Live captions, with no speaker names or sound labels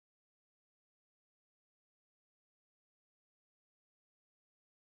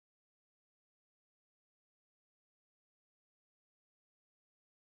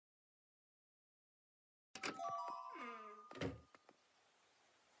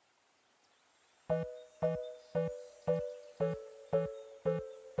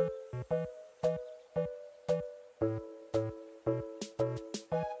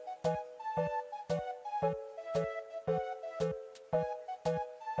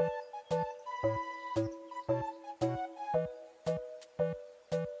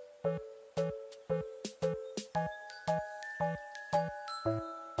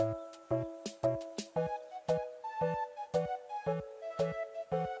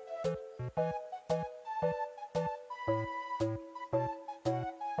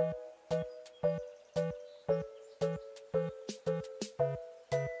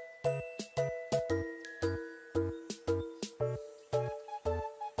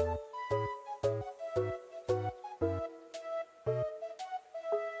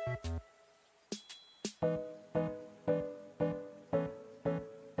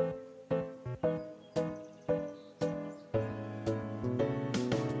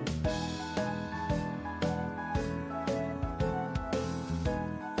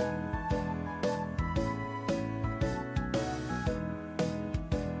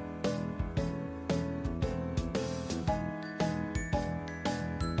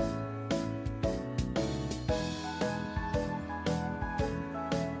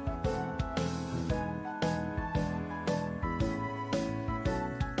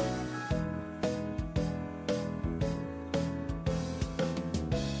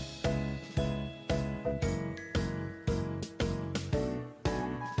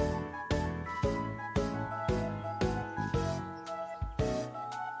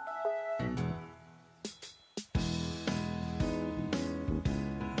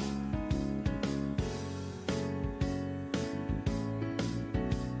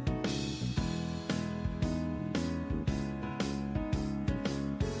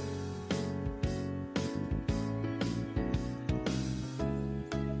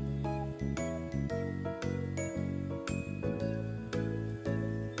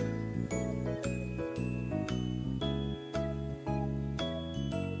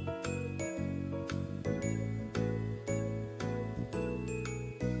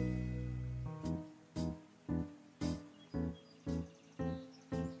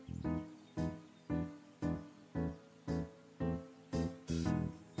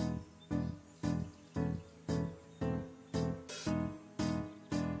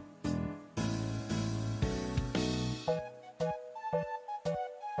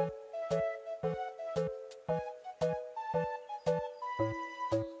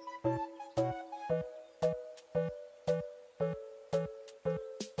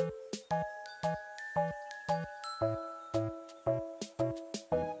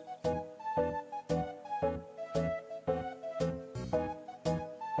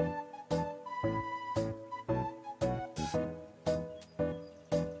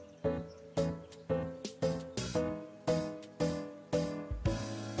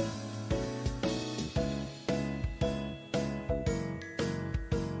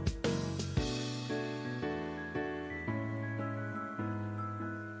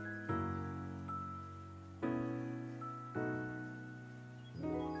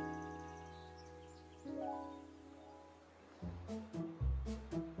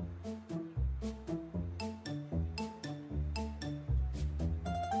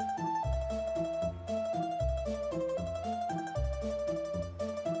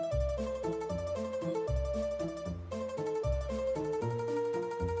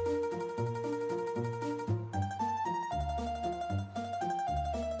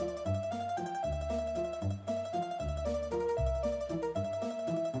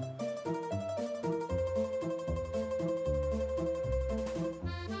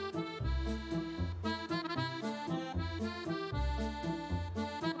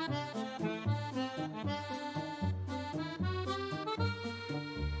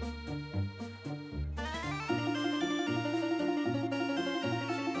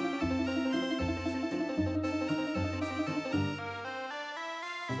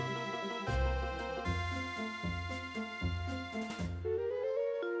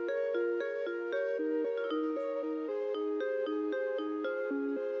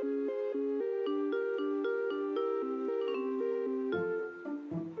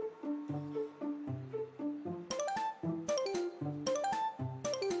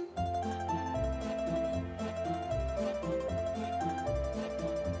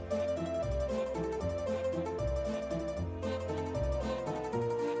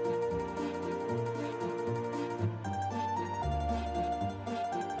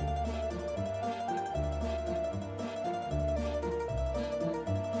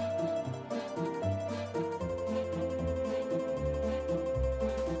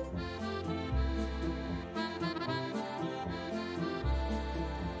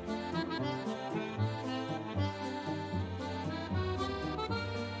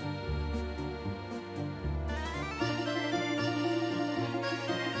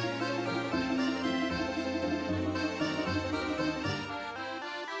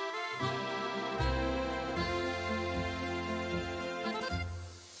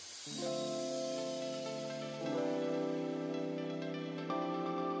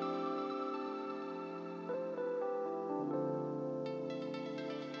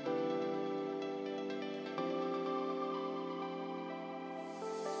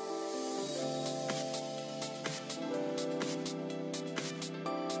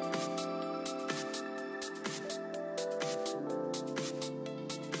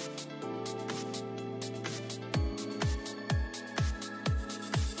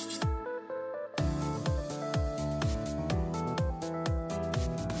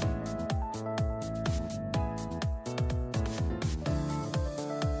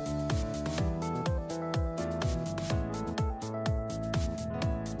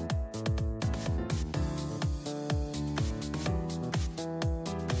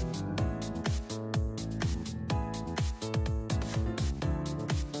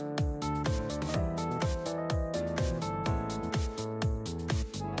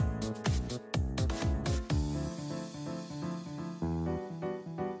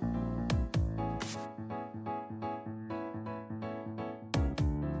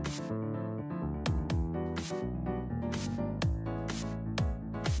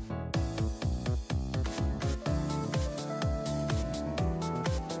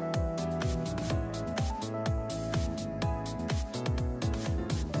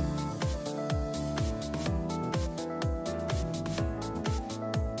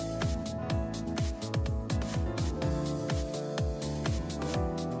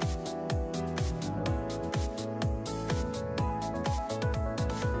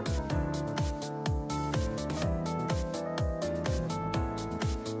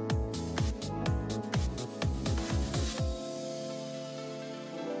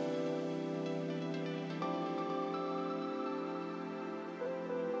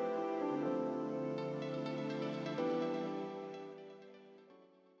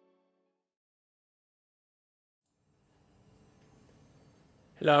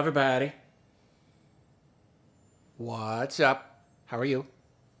Hello, everybody. What's up? How are you?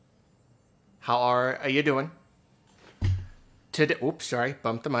 How are you doing? Today, oops, sorry,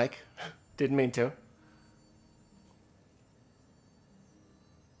 bumped the mic. Didn't mean to.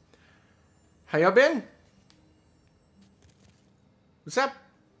 How y'all been? What's up?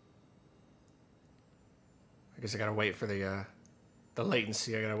 I guess I gotta wait for the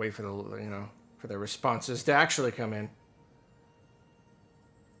latency. I gotta wait for the, for the responses to actually come in.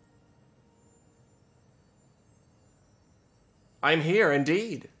 I'm here,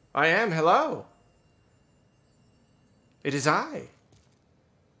 indeed. I am. Hello. It is I.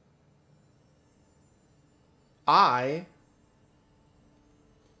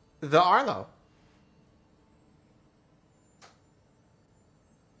 The Arlo.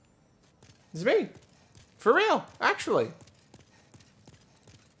 It's me. For real, actually.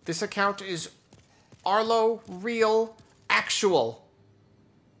 This account is Arlo Real Actual.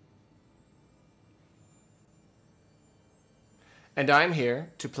 And I'm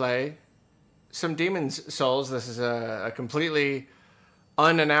here to play some Demon's Souls. This is a completely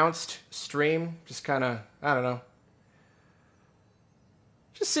unannounced stream. Just kind of, I don't know.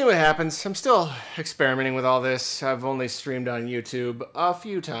 Just see what happens. I'm still experimenting with all this. I've only streamed on YouTube a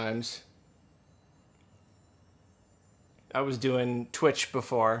few times. I was doing Twitch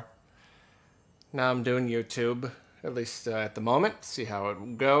before. Now I'm doing YouTube, at least at the moment. See how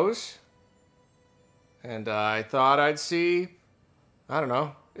it goes. And I thought I'd see, I don't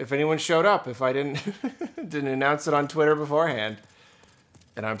know, if anyone showed up, if I didn't didn't announce it on Twitter beforehand.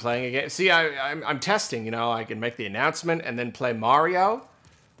 And I'm playing a game. See, I'm testing, I can make the announcement and then play Mario.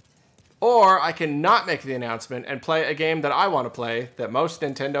 Or I can not make the announcement and play a game that I want to play that most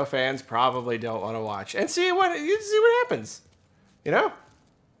Nintendo fans probably don't want to watch. And see what happens.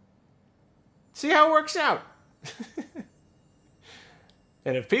 See how it works out.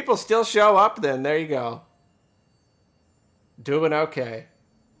 And if people still show up, then there you go. Doing okay.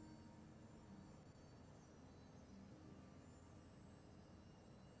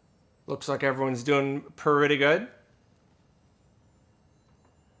 Looks like everyone's doing pretty good.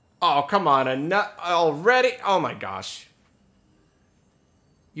 Oh, come on, already? Oh my gosh.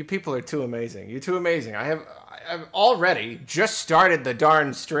 You people are too amazing. You're too amazing. I've already just started the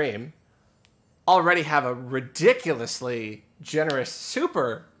darn stream. Already have a ridiculously generous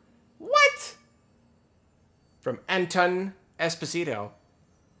super. What? From Anton Esposito.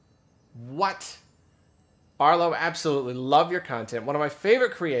 What? Arlo, absolutely love your content. One of my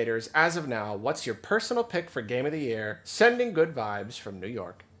favorite creators as of now. What's your personal pick for Game of the Year? Sending good vibes from New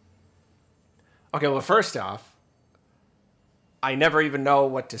York. Okay, well, first off, I never even know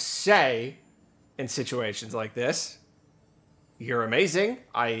what to say in situations like this. You're amazing.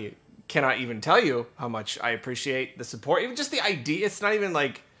 I cannot even tell you how much I appreciate the support. Even just the idea, it's not even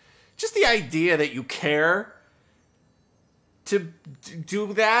like, just the idea that you care to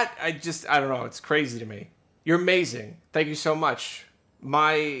do that. I don't know. It's crazy to me. You're amazing. Thank you so much.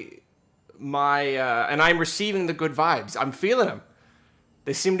 And I'm receiving the good vibes. I'm feeling them.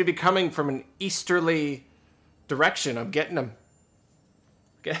 They seem to be coming from an easterly direction. I'm getting them.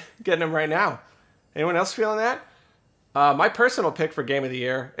 Getting them right now. Anyone else feeling that? My personal pick for Game of the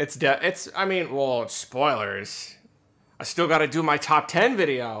Year, it's spoilers. I still got to do my top 10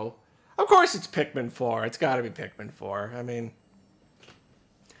 video. Of course it's Pikmin 4. It's got to be Pikmin 4. I mean,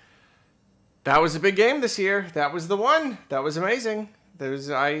 that was a big game this year. That was the one. That was amazing.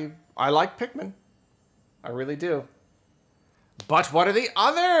 I like Pikmin. I really do. But what are the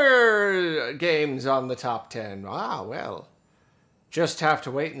other games on the top 10? Ah, well, just have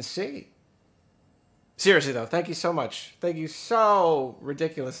to wait and see. Seriously, though, thank you so much. Thank you so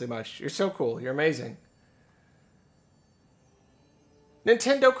ridiculously much. You're so cool. You're amazing.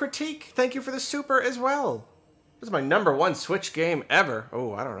 Nintendo Critique, thank you for the super as well. This is my #1 Switch game ever.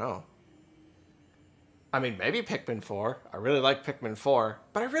 Oh, I don't know. I mean, maybe Pikmin 4. I really like Pikmin 4.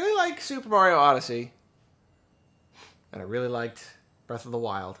 But I really like Super Mario Odyssey. And I really liked Breath of the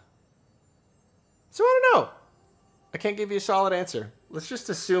Wild. So I don't know. I can't give you a solid answer. Let's just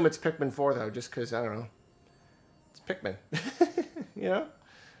assume it's Pikmin 4, though, just because, I don't know. It's Pikmin.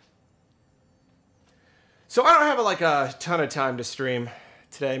 So I don't have, a ton of time to stream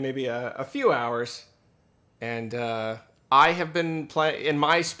today. Maybe a few hours. And I have been playing... In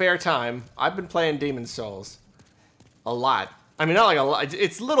my spare time, I've been playing Demon's Souls. A lot. I mean, not like a lot.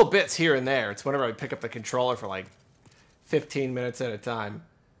 It's little bits here and there. It's whenever I pick up the controller for, 15 minutes at a time.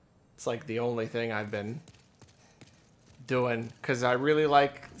 It's the only thing I've been doing because I really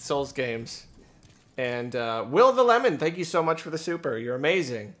like Souls games. And Will the Lemon, thank you so much for the super. You're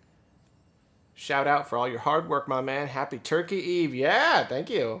amazing. Shout out for all your hard work, my man. Happy Turkey Eve. Yeah,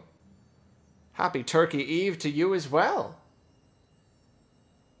 thank you. Happy Turkey Eve to you as well.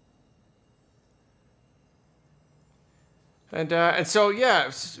 And so,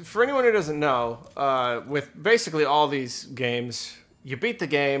 yeah, for anyone who doesn't know, with basically all these games, you beat the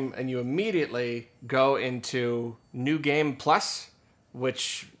game and you immediately go into New Game Plus,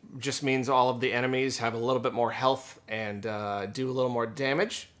 which just means all of the enemies have a little bit more health and do a little more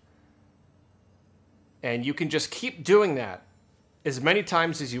damage. And you can just keep doing that as many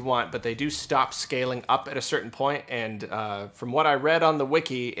times as you want, but they do stop scaling up at a certain point. And from what I read on the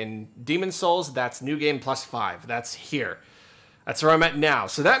wiki, in Demon Souls, that's New Game Plus 5. That's here. That's where I'm at now.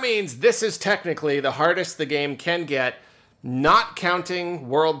 So that means this is technically the hardest the game can get, not counting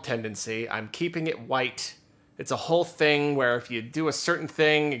world tendency. I'm keeping it white. It's a whole thing where if you do a certain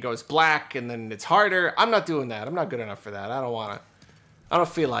thing, it goes black and then it's harder. I'm not doing that. I'm not good enough for that. I don't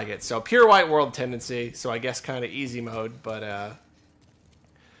feel like it. So pure white world tendency. So I guess kind of easy mode, but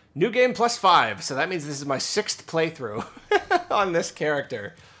New Game Plus 5. So that means this is my 6th playthrough on this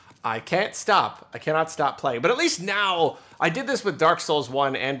character. I can't stop. I cannot stop playing. But at least now, I did this with Dark Souls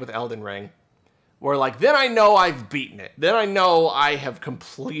 1 and with Elden Ring. Where, like, then I know I've beaten it. Then I know I have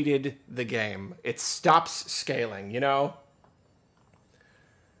completed the game. It stops scaling, you know?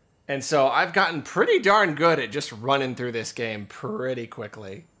 And so I've gotten pretty darn good at just running through this game pretty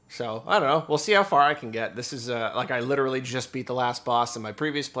quickly. So, I don't know. We'll see how far I can get. This is, like, I literally just beat the last boss in my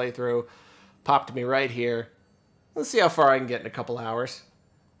previous playthrough. Popped me right here. Let's see how far I can get in a couple hours.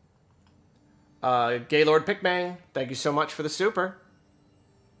 Gaylord Pickbang, thank you so much for the super.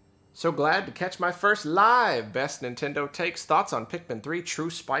 So glad to catch my first live. Best Nintendo takes. Thoughts on Pikmin 3 True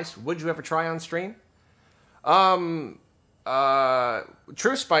Spice. Would you ever try on stream? True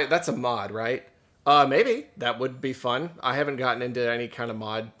Spice, that's a mod, right? Maybe. That would be fun. I haven't gotten into any kind of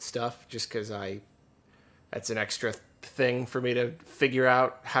mod stuff just because that's an extra thing for me to figure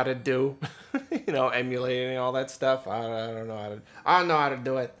out how to do. You know, emulating all that stuff. I don't know how to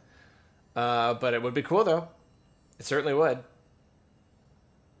do it. But it would be cool though. It certainly would.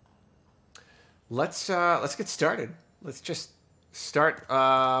 Let's get started. Let's just start.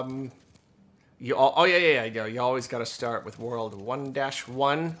 You always got to start with world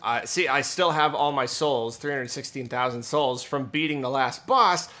 1-1. See, I still have all my souls, 316,000 souls from beating the last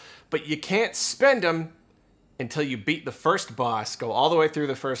boss, but you can't spend them until you beat the first boss. Go all the way through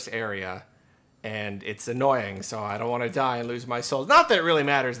the first area. And it's annoying, so I don't want to die and lose my souls. Not that it really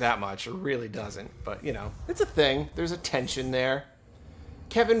matters that much. It really doesn't. But, you know, it's a thing. There's a tension there.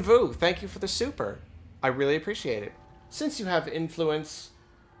 Kevin Vu, thank you for the super. I really appreciate it. Since you have influence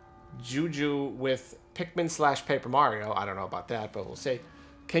Juju with Pikmin / Paper Mario, I don't know about that, but we'll see.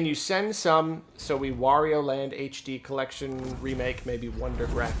 Can you send some so we Wario Land HD collection remake, maybe Wonder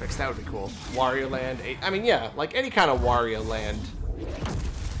Graphics? That would be cool. Wario Land, I mean, yeah, like any kind of Wario Land.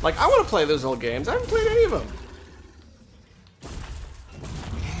 Like, I want to play those old games. I haven't played any of them.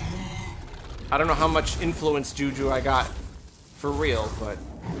 I don't know how much influence Juju I got for real, but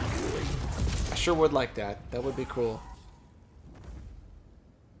I sure would like that. That would be cool.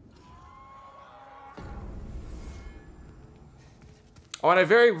 Oh, and I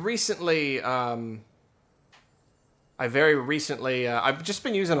very recently, I've just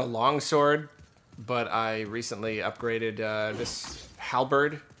been using a longsword, but I recently upgraded this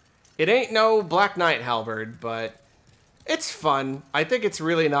halberd. It ain't no Black Knight halberd, but it's fun. I think it's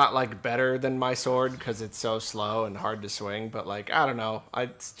really not, like, better than my sword because it's so slow and hard to swing, but, like, I don't know.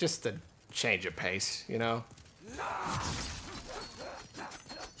 It's just a change of pace, you know?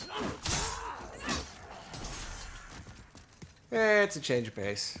 It's a change of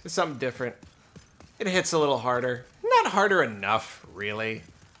pace. It's something different. It hits a little harder. Not harder enough, really.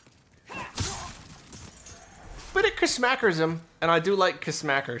 But it kismackers him, and I do like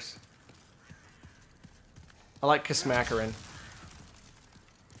kismackers. I like kismackering.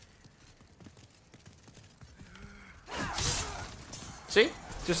 See?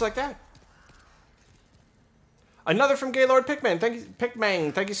 Just like that. Another from Gaylord Pickman.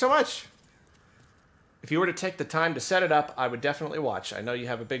 Thank you so much. If you were to take the time to set it up, I would definitely watch. I know you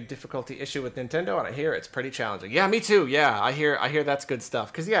have a big difficulty issue with Nintendo, and I hear it's pretty challenging. Yeah, me too. Yeah, I hear that's good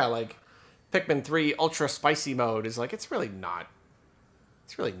stuff. Because, yeah, like, Pikmin 3 Ultra Spicy Mode is like, it's really not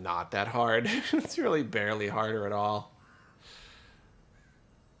that hard. It's really barely harder at all.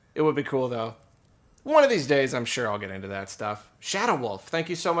 It would be cool, though. One of these days, I'm sure I'll get into that stuff. Shadow Wolf, thank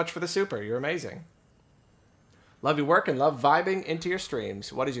you so much for the super. You're amazing. Love your work and love vibing into your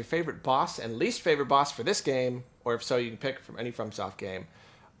streams. What is your favorite boss and least favorite boss for this game? Or if so, you can pick from any FromSoft game.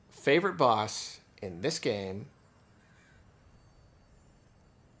 Favorite boss in this game.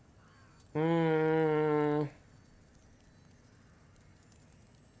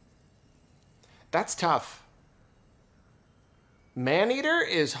 That's tough. Maneater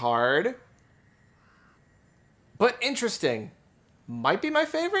is hard, but interesting. Might be my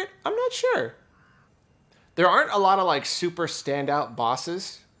favorite? I'm not sure. There aren't a lot of, like, super standout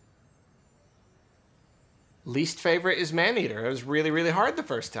bosses. Least favorite is Maneater. It was really, really hard the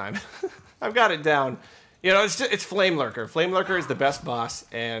first time. I've got it down. You know, it's Flame Lurker. Flame Lurker is the best boss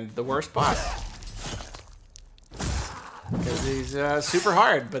and the worst boss. Because he's super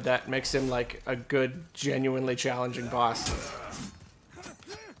hard, but that makes him, like, a good, genuinely challenging boss.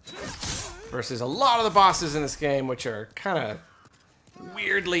 Versus a lot of the bosses in this game, which are kind of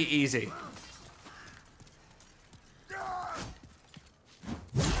weirdly easy.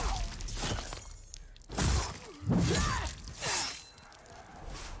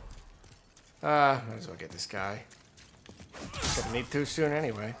 Might as well get this guy. Gonna need to soon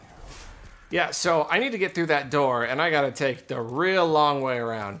anyway. Yeah, so I need to get through that door, and I gotta take the real long way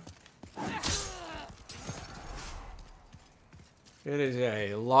around. It is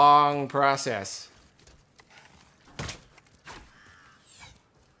a long process.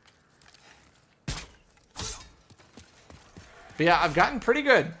 But yeah, I've gotten pretty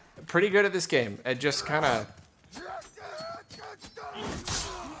good at this game. It just kind of...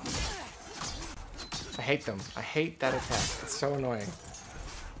 I hate them. I hate that attack. It's so annoying.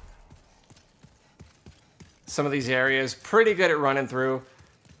 Some of these areas, pretty good at running through.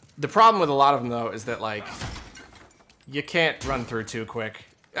 The problem with a lot of them, though, is that, like, you can't run through too quick.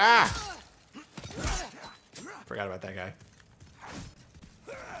 Ah! Forgot about that guy.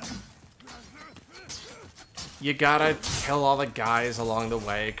 You gotta kill all the guys along the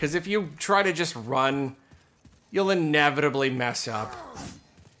way, because if you try to just run, you'll inevitably mess up.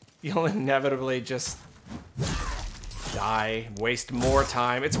 You'll inevitably just die, waste more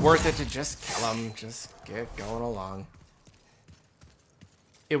time. It's worth it to just kill them, just get going along.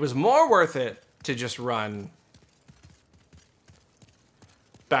 It was more worth it to just run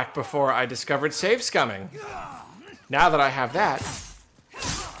back before I discovered save scumming. Now that I have that,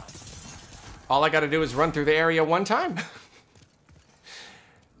 all I gotta do is run through the area one time.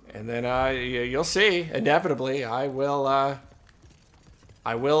 And then you'll see, inevitably, I will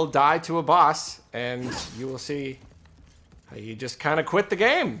die to a boss, and you will see how you just kind of quit the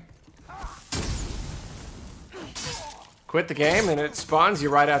game. Quit the game, and it spawns you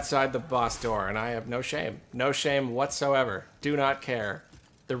right outside the boss door, and I have no shame. No shame whatsoever. Do not care.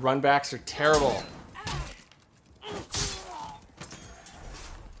 The runbacks are terrible.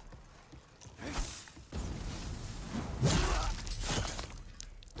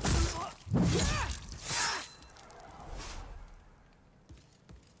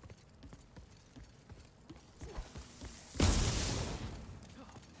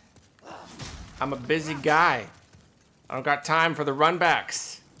 I'm a busy guy. I don't got time for the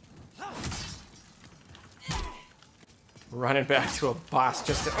runbacks. Running back to a boss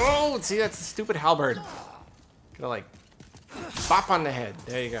just to... Oh, see, that's the stupid halberd. Gonna, like, bop on the head.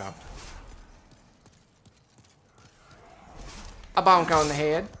 There you go. A bonk on the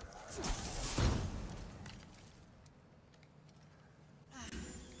head.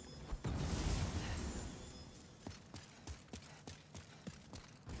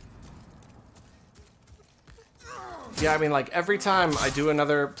 Yeah, I mean, like, every time I do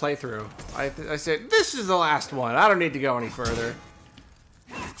another playthrough, I say, this is the last one. I don't need to go any further.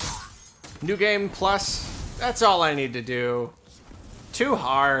 New game plus, that's all I need to do. Too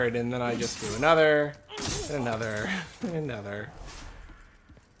hard, and then I just do another, and another, and another.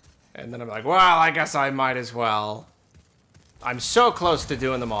 And then I'm like, well, I guess I might as well. I'm so close to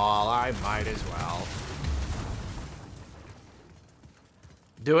doing them all, I might as well.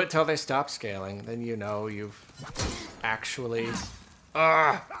 Do it till they stop scaling, then you know you've actually...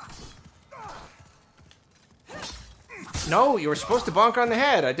 No, you were supposed to bonk on the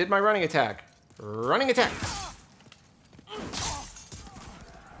head. I did my running attack. Running attack.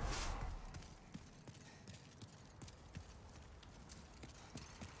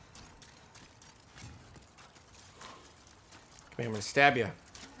 Come here, I'm gonna stab you.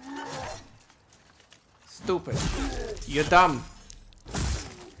 Stupid. You're dumb.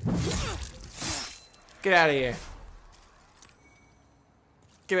 Get out of here.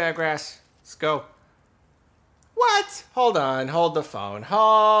 Get out of grass. Let's go. What? Hold on. Hold the phone.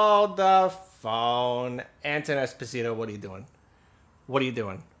 Hold the phone. Anton Esposito, what are you doing? What are you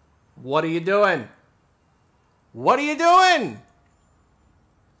doing? What are you doing? What are you doing?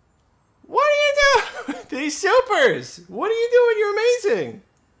 What are you doing? These supers. What are you doing? You're amazing.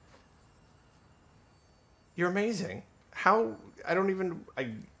 You're amazing. How? I don't even...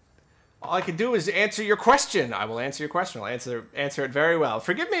 All I can do is answer your question. I will answer your question. I'll answer it very well.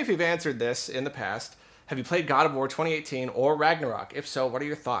 Forgive me if you've answered this in the past. Have you played God of War 2018 or Ragnarok? If so, what are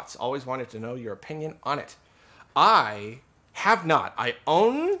your thoughts? Always wanted to know your opinion on it. I have not. I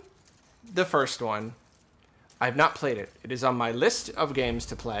own the first one. I have not played it. It is on my list of games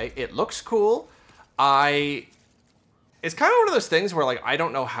to play. It looks cool. It's kind of one of those things where, like, I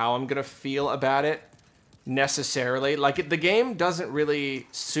don't know how I'm going to feel about it necessarily. Like, the game doesn't really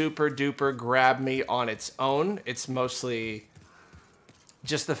super duper grab me on its own. It's mostly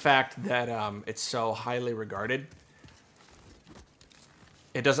just the fact that it's so highly regarded.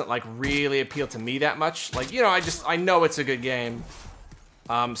 It doesn't, like, really appeal to me that much. Like, you know, I know it's a good game.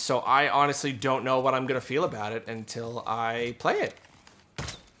 So I honestly don't know what I'm going to feel about it until I play it.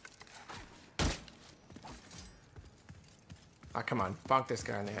 Ah, come on. Bonk this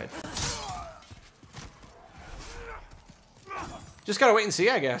guy in the head. Just gotta wait and see,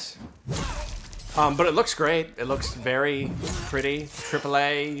 I guess. But it looks great. It looks very pretty.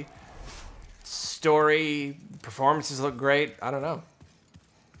 AAA. Story. Performances look great. I don't know.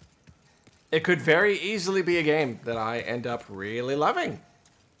 It could very easily be a game that I end up really loving.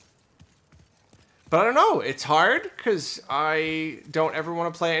 But I don't know. It's hard because I don't ever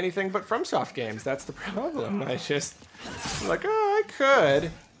want to play anything but FromSoft games. That's the problem. I'm like, oh, I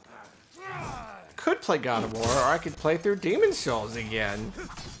could play God of War, or I could play through Demon's Souls again.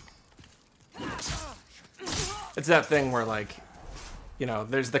 It's that thing where, like, you know,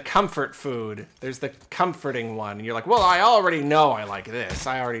 there's the comfort food. There's the comforting one. And you're like, well, I already know I like this.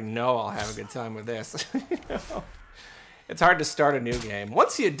 I already know I'll have a good time with this. You know? It's hard to start a new game.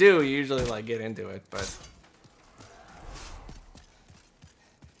 Once you do, you usually, like, get into it, but...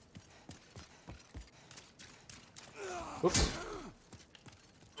 Oops.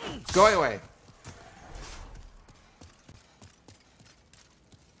 Go away.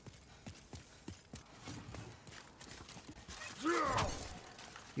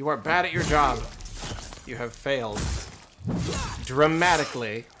 You are bad at your job. You have failed.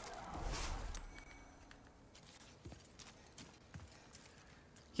 Dramatically.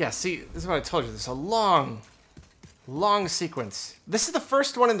 Yeah, see, this is what I told you. There's a long sequence. This is the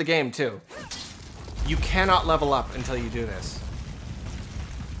first one in the game, too. You cannot level up until you do this.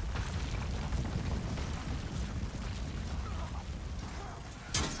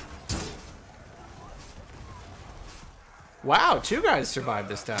 Wow, 2 guys survived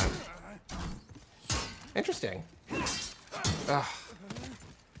this time. Interesting. Ugh.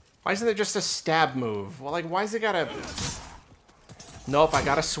 Why isn't there just a stab move? Well, like, why is it gotta... Nope, I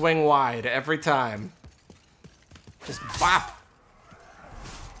gotta swing wide every time. Just bop.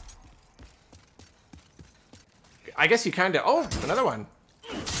 I guess you kinda... Oh, another one.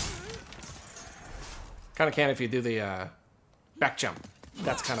 Kinda can if you do the back jump.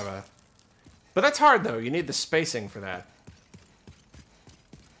 That's kind of a... But that's hard, though. You need the spacing for that.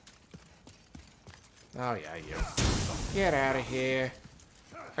 Oh, yeah, you. Get out of here.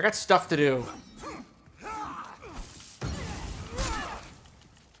 I got stuff to do.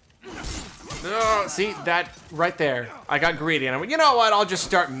 Oh, see, that right there. I got greedy, and I went, you know what? I'll just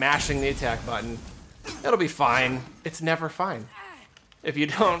start mashing the attack button. It'll be fine. It's never fine. If you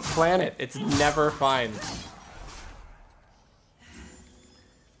don't plan it, it's never fine.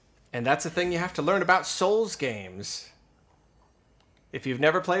 And that's the thing you have to learn about Souls games. If you've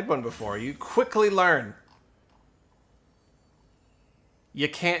never played one before, you quickly learn. You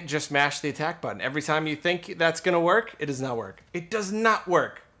can't just mash the attack button. Every time you think that's going to work, it does not work. It does not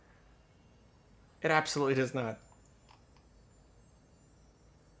work. It absolutely does not.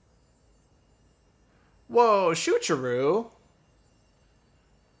 Whoa, Shoocheroo.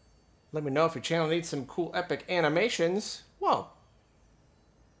 Let me know if your channel needs some cool epic animations. Whoa.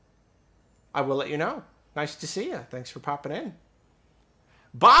 I will let you know. Nice to see you. Thanks for popping in.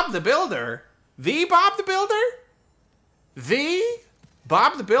 Bob the Builder? The Bob the Builder? The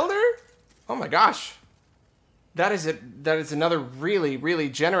Bob the Builder? Oh my gosh. That is another really, really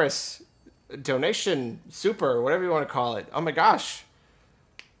generous donation, super, whatever you want to call it. Oh my gosh.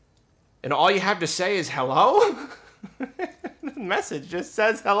 And all you have to say is hello? The message just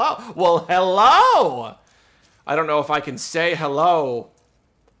says hello. Well, hello! I don't know if I can say hello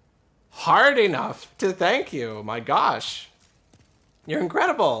hard enough to thank you. My gosh. You're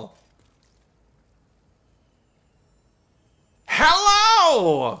incredible.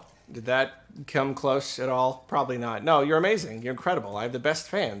 Hello! Did that come close at all? Probably not. No, you're amazing. You're incredible. I have the best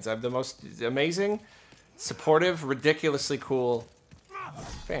fans. I have the most amazing, supportive, ridiculously cool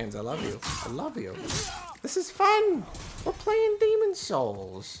fans. I love you. I love you. This is fun. We're playing Demon's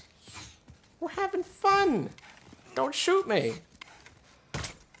Souls. We're having fun. Don't shoot me.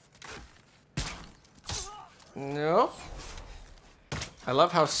 Nope. I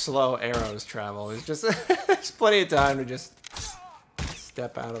love how slow arrows travel. There's just there's plenty of time to just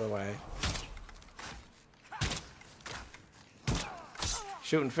step out of the way.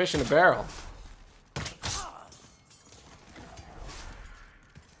 Shooting fish in a barrel.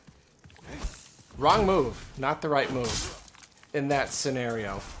 Wrong move. Not the right move in that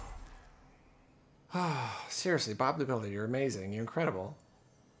scenario. Oh, seriously, Bob the Builder, you're amazing. You're incredible.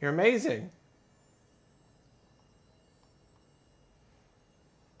 You're amazing.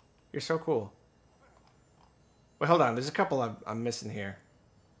 You're so cool. Wait, hold on. There's a couple I'm missing here.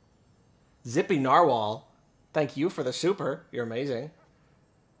 Zippy Narwhal, thank you for the super. You're amazing.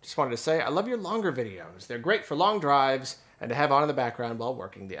 Just wanted to say, I love your longer videos. They're great for long drives and to have on in the background while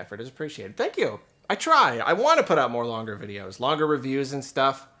working. The effort is appreciated. Thank you. I try. I want to put out more longer videos, longer reviews and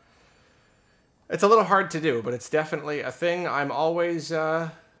stuff. It's a little hard to do, but it's definitely a thing I'm always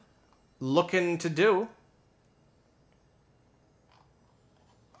looking to do.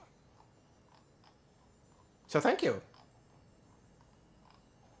 So thank you.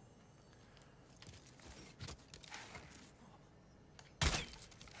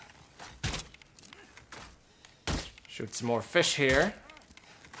 Shoot some more fish here.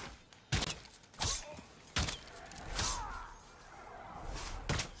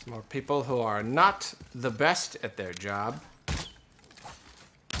 Some more people who are not the best at their job.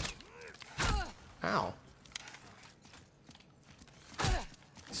 Ow.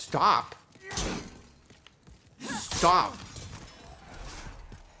 Stop. Stop.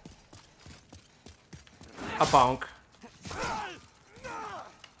 A bonk.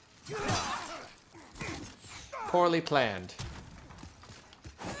 Poorly planned.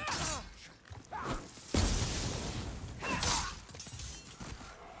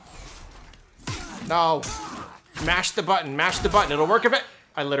 No. Mash the button. Mash the button. It'll work if it...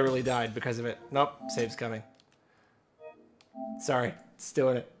 I literally died because of it. Nope. Save's coming. Sorry. It's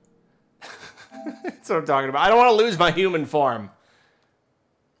doing it. That's what I'm talking about. I don't want to lose my human form.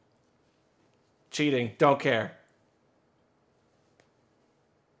 Cheating. Don't care.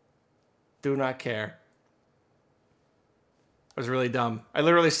 Do not care. I was really dumb. I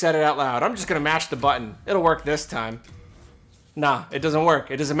literally said it out loud. I'm just going to mash the button. It'll work this time. Nah, it doesn't work.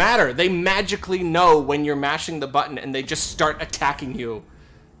 It doesn't matter. They magically know when you're mashing the button and they just start attacking you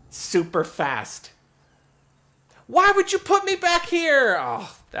super fast. Why would you put me back here?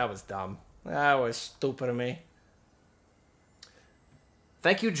 Oh, that was dumb. That was stupid of me.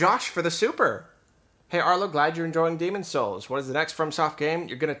 Thank you, Josh, for the super. Hey, Arlo, glad you're enjoying Demon's Souls. What is the next FromSoft game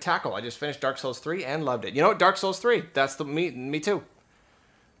you're going to tackle? I just finished Dark Souls 3 and loved it. You know what? Dark Souls 3. That's the me too.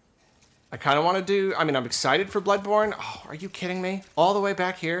 I kind of want to do... I mean, I'm excited for Bloodborne. Oh, are you kidding me? All the way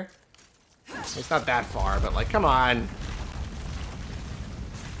back here? It's not that far, but like, come on.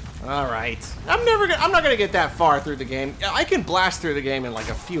 All right. I'm not going to get that far through the game. I can blast through the game in like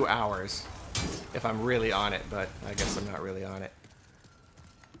a few hours if I'm really on it, but I guess I'm not really on it.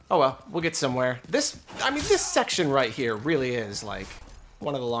 Oh well, we'll get somewhere. This section right here really is like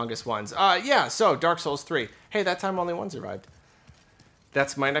one of the longest ones. Yeah, so Dark Souls 3. Hey, that time only one survived.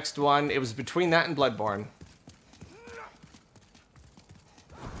 That's my next one. It was between that and Bloodborne.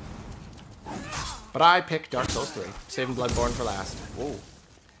 But I picked Dark Souls 3, saving Bloodborne for last. Whoa.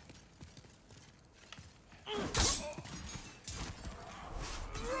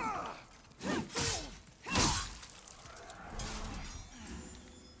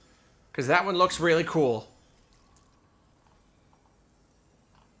 Because that one looks really cool.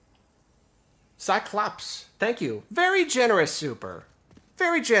 Cyclops, thank you. Very generous, super.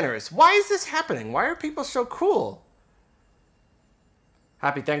 Very generous. Why is this happening? Why are people so cool?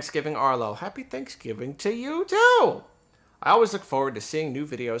 Happy Thanksgiving, Arlo. Happy Thanksgiving to you, too. I always look forward to seeing new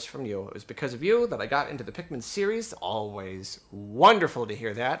videos from you. It was because of you that I got into the Pikmin series. Always wonderful to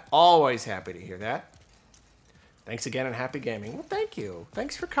hear that. Always happy to hear that. Thanks again and happy gaming. Well, thank you.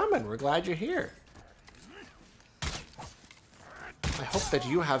 Thanks for coming. We're glad you're here. I hope that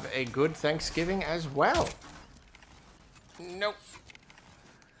you have a good Thanksgiving as well. Nope.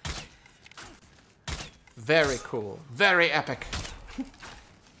 Very cool. Very epic.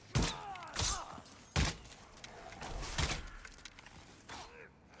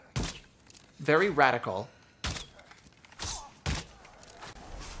 Very radical.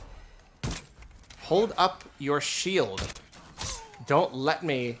 Hold up your shield. Don't let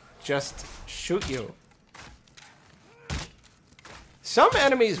me just shoot you. Some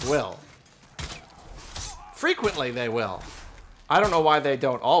enemies will. Frequently they will. I don't know why they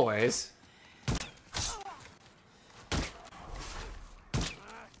don't always.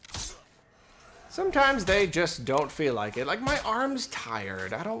 Sometimes they just don't feel like it. Like, my arm's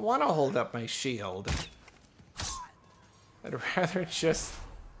tired. I don't want to hold up my shield. I'd rather just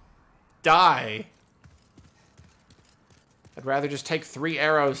die. I'd rather just take 3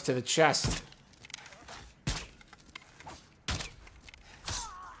 arrows to the chest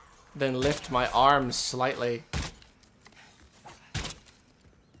than lift my arms slightly.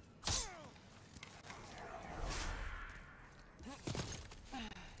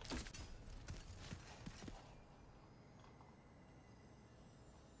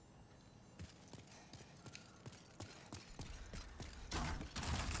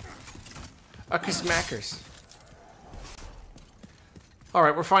 Smackers.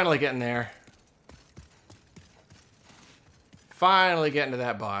 Alright, we're finally getting there. Finally getting to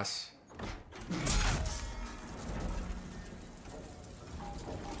that boss.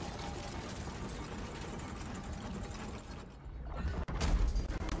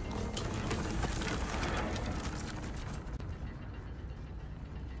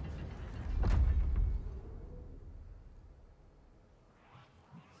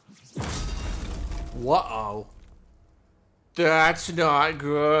 Whoa. That's not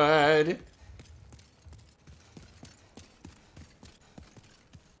good.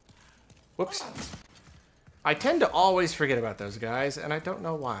 Whoops. I tend to always forget about those guys, and I don't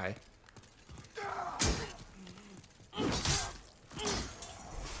know why.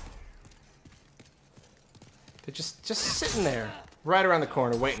 They're just sitting there, right around the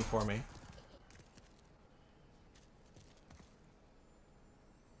corner, waiting for me.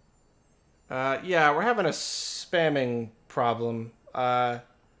 Yeah, we're having a spamming problem.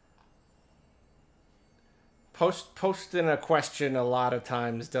 Posting a question a lot of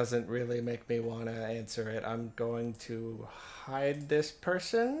times doesn't really make me want to answer it. I'm going to hide this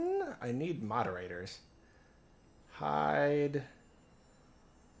person. I need moderators. Hide.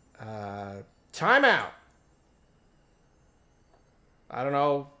 Timeout. I don't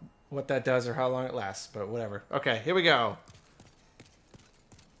know what that does or how long it lasts, but whatever. Okay, here we go.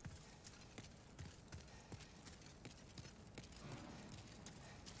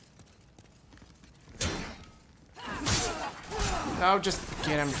 No, just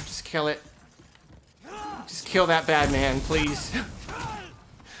get him. Just kill it. Just kill that bad man, please.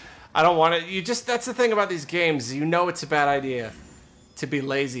 I don't want it. That's the thing about these games. You know it's a bad idea to be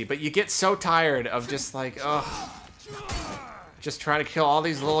lazy, but you get so tired of just like, ugh. Just trying to kill all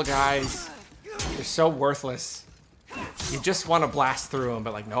these little guys. They're so worthless. You just want to blast through them,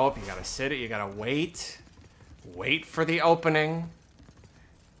 but like, nope, you gotta sit it. You gotta wait. Wait for the opening.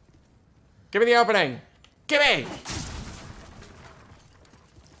 Give me the opening. Give me!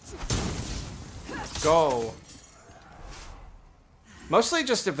 Go. Mostly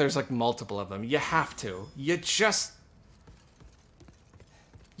just if there's like multiple of them. You have to. You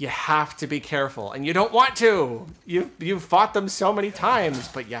have to be careful. And you don't want to. You've fought them so many times,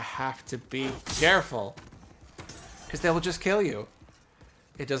 but you have to be careful. Because they will just kill you.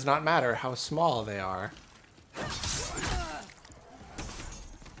 It does not matter how small they are.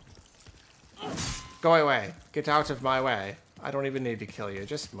 Go away. Get out of my way. I don't even need to kill you.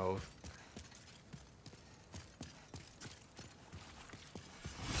 Just move.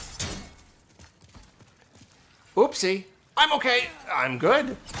 Oopsie. I'm okay. I'm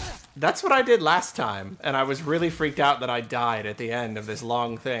good. That's what I did last time. And I was really freaked out that I died at the end of this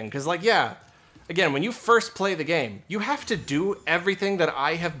long thing. Because, like, yeah. Again, when you first play the game, you have to do everything that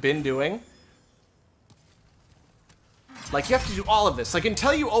I have been doing. Like, you have to do all of this. Like,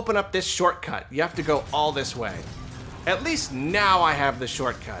 until you open up this shortcut, you have to go all this way. At least now I have the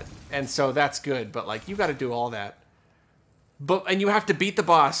shortcut. And so that's good. But, like, you got to do all that. And you have to beat the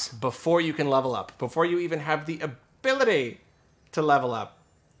boss before you can level up. Before you even have the ability to level up.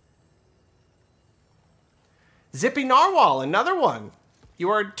 Zippy Narwhal, another one. You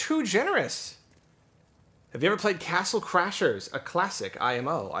are too generous. Have you ever played Castle Crashers, a classic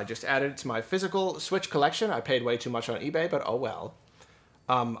IMO? I just added it to my physical Switch collection. I paid way too much on eBay, but oh well.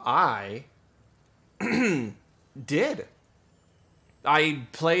 I did. I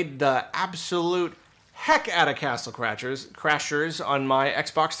played the absolute heck out of Castle Crashers on my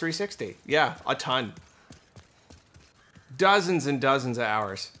Xbox 360. Yeah, a ton. Dozens and dozens of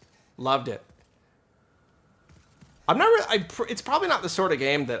hours. Loved it. I'm not really, it's probably not the sort of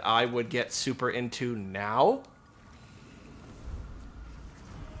game that I would get super into now.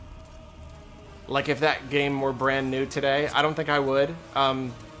 Like if that game were brand new today, I don't think I would.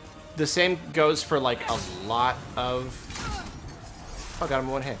 The same goes for like a lot of... Oh, got him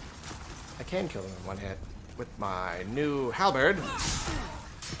in one hit. I can kill him in one hit with my new halberd.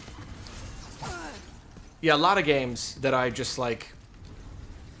 Yeah, a lot of games that I just like...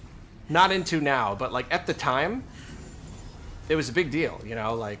 Not into now, but like at the time... It was a big deal, you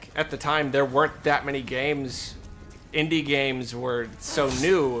know, like, at the time, there weren't that many games indie games were so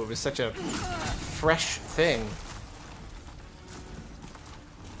new. It was such a fresh thing.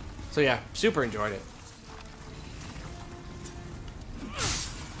 So yeah, super enjoyed it.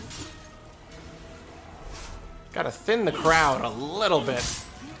 Gotta thin the crowd a little bit,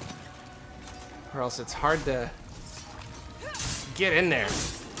 or else it's hard to get in there.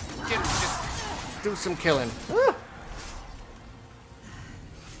 Just do some killing. Woo!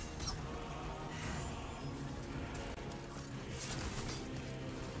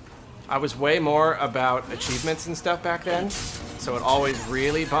 I was way more about achievements and stuff back then, so it always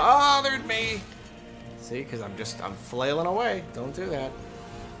really bothered me. See, because I'm flailing away. Don't do that.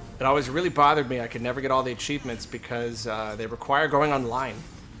 It always really bothered me. I could never get all the achievements because they require going online,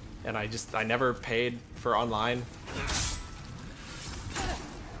 and I never paid for online.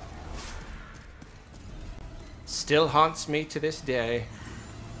 Still haunts me to this day.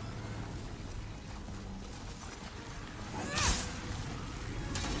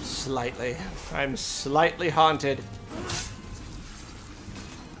 Slightly. I'm slightly haunted.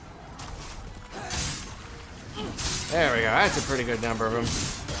 There we go. That's a pretty good number of them.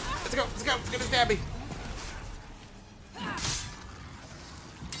 Let's go. Let's go. Let's get a stabby.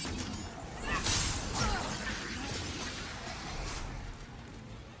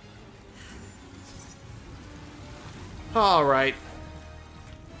 All right.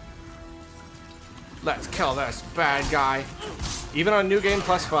 Let's kill this bad guy. Even on New Game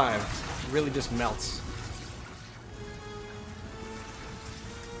Plus 5, it really just melts.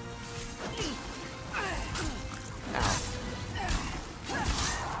 Ow.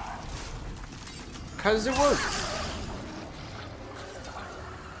 'Cause it works.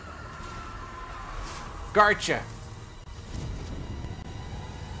 Gotcha.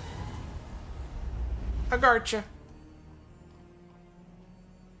 I gotcha.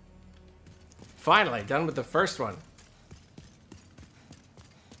 Finally, done with the first one.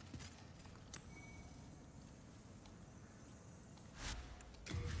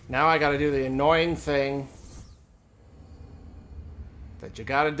 Now I gotta do the annoying thing that you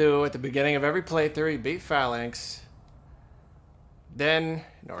gotta do at the beginning of every playthrough. You beat Phalanx. Then,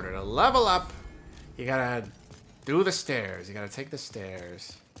 in order to level up, you gotta do the stairs. You gotta take the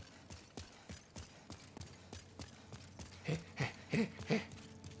stairs.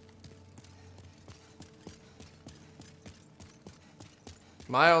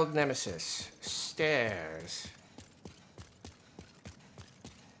 My old nemesis, stairs.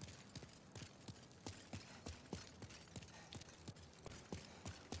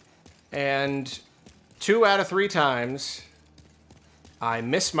 And 2 out of 3 times, I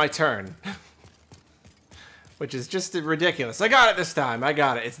miss my turn. Which is just ridiculous. I got it this time. I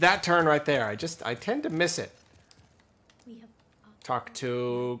got it. It's that turn right there. I tend to miss it. Talk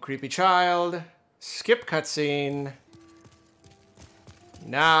to creepy child. Skip cutscene.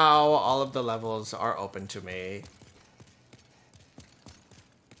 Now all of the levels are open to me.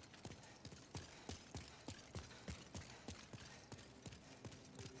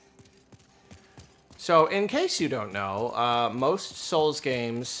 So, in case you don't know, most Souls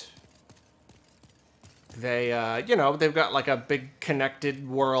games, they, you know, they've got like a big connected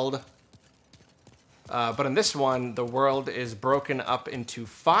world. But in this one, the world is broken up into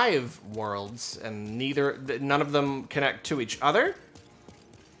 5 worlds, and none of them connect to each other.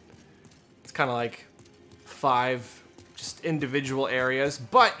 It's kind of like 5 just individual areas,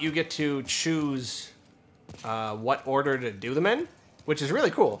 but you get to choose what order to do them in, which is really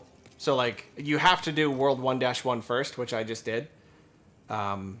cool. So, like, you have to do World 1-1 first, which I just did.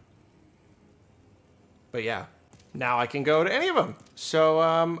 But yeah, now I can go to any of them. So,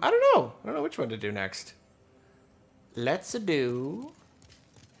 I don't know. I don't know which one to do next. Let's do...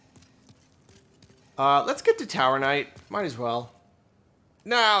 let's get to Tower Knight. Might as well.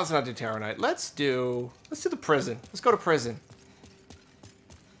 No, let's not do Tower Knight. Let's do the prison. Let's go to prison.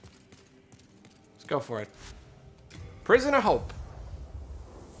 Let's go for it. Prison of Hope.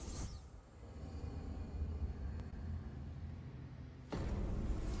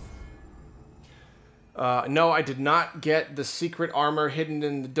 No, I did not get the secret armor hidden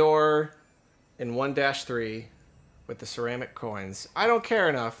in the door in 1-3 with the ceramic coins. I don't care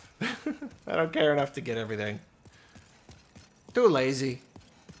enough. I don't care enough to get everything. Too lazy.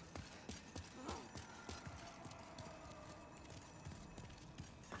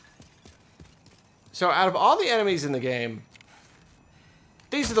 So out of all the enemies in the game,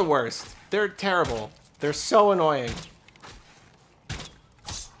 these are the worst. They're terrible. They're so annoying.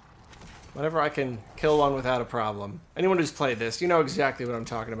 Whenever I can kill one without a problem. Anyone who's played this, you know exactly what I'm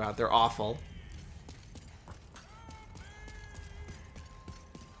talking about. They're awful.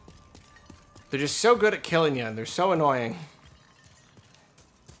 They're just so good at killing you, and they're so annoying.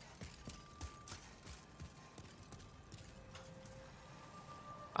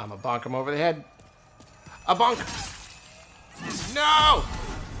 I'm gonna bonk him over the head. A bonk! No!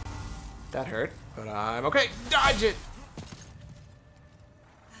 That hurt, but I'm okay. Dodge it!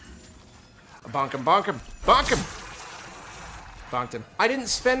 Bonk him, bonk him, bonk him! Bonked him. I didn't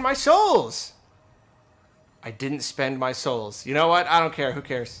spend my souls! I didn't spend my souls. You know what? I don't care. Who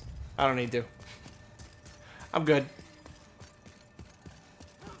cares? I don't need to. I'm good.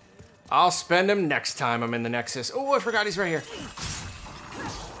 I'll spend him next time I'm in the Nexus. Oh, I forgot he's right here.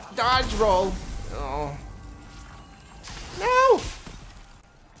 Dodge roll. Oh. No!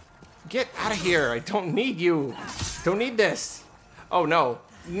 Get out of here. I don't need you. Don't need this. Oh, no.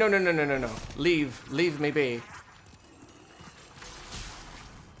 No, no, no, no, no, no. Leave. Leave me be.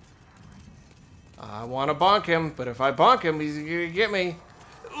 I want to bonk him, but if I bonk him, he's gonna get me.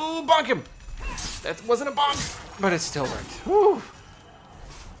 Ooh, bonk him! That wasn't a bonk, but it still worked. Woo.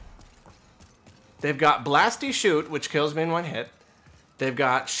 They've got Blasty Shoot, which kills me in one hit. They've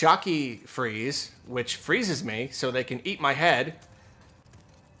got Shocky Freeze, which freezes me so they can eat my head.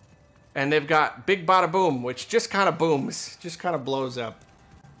 And they've got Big Bada Boom, which just kind of booms, just kind of blows up.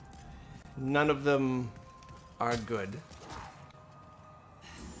 None of them are good.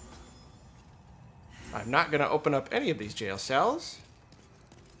 I'm not going to open up any of these jail cells.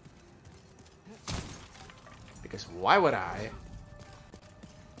 Because why would I?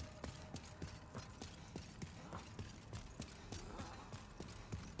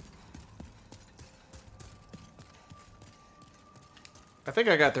 I think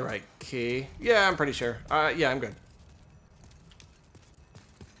I got the right key. Yeah, I'm pretty sure. Yeah, I'm good.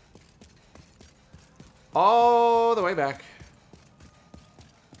 All the way back.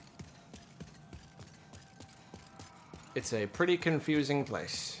 It's a pretty confusing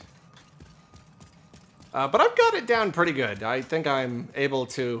place. But I've got it down pretty good. I think I'm able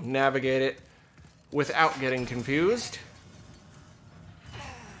to navigate it without getting confused.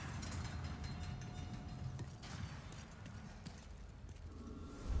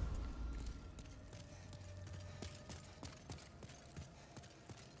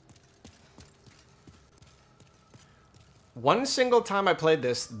 One single time I played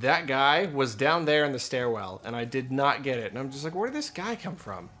this, that guy was down there in the stairwell, and I did not get it. And I'm just like, where did this guy come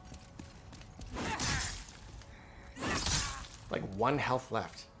from? Like 1 health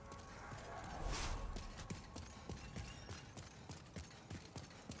left.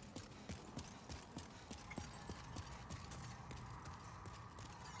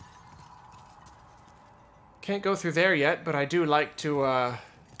 Can't go through there yet, but I do like to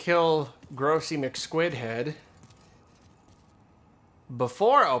kill Grossy McSquidhead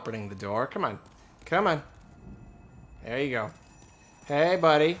before opening the door. Come on. Come on. There you go. Hey,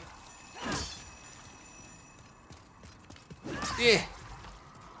 buddy. Yeah.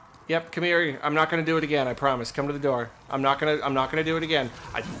 Yep, come here. I'm not gonna do it again, I promise. Come to the door. I'm not gonna do it again.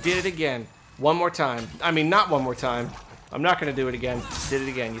 I did it again. One more time. I mean, not one more time. I'm not gonna do it again. Did it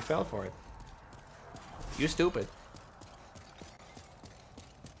again. You fell for it. You stupid.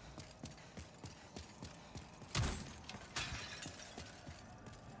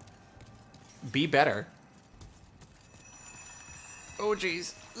 Be better. Oh,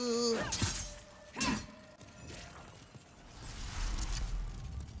 jeez.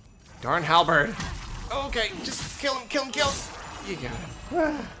 Darn halberd. Okay, just kill him, kill him, kill him. You got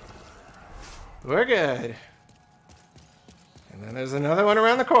him. We're good. And then there's another one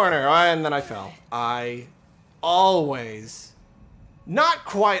around the corner. Oh, and then I fell. I always, not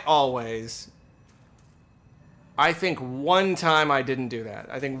quite always, I think one time I didn't do that.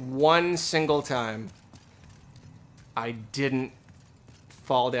 I think one single time I didn't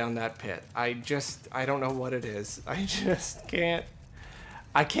fall down that pit. I don't know what it is. I just can't.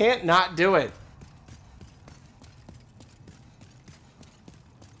 I can't not do it.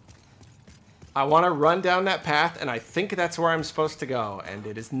 I want to run down that path, and I think that's where I'm supposed to go, and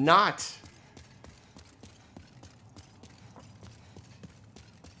it is not.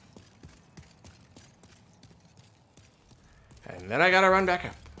 And then I gotta run back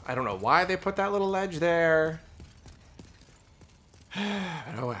up. I don't know why they put that little ledge there.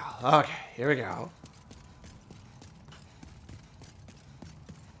 But oh well. Okay, here we go.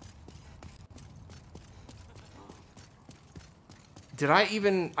 I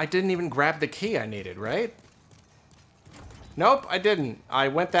didn't even grab the key I needed, right? Nope, I didn't. I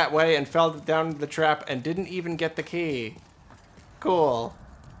went that way and fell down the trap and didn't even get the key. Cool.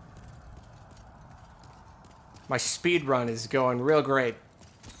 My speed run is going real great.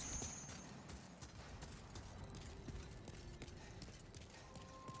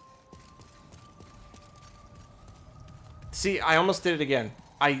 See, I almost did it again.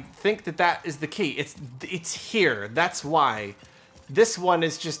 I think that that is the key. It's here. That's why. This one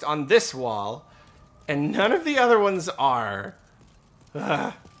is just on this wall, and none of the other ones are.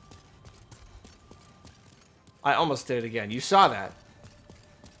 Ugh. I almost did it again. You saw that.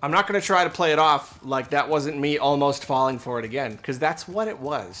 I'm not going to try to play it off like that wasn't me almost falling for it again, because that's what it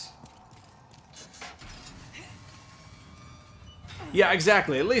was. Yeah,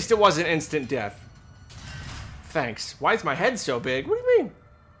 exactly. At least it wasn't instant death. Thanks. Why is my head so big? What do you mean?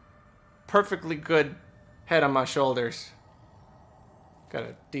 Perfectly good head on my shoulders. Got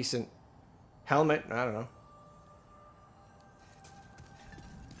a decent helmet. I don't know.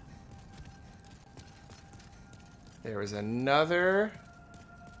 There was another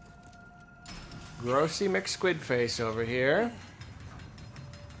grossy McSquid face over here,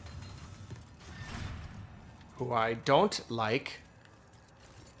 who I don't like.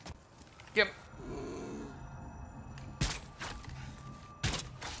 Yep.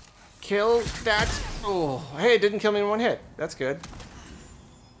 Kill that. Oh, hey, it didn't kill me in one hit. That's good.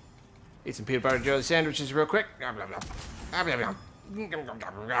 Eat some peanut butter jelly sandwiches real quick.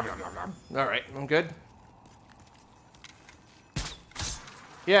 Alright, I'm good.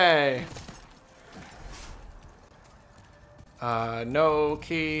 Yay. No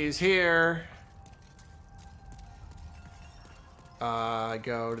keys here.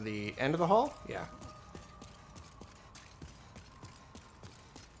 Go to the end of the hall? Yeah.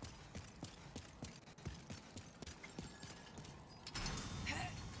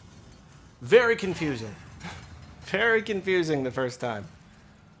 Very confusing. Very confusing the first time.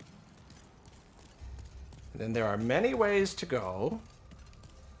 And then there are many ways to go.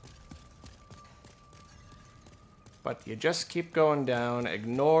 But you just keep going down.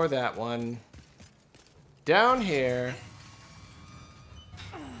 Ignore that one. Down here.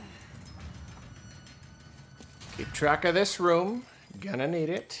 Keep track of this room. Gonna need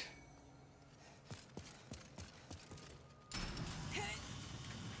it.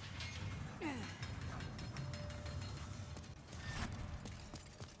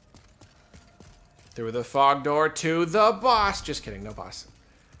 Through the fog door to the boss. Just kidding, no boss.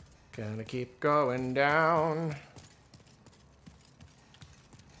 Gonna keep going down.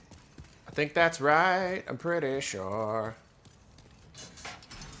 I think that's right. I'm pretty sure.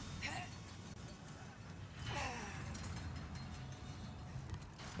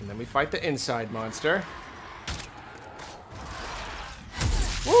 And then we fight the inside monster.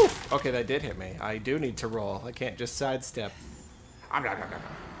 Woo! Okay, that did hit me. I do need to roll. I can't just sidestep. Okay.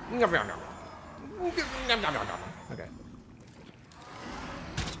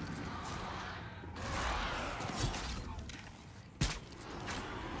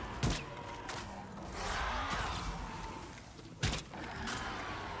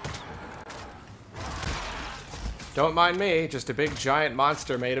 Don't mind me, just a big giant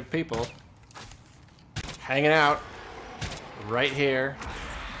monster made of people. Hanging out right here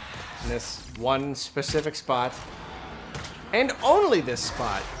in this one specific spot. And only this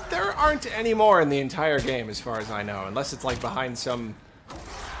spot. There aren't any more in the entire game as far as I know, unless it's like behind some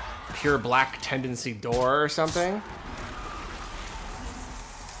pure black tendency door or something.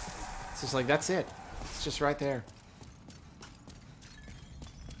 It's just like, that's it. It's just right there.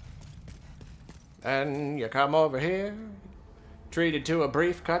 And you come over here, treated to a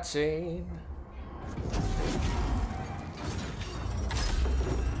brief cutscene.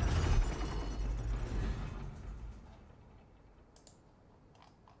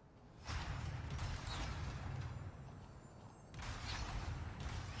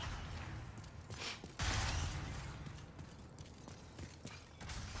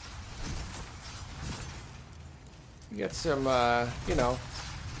 You get some, you know,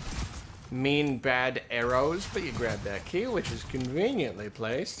 mean bad arrows, but you grab that key, which is conveniently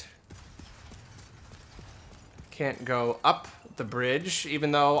placed. Can't go up the bridge,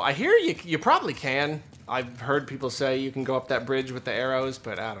 even though I hear you probably can. I've heard people say you can go up that bridge with the arrows,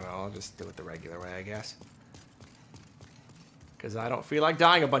 but I don't know, I'll just do it the regular way, I guess. Because I don't feel like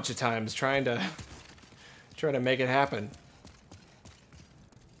dying a bunch of times trying to make it happen.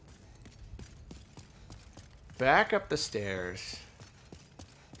 Back up the stairs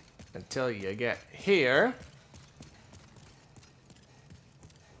until you get here.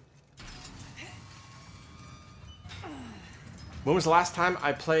 When was the last time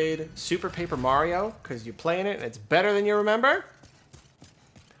I played Super Paper Mario? Because you're playing it and it's better than you remember?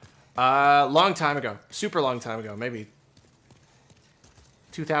 Long time ago. Super long time ago. Maybe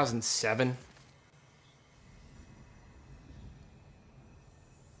 2007.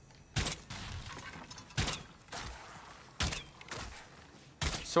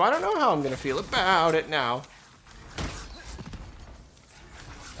 So I don't know how I'm going to feel about it now.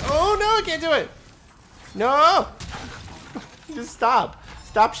 I can't do it. No. Just stop.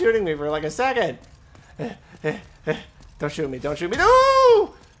 Stop shooting me for like a second. Don't shoot me. Don't shoot me.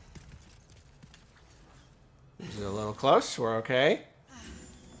 No. This is a little close. We're okay.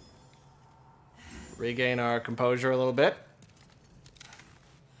 Regain our composure a little bit.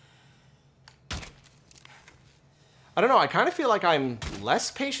 I don't know. I kind of feel like I'm less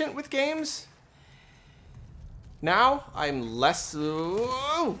patient with games. Now I'm less...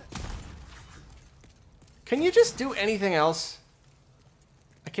 Ooh. Can you just do anything else?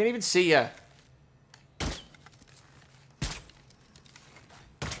 I can't even see ya.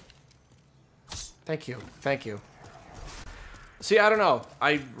 Thank you. Thank you. See, I don't know.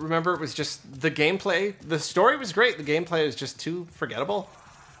 I remember it was just the gameplay. The story was great. The gameplay was just too forgettable.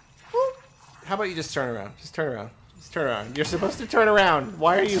 Woo. How about you just turn around? Just turn around. Just turn around. You're supposed to turn around.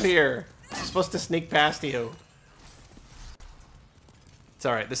 Why are you here? I'm supposed to sneak past you. It's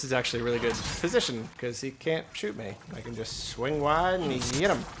alright, this is actually a really good position, because he can't shoot me. I can just swing wide and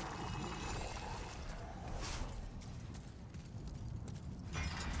hit him.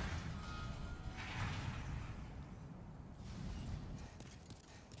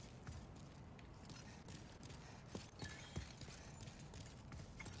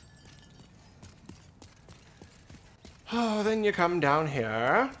 Oh, then you come down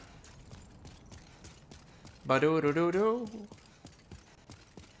here. Ba-do-do-do-do.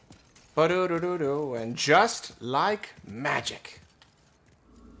 Ba-do-do-do-do. And just like magic,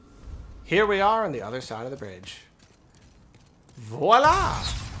 here we are on the other side of the bridge. Voila!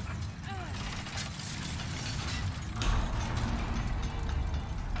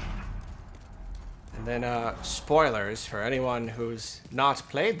 And then, spoilers for anyone who's not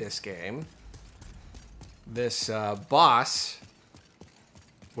played this game. This boss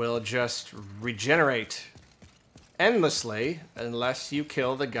will just regenerate endlessly unless you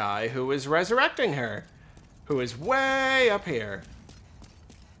kill the guy who is resurrecting her, who is way up here.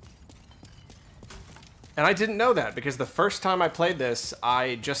 And I didn't know that, because the first time I played this,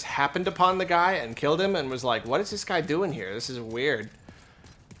 I just happened upon the guy and killed him and was like, what is this guy doing here? This is weird.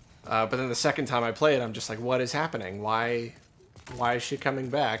 But then the second time I played, I'm just like, what is happening? Why is she coming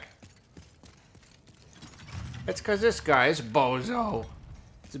back? It's because this guy is bozo.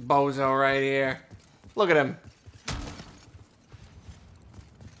 It's bozo right here. Look at him.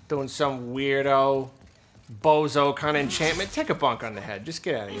 Doing some weirdo, bozo kind of enchantment. Take a bunk on the head. Just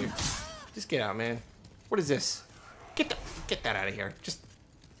get out of here. Just get out, man. What is this? Get that out of here. Just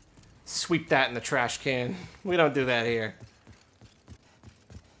sweep that in the trash can. We don't do that here.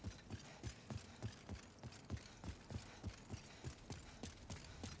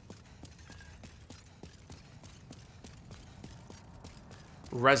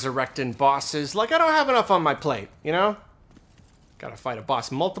 Resurrecting bosses. Like, I don't have enough on my plate, you know? Gotta fight a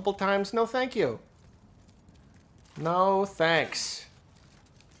boss multiple times? No, thank you. No, thanks.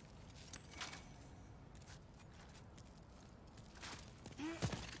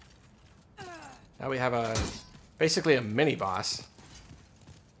 Now we have basically a mini boss.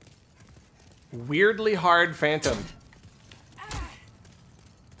 Weirdly hard phantom.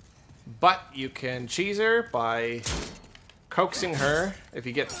 But you can cheese her by coaxing her if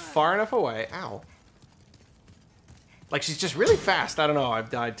you get far enough away. Ow. Like, she's just really fast. I don't know. I've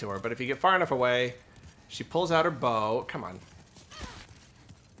died to her. But if you get far enough away, she pulls out her bow. Come on.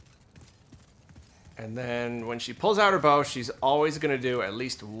 And then when she pulls out her bow, she's always going to do at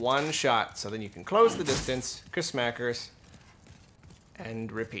least one shot. So then you can close the distance, smackers, and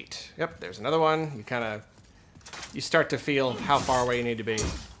repeat. Yep, there's another one. You start to feel how far away you need to be.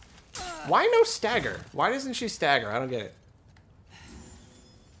 Why no stagger? Why doesn't she stagger? I don't get it.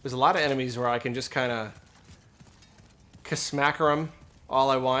 There's a lot of enemies where I can just kind of smacker them all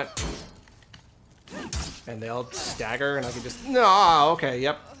I want. And they'll stagger and I can just... No, okay,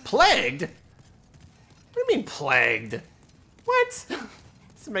 yep. Plagued? What do you mean plagued? What?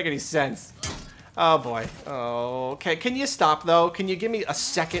 Doesn't make any sense. Oh boy. Oh, okay. Can you stop though? Can you give me a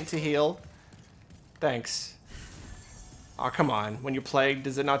second to heal? Thanks. Oh, come on. When you're plagued,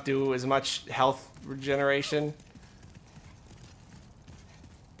 does it not do as much health regeneration?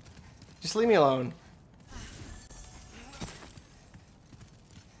 Just leave me alone.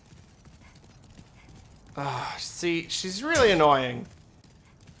 Ah, see, she's really annoying.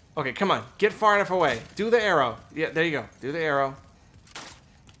 Okay, come on. Get far enough away. Do the arrow. Yeah, there you go. Do the arrow.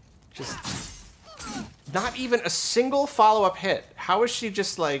 Just... Not even a single follow-up hit. How is she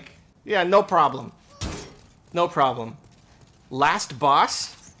just like... Yeah, no problem. No problem. Last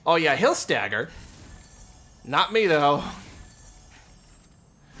boss? Oh yeah, he'll stagger. Not me, though.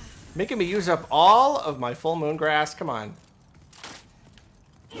 Making me use up all of my full moon grass. Come on.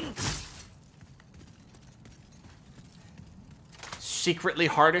 secretly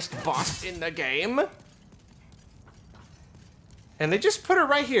hardest boss in the game. And they just put her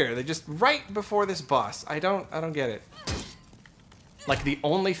right here. They just right before this boss. I don't get it. Like the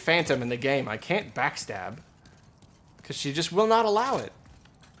only phantom in the game I can't backstab. Because she just will not allow it.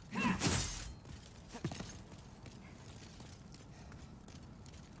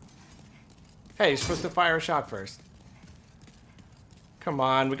 Hey, you're supposed to fire a shot first. Come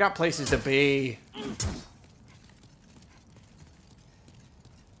on, we got places to be.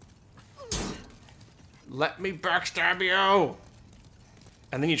 Let me backstab you.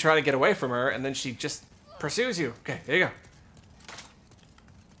 And then you try to get away from her, and then she just pursues you. Okay, there you go.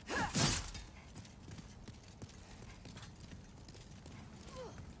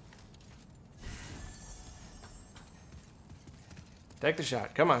 Take the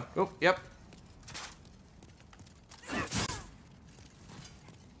shot. Come on. Oh, yep.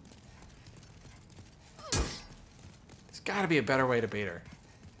 There's got to be a better way to beat her.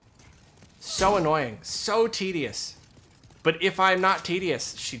 So annoying. So tedious. But if I'm not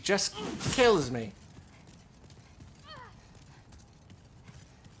tedious, she just kills me.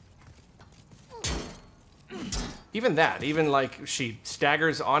 Even that, even like she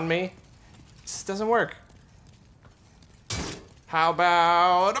staggers on me, this doesn't work. How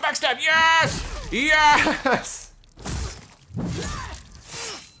about a backstab? Yes! Yes!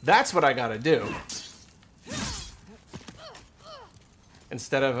 That's what I gotta do.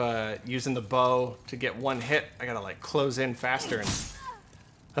 Instead of using the bow to get one hit, I gotta like close in faster and...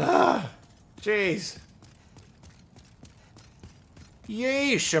 Jeez.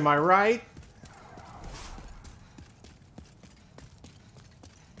 Yeesh, am I right?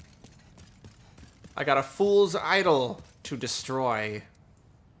 I got a fool's idol to destroy.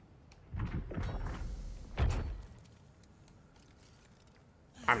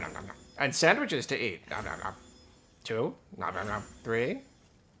 And sandwiches to eat. 2, 3,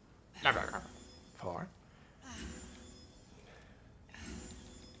 4.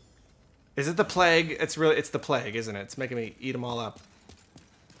 Is it the plague? It's the plague, isn't it? It's making me eat them all up.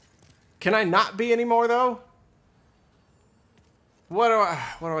 Can I not be anymore though? What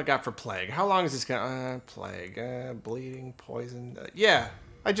do I got for plague? How long is this gonna plague? Bleeding, poison. Yeah,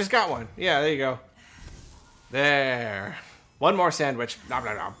 I just got one. Yeah, there you go. There. One more sandwich.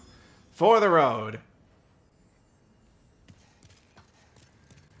 For the road.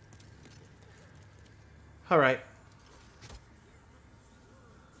 All right.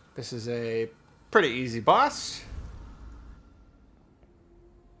 This is a pretty easy boss.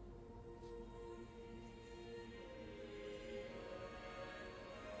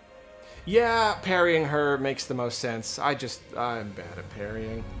 Yeah, parrying her makes the most sense. I'm bad at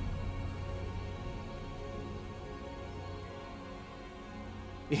parrying.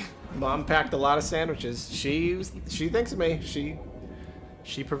 Mom packed a lot of sandwiches. She thinks of me.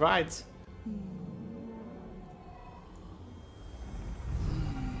 She provides.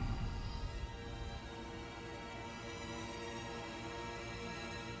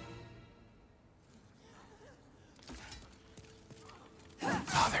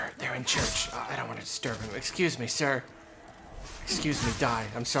 They're in church. I don't want to disturb him. Excuse me, sir. Excuse me, die.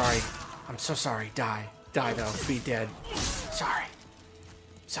 I'm sorry. I'm so sorry. Die. Die, though. Be dead. Sorry.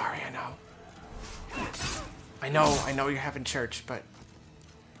 Sorry, I know. I know you're having church, but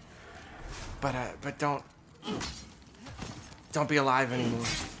don't be alive anymore.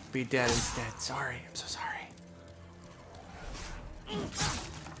 Be dead instead. Sorry. I'm so sorry.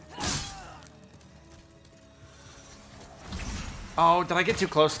 Oh, did I get too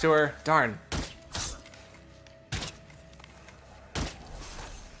close to her? Darn.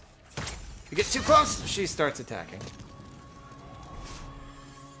 You get too close, she starts attacking.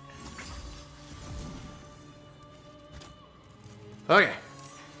 Okay.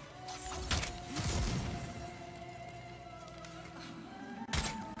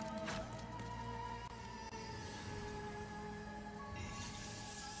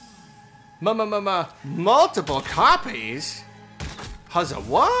 Multiple copies? Huzzah,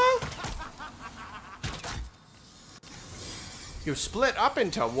 what? You split up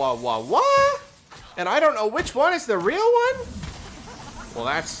into what? And I don't know which one is the real one? Well,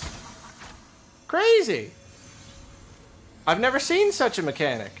 that's crazy. I've never seen such a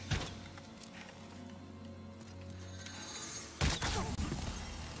mechanic.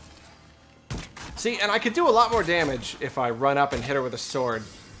 See, and I could do a lot more damage if I run up and hit her with a sword.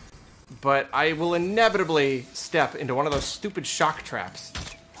 But I will inevitably step into one of those stupid shock traps.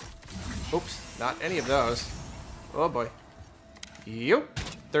 Oops, not any of those. Oh boy. Yep.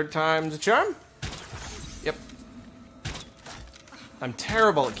 Third time's a charm. Yep. I'm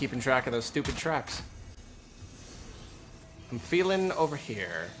terrible at keeping track of those stupid traps. I'm feeling over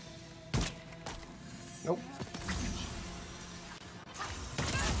here. Nope.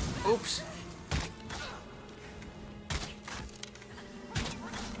 Oops.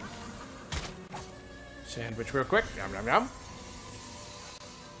 Sandwich real quick. Yum, yum, yum.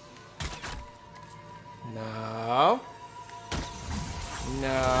 No. No.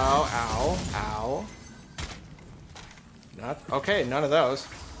 Ow. Ow. Not. Okay, none of those.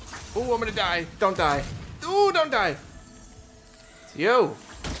 Ooh, I'm gonna die. Don't die. Ooh, don't die. It's you.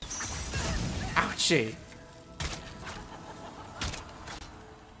 Ouchie.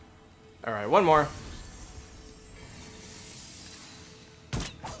 Alright, one more.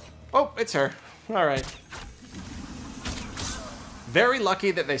 Oh, it's her. Alright. Very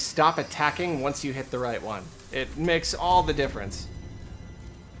lucky that they stop attacking once you hit the right one. It makes all the difference.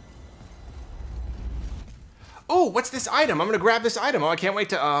 Oh, what's this item? I'm gonna grab this item. Oh, I can't wait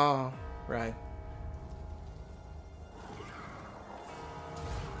to... Oh, right.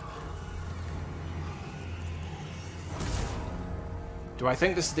 Do I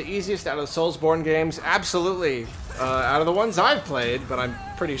think this is the easiest out of the Soulsborne games? Absolutely. Out of the ones I've played, but I'm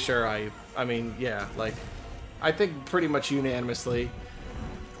pretty sure I mean, yeah, like... I think pretty much unanimously,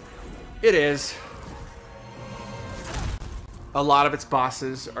 it is. A lot of its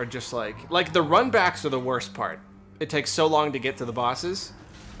bosses are just like the runbacks are the worst part. It takes so long to get to the bosses.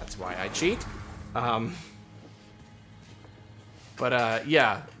 That's why I cheat.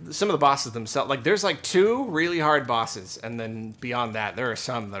 Yeah, some of the bosses themselves, like there's like 2 really hard bosses, and then beyond that, there are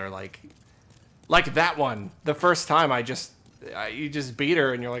some that are like that one. The first time you just beat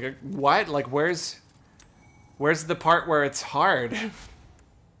her, and you're like, what? Like, where's the part where it's hard?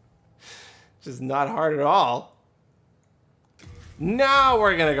 Just not hard at all. Now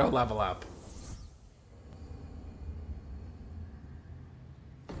we're gonna go level up.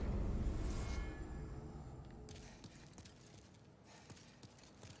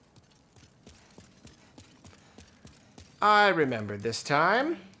 I remembered this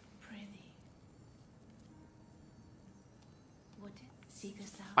time.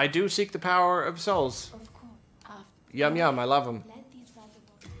 I do seek the power of souls. Yum yum, I love them.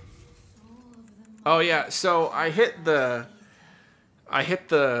 Oh yeah, so I hit the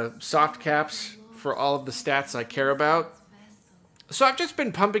soft caps for all of the stats I care about. So I've just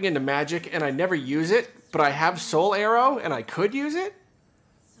been pumping into magic and I never use it, but I have Soul Arrow and I could use it.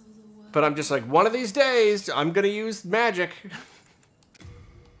 But I'm just like, one of these days, I'm gonna use magic.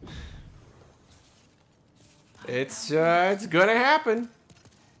 It's gonna happen.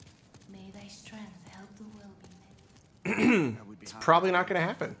 It's probably not gonna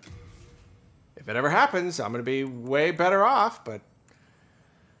happen. If it ever happens, I'm gonna be way better off, but...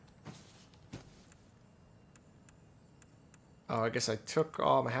 Oh, I guess I took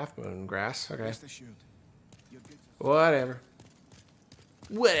all my half-moon grass. Okay. Whatever.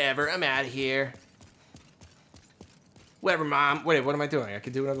 Whatever, I'm out of here. Whatever, Mom. Wait, what am I doing? I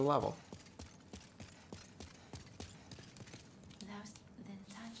could do another level.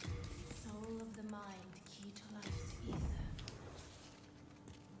 Soul of the mind, key to life's ether.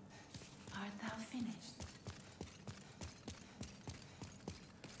 Art thou finished?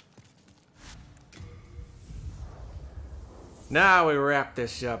 Now we wrap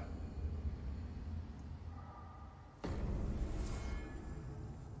this up.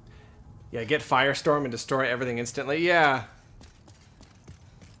 Yeah, get Firestorm and destroy everything instantly. Yeah.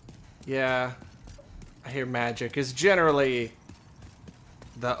 Yeah. I hear magic is generally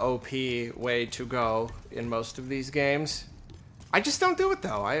the OP way to go in most of these games. I just don't do it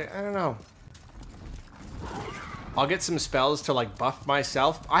though. I don't know. I'll get some spells to like buff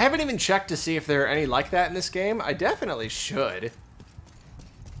myself. I haven't even checked to see if there are any like that in this game. I definitely should.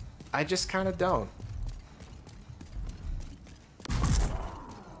 I just kind of don't.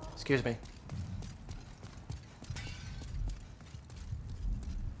 Excuse me.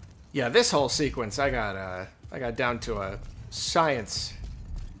 Yeah, this whole sequence I got down to a science.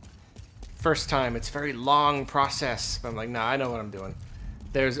 First time, it's a very long process. But I'm like, nah, I know what I'm doing.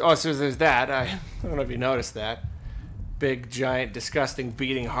 So there's that. I don't know if you noticed that. Big, giant, disgusting,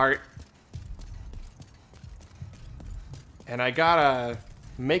 beating heart. And I gotta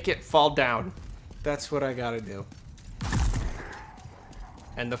make it fall down. That's what I gotta do.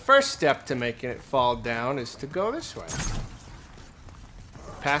 And the first step to making it fall down is to go this way.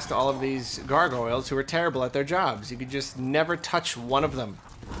 Past all of these gargoyles who are terrible at their jobs. You could just never touch one of them.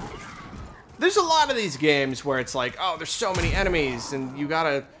 There's a lot of these games where it's like, oh, there's so many enemies, and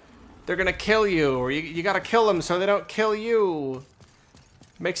they're gonna kill you, or you gotta kill them so they don't kill you.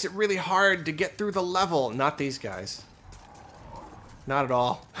 Makes it really hard to get through the level. Not these guys. Not at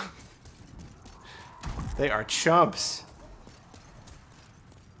all. They are chumps.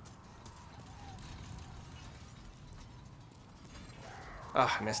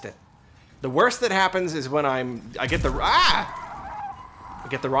 Oh, I missed it. The worst that happens is when I get the I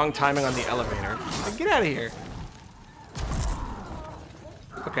get the wrong timing on the elevator. Get out of here.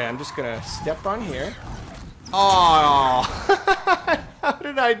 Okay, I'm just gonna step on here. Oh, how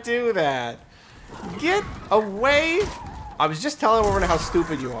did I do that? Get away! I was just telling everyone how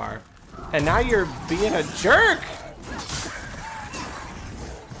stupid you are, and now you're being a jerk.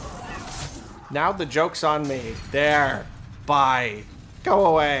 Now the joke's on me. There. Bye. Go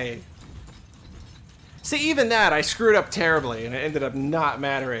away. See, even that, I screwed up terribly, and it ended up not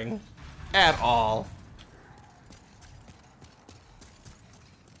mattering at all.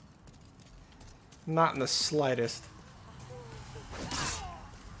 Not in the slightest.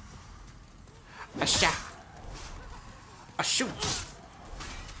 A shot. A shoot.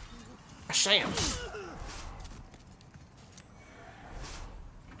 A sham.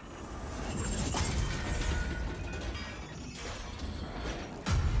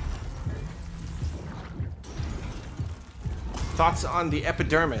 Thoughts on the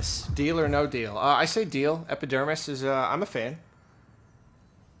epidermis? Deal or no deal? I say deal. Epidermis is, I'm a fan.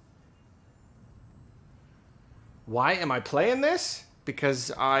 Why am I playing this?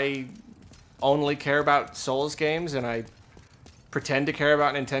 Because I only care about Souls games and I pretend to care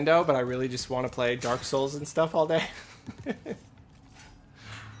about Nintendo, but I really just want to play Dark Souls and stuff all day.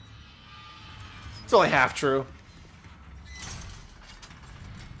 It's only half true.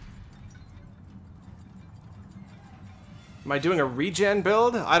 Am I doing a regen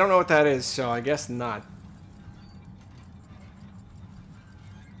build? I don't know what that is, so I guess not.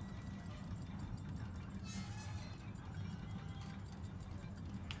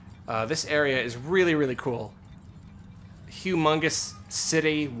 This area is really, really cool. Humongous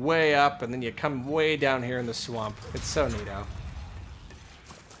city way up, and then you come way down here in the swamp. It's so neato.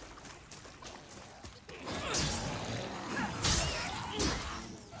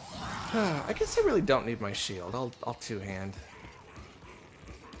 I guess I really don't need my shield. I'll two-hand.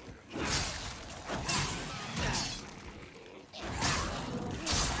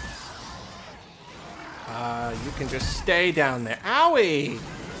 You can just stay down there. Owie!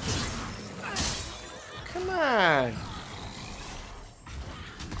 Come on.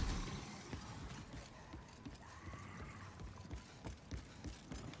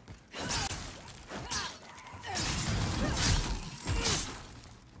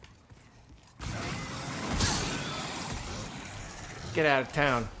 Get out of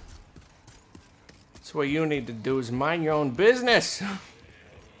town. That's what you need to do is mind your own business.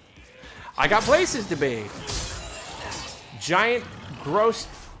 I got places to be. Giant, gross,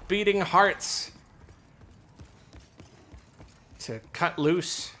 beating hearts to cut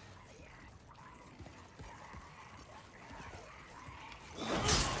loose.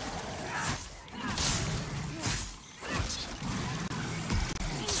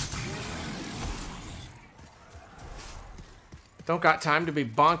 Don't got time to be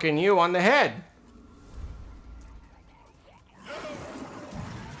bonking you on the head.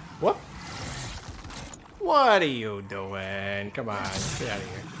 Whoop. What are you doing? Come on, get out of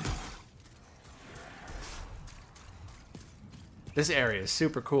here. This area is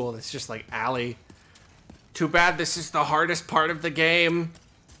super cool. It's just like alley. Too bad this is the hardest part of the game.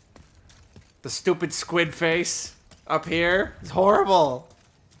 The stupid squid face up here. It's horrible.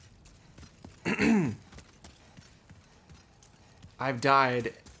 I've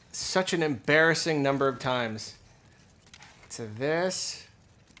died such an embarrassing number of times to this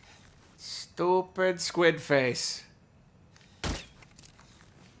stupid squid face.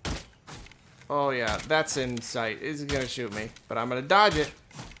 Oh yeah, that's in sight. It's gonna shoot me, but I'm gonna dodge it.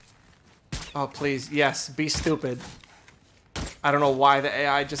 Oh please, yes, be stupid. I don't know why the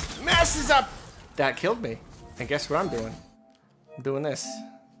AI just messes up. That killed me. And guess what I'm doing? I'm doing this.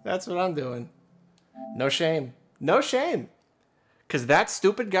 That's what I'm doing. No shame. No shame. Because that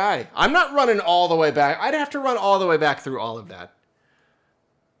stupid guy, I'm not running all the way back. I'd have to run all the way back through all of that.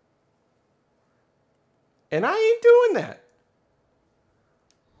 And I ain't doing that.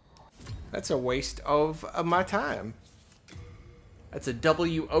 That's a waste of my time. That's a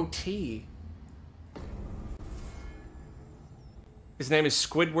WOT. His name is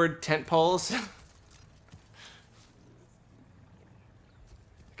Squidward Tentpoles.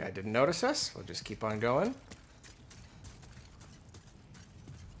 Guy didn't notice us. We'll just keep on going.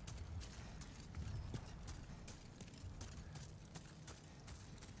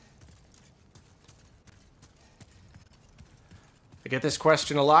 I get this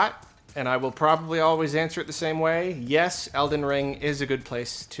question a lot, and I will probably always answer it the same way. Yes, Elden Ring is a good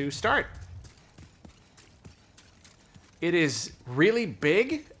place to start. It is really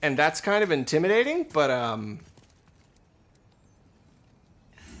big, and that's kind of intimidating, but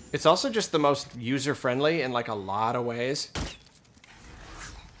It's also just the most user-friendly in, like, a lot of ways.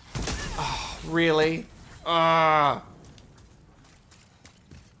 Oh, really? That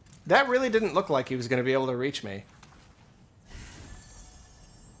really didn't look like he was going to be able to reach me.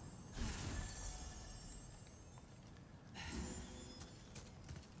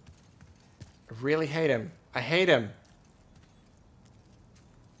 I really hate him. I hate him.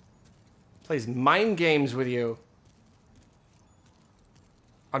 Plays mind games with you.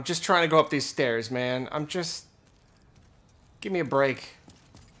 I'm just trying to go up these stairs, man. I'm just... Give me a break.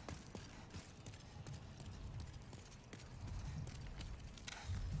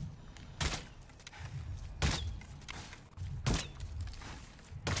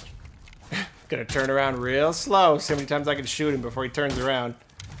 Gonna turn around real slow. See how many times I can shoot him before he turns around.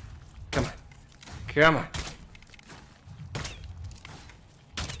 Come on. Come on.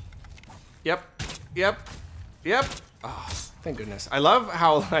 Yep. Yep. Yep. Oh, thank goodness. I love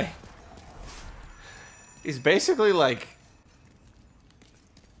how, like... He's basically like...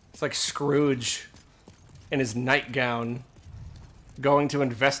 It's like Scrooge in his nightgown going to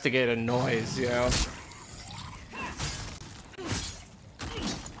investigate a noise, you know?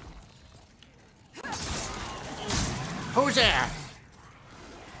 Who's there?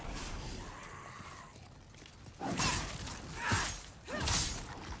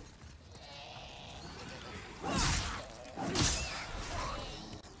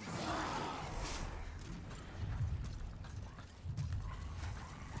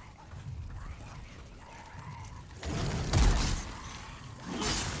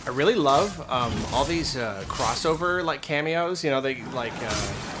 I really love all these crossover like cameos. You know, they like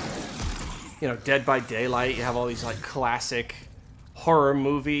you know, Dead by Daylight. You have all these like classic horror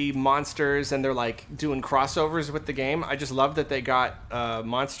movie monsters, and they're like doing crossovers with the game. I just love that they got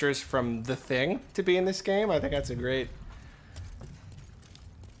monsters from The Thing to be in this game. I think that's a great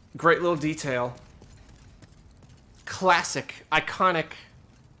little detail. Classic, iconic.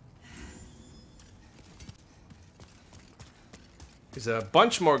 There's a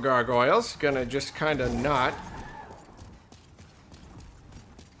bunch more gargoyles. Gonna just kind of not.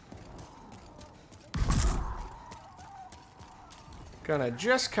 Gonna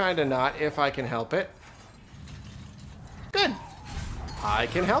just kind of not if I can help it. Good. I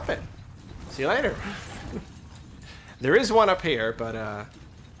can help it. See you later. There is one up here, but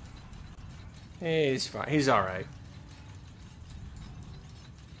he's fine. He's all right.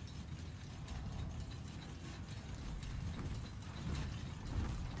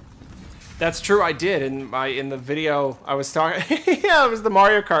 That's true. I did in the video I was talking. Yeah, it was the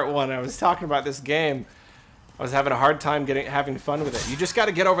Mario Kart one. I was talking about this game. I was having a hard time having fun with it. You just got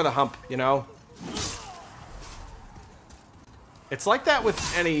to get over the hump, you know. It's like that with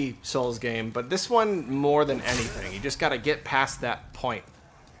any Souls game, but this one more than anything. You just got to get past that point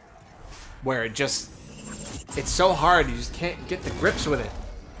where it's so hard. You just can't get the grips with it.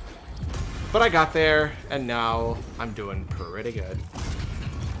 But I got there, and now I'm doing pretty good.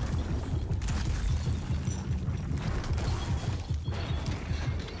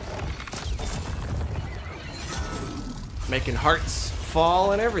 Making hearts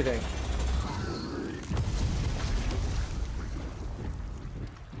fall and everything.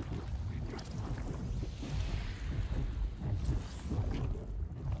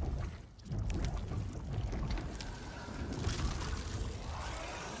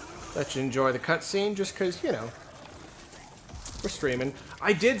 Let you enjoy the cutscene just because, you know, we're streaming.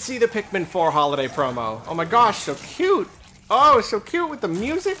 I did see the Pikmin 4 holiday promo. Oh my gosh, so cute. Oh, so cute with the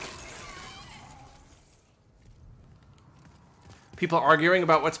music. People arguing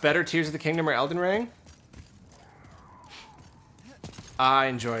about what's better, Tears of the Kingdom or Elden Ring? I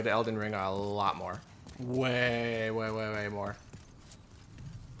enjoyed Elden Ring a lot more. Way, way, way, way more.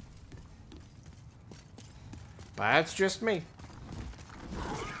 But that's just me.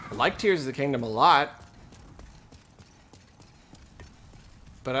 I like Tears of the Kingdom a lot.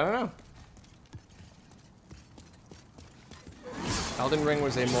 But I don't know. Elden Ring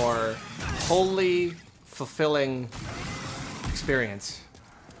was a more wholly fulfilling experience.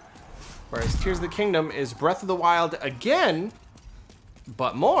 Whereas Tears of the Kingdom is Breath of the Wild again,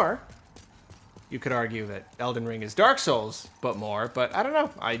 but more. You could argue that Elden Ring is Dark Souls, but more. But I don't know.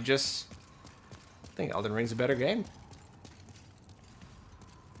 I just think Elden Ring's a better game.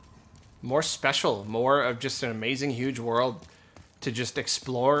 More special. More of just an amazing, huge world to just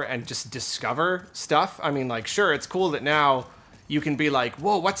explore and just discover stuff. I mean, like, sure, it's cool that now you can be like,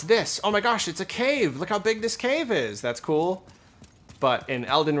 whoa, what's this? Oh my gosh, it's a cave. Look how big this cave is. That's cool. But in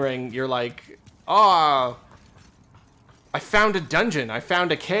Elden Ring, you're like, oh, I found a dungeon. I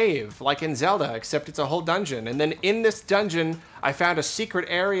found a cave, like in Zelda, except it's a whole dungeon. And then in this dungeon, I found a secret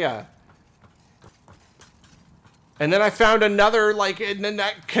area. And then I found another, like, and then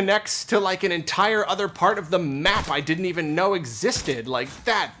that connects to, like, an entire other part of the map I didn't even know existed. Like,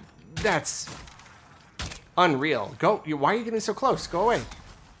 that's unreal. Go, why are you getting so close? Go away.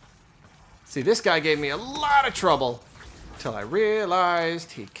 See, this guy gave me a lot of trouble until I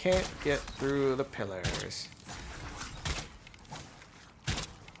realized he can't get through the pillars.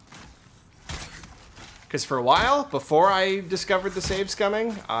 Because for a while, before I discovered the save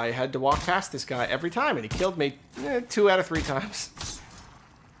scumming, I had to walk past this guy every time, and he killed me 2 out of 3 times.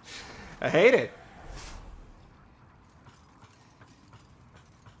 I hate it.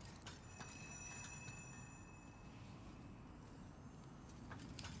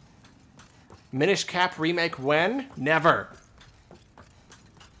 Minish Cap remake when? Never.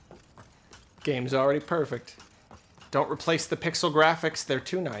 Game's already perfect. Don't replace the pixel graphics, they're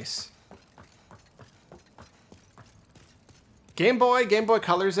too nice. Game Boy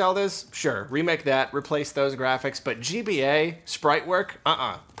Color Zeldas, sure, remake that, replace those graphics, but GBA, sprite work,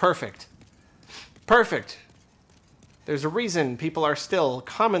 perfect. Perfect. There's a reason people are still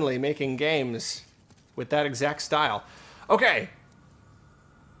commonly making games with that exact style. Okay.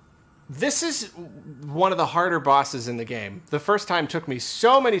 This is one of the harder bosses in the game. The first time took me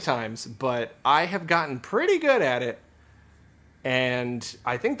so many times, but I have gotten pretty good at it. And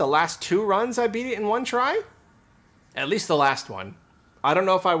I think the last 2 runs I beat it in 1 try. At least the last one. I don't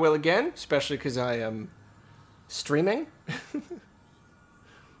know if I will again, especially because I am streaming.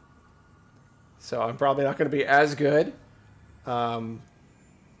 So I'm probably not going to be as good. But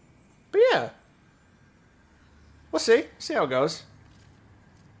yeah. We'll see. See how it goes.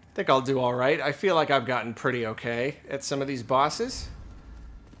 I think I'll do all right. I feel like I've gotten pretty okay at some of these bosses.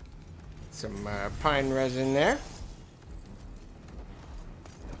 Some pine resin there.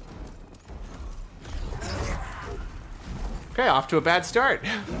 Okay, off to a bad start.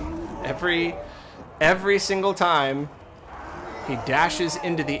 Every single time he dashes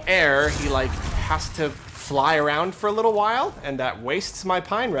into the air, he like has to fly around for a little while, and that wastes my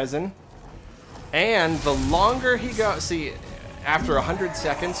pine resin. And the longer he goes, see, after 100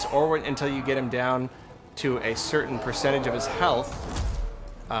 seconds or until you get him down to a certain percentage of his health,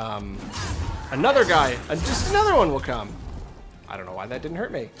 another guy, just another one will come. I don't know why that didn't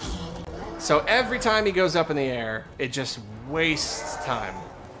hurt me. So every time he goes up in the air, it just wastes time.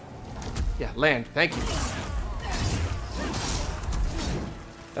 Yeah, land. Thank you.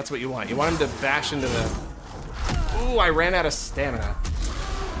 That's what you want. You want him to bash into the... Ooh, I ran out of stamina.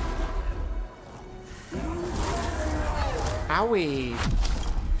 Owie.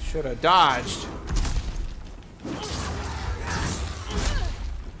 Should have dodged.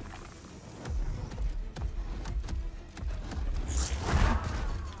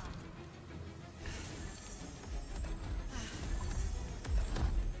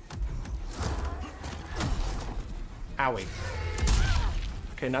 Owie.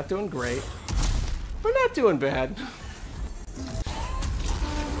 Okay, not doing great, but not doing bad.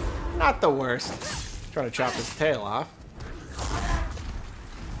 Not the worst. Trying to chop his tail off.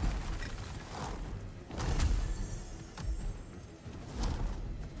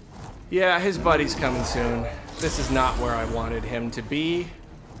 Yeah, his buddy's coming soon. This is not where I wanted him to be.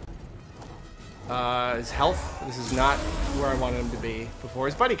 His health, this is not where I wanted him to be before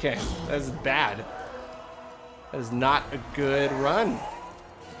his buddy came. That is bad. That is not a good run.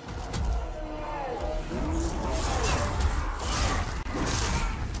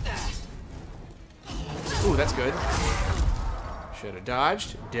 Ooh, that's good. Should have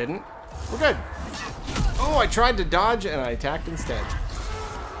dodged. Didn't. We're good. Oh, I tried to dodge and I attacked instead.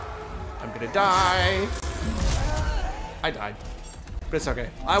 I'm gonna die. I died. But it's okay.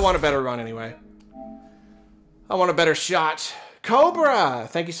 I want a better run anyway. I want a better shot. Cobra!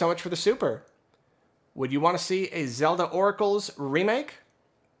 Thank you so much for the super. Would you want to see a Zelda Oracles remake?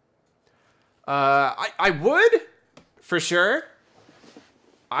 I would, for sure.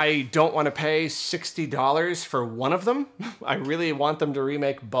 I don't want to pay $60 for one of them. I really want them to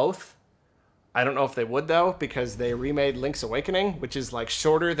remake both. I don't know if they would, though, because they remade Link's Awakening, which is, like,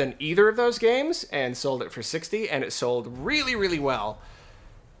 shorter than either of those games, and sold it for $60, and it sold really, really well.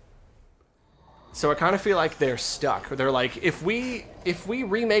 So I kind of feel like they're stuck. They're like, if we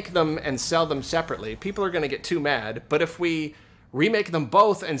remake them and sell them separately, people are going to get too mad. But if we remake them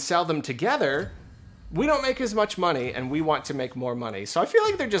both and sell them together, we don't make as much money, and we want to make more money. So I feel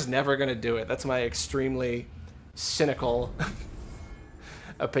like they're just never going to do it. That's my extremely cynical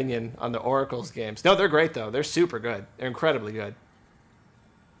opinion on the Oracles games. No, they're great, though. They're super good. They're incredibly good.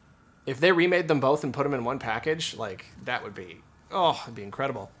 If they remade them both and put them in one package, like, that would be... Oh, it'd be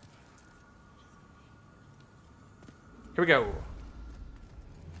incredible. Here we go.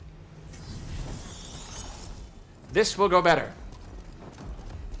 This will go better.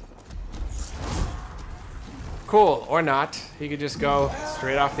 Cool, or not. He could just go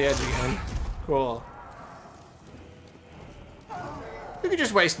straight off the edge again. Cool. You could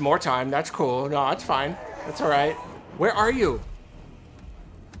just waste more time. That's cool. No, that's fine. That's alright. Where are you?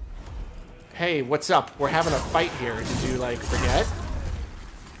 Hey, what's up? We're having a fight here. Did you, like, forget?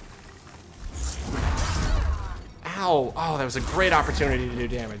 Ow. Oh, that was a great opportunity to do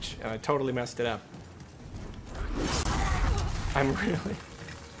damage, and I totally messed it up. I'm really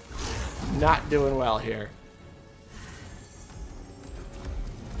not doing well here.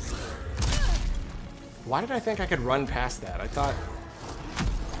 Why did I think I could run past that? I thought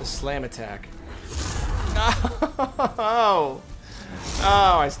the slam attack. No!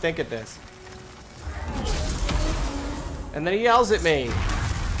 Oh, I stink at this. And then he yells at me.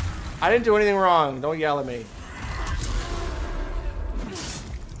 I didn't do anything wrong. Don't yell at me.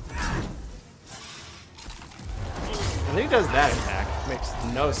 And then he does that attack. Makes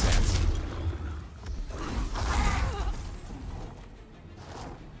no sense.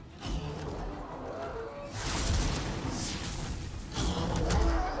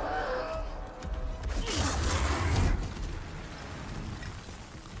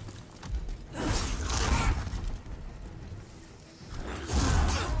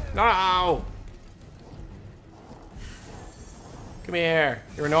 No! Come here.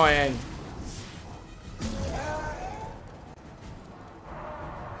 You're annoying.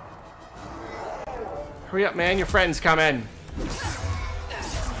 Hurry up, man. Your friend's coming.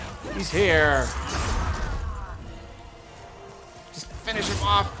 He's here. Just finish him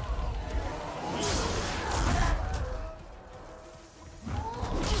off.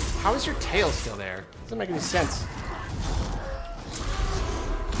 How is your tail still there? Doesn't make any sense.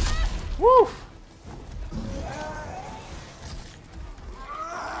 Woo!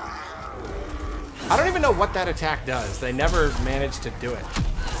 I don't even know what that attack does. They never managed to do it.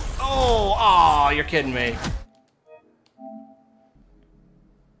 Oh, you're kidding me.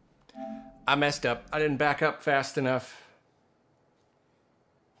 I messed up. I didn't back up fast enough.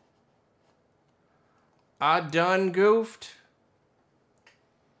 I done goofed.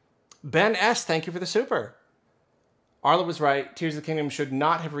 Ben S., thank you for the super. Arlo was right. Tears of the Kingdom should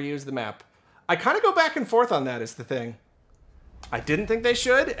not have reused the map. I kind of go back and forth on that is the thing. I didn't think they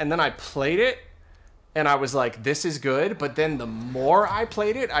should, and then I played it, and I was like, this is good, but then the more I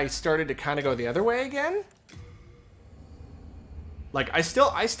played it, I started to kind of go the other way again. Like, I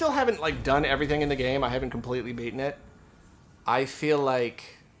still haven't, like, done everything in the game. I haven't completely beaten it. I feel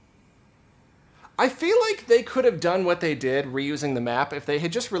like they could have done what they did, reusing the map, if they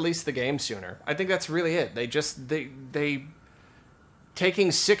had just released the game sooner. I think that's really it. They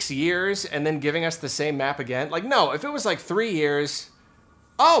taking 6 years and then giving us the same map again. Like, no, if it was like 3 years,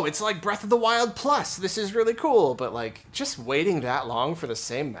 oh, it's like Breath of the Wild Plus. This is really cool. But, like, just waiting that long for the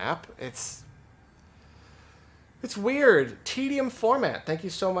same map, it's weird. Tedium format. Thank you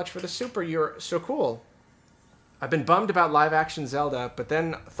so much for the super. You're so cool. I've been bummed about live-action Zelda, but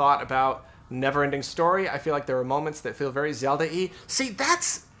then thought about never-ending story. I feel like there are moments that feel very Zelda-y. See,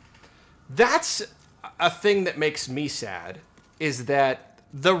 that's a thing that makes me sad, is that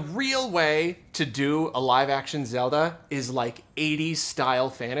the real way to do a live-action Zelda is like 80s style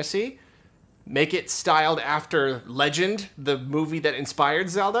fantasy. Make it styled after Legend, the movie that inspired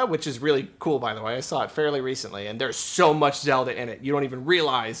Zelda, which is really cool, by the way. I saw it fairly recently, and there's so much Zelda in it. You don't even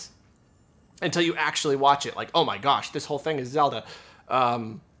realize until you actually watch it. Like, oh my gosh, this whole thing is Zelda.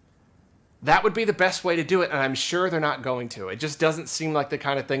 That would be the best way to do it, and I'm sure they're not going to. It just doesn't seem like the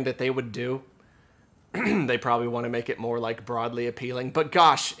kind of thing that they would do. They probably want to make it more, like, broadly appealing. But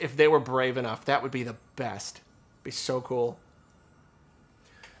gosh, if they were brave enough, that would be the best. It'd be so cool.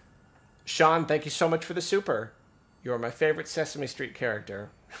 Sean, thank you so much for the super. You are my favorite Sesame Street character.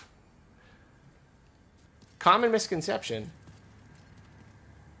 Common misconception.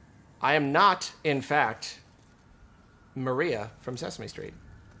 I am not, in fact, Maria from Sesame Street.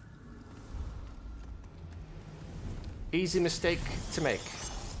 Easy mistake to make.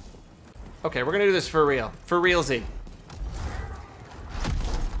 Okay, we're gonna do this for real. For realsy.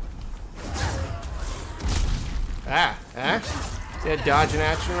 See that dodge in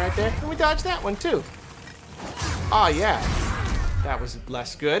action right there? Can we dodge that one too? Oh yeah. That was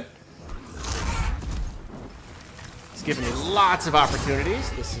less good. It's giving me lots of opportunities.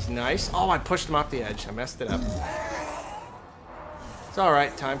 This is nice. Oh, I pushed him off the edge. I messed it up. It's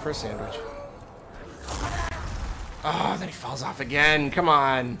alright, time for a sandwich. Oh, then he falls off again. Come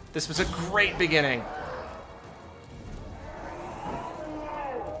on. This was a great beginning.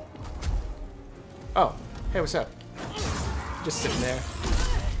 Oh, hey, what's up? Just sitting there.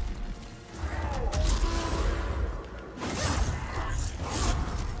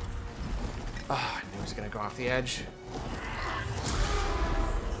 Oh, I knew he was gonna go off the edge.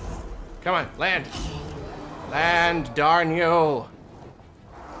 Come on, land. Land, darn you.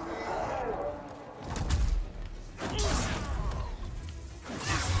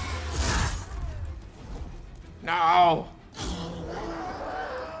 No.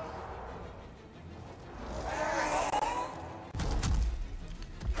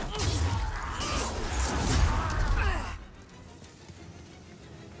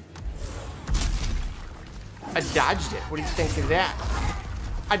 I dodged it. What do you think of that?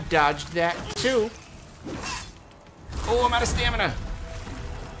 I dodged that too. Oh, I'm out of stamina.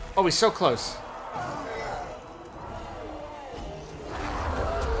 Oh, he's so close.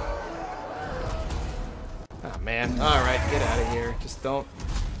 Oh, man. All right, get out of here. Just don't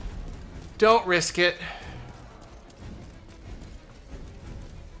risk it.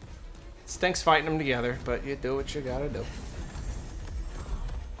 It stinks fighting them together, but you do what you gotta do.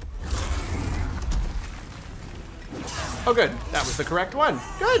 Oh, good. That was the correct one.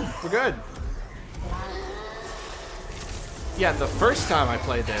 Good. We're good. Yeah, the first time I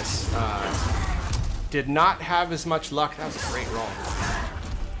played this, did not have as much luck. That was a great roll.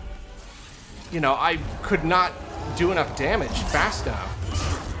 You know, I could not do enough damage fast enough.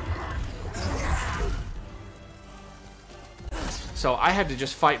 So I had to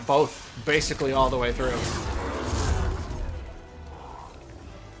just fight both basically all the way through.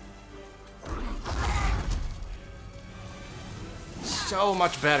 So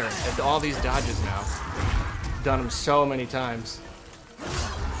much better at all these dodges now. Done them so many times.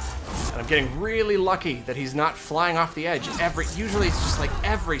 And I'm getting really lucky that he's not flying off the edge. Usually it's just like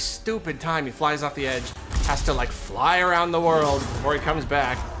every stupid time he flies off the edge, has to like fly around the world before he comes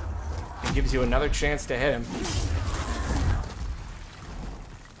back and gives you another chance to hit him.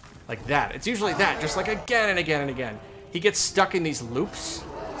 Like that. It's usually that, just like again and again and again. He gets stuck in these loops.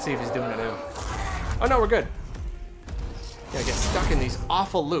 Let's see if he's doing it now. Oh no, we're good. Yeah, get stuck in these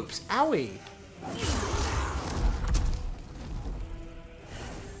awful loops. Owie!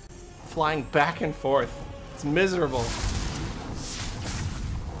 Flying back and forth. It's miserable.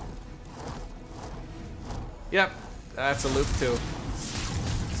 Yep, that's a loop too.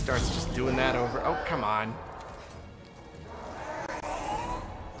 Starts just doing that over. Oh, come on.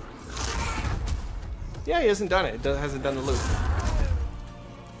 Yeah, he hasn't done it. Hasn't done the loop.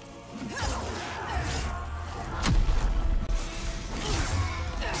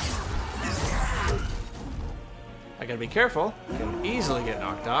 I gotta be careful. I can easily get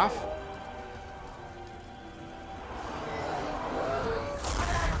knocked off.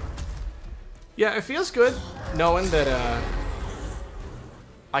 Yeah, it feels good knowing that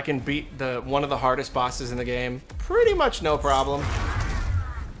I can beat one of the hardest bosses in the game pretty much no problem.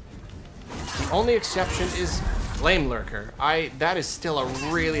 The only exception is Flame Lurker. That is still a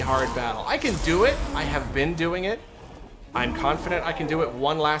really hard battle. I can do it. I have been doing it. I'm confident I can do it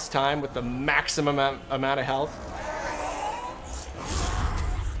one last time with the maximum amount of health.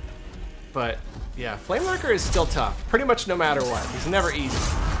 But, yeah, Flame Lurker is still tough. Pretty much no matter what. He's never easy.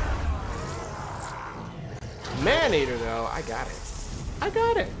 Man-Eater, though, I got it. I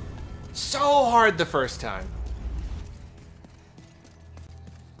got it. So hard the first time.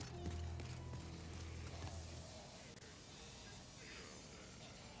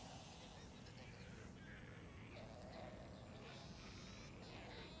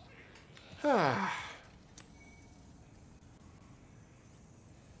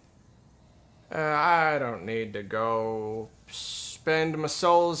 I don't need to go spend my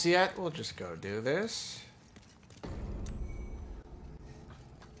souls yet. We'll just go do this.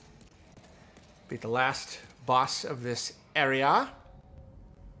 Beat the last boss of this area.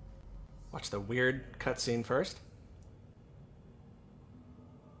 Watch the weird cutscene first.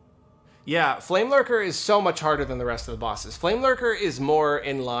 Yeah, Flame Lurker is so much harder than the rest of the bosses. Flame Lurker is more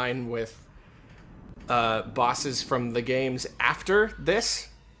in line with bosses from the games after this.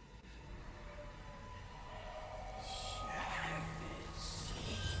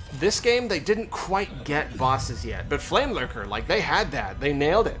 This game, they didn't quite get bosses yet, but Flame Lurker, like, they had that. They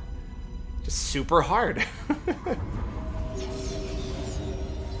nailed it. Just super hard.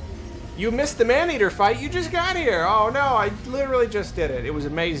 You missed the Man-Eater fight. You just got here. Oh, no, I literally just did it. It was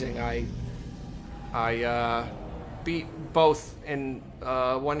amazing. I beat both in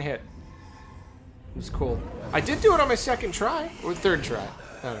one hit. It was cool. I did do it on my second try, or third try.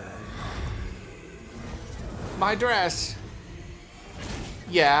 I don't know. My dress.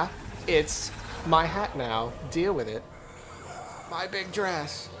 Yeah, it's my hat now. Deal with it. My big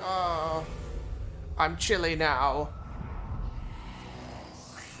dress. Oh, I'm chilly now.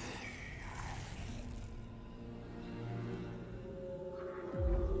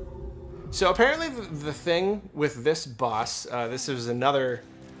 So apparently the thing with this boss, this is another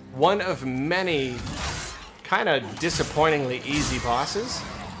one of many kind of disappointingly easy bosses.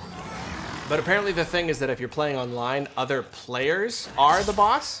 But apparently the thing is that if you're playing online, other players are the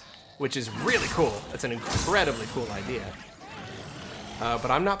boss, which is really cool. That's an incredibly cool idea.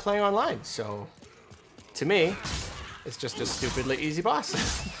 But I'm not playing online, so to me, it's just a stupidly easy boss.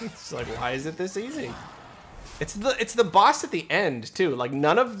 It's like, why is it this easy? It's the boss at the end, too. Like,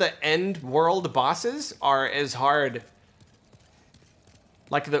 none of the end world bosses are as hard.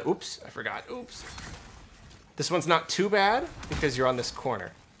 Like the, oops, I forgot, oops. This one's not too bad because you're on this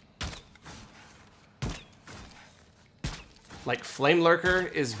corner. Like, Flame Lurker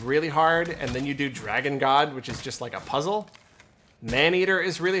is really hard, and then you do Dragon God, which is just like a puzzle. Maneater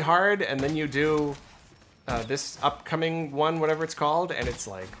is really hard, and then you do this upcoming one, whatever it's called, and it's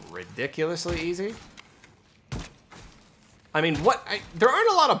like ridiculously easy. I mean, there aren't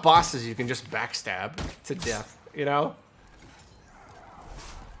a lot of bosses you can just backstab to death, you know?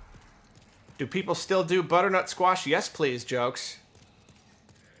 Do people still do butternut squash? Yes, please, jokes.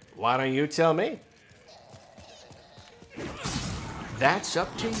 Why don't you tell me? That's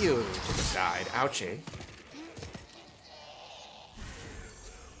up to you to decide. Ouchie.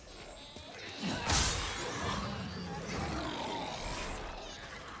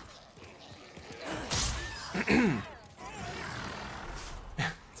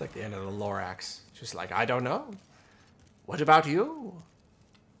 It's like the end of the Lorax. Just like, I don't know. What about you?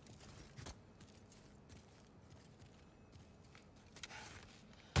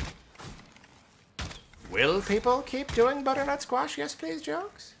 Will people keep doing butternut squash? Yes, please,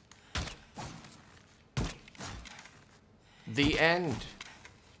 jokes. The end.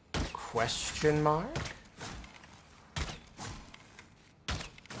 Question mark?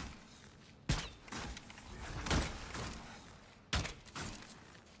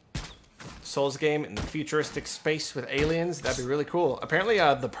 Souls game in the futuristic space with aliens. That'd be really cool. Apparently,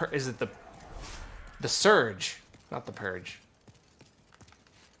 is it the Surge, not the Purge.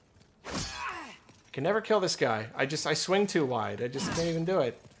 Can never kill this guy. I swing too wide. I just can't even do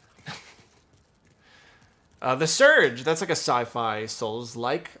it. The Surge. That's like a sci-fi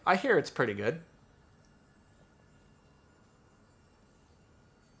Souls-like. I hear it's pretty good.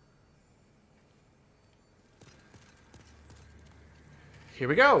 Here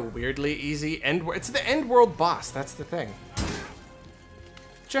we go. Weirdly easy end. It's the end world boss. That's the thing.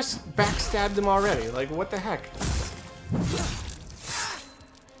 Just backstabbed him already. Like, what the heck?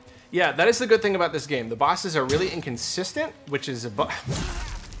 Yeah, that is the good thing about this game. The bosses are really inconsistent, which is a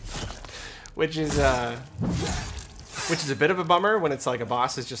which is a bit of a bummer when it's like a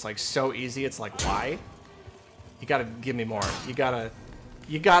boss is just like so easy. It's like, why? You gotta give me more. You gotta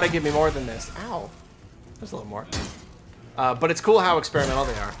give me more than this. Ow. There's a little more. But it's cool how experimental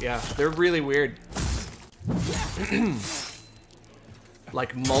they are. Yeah, they're really weird.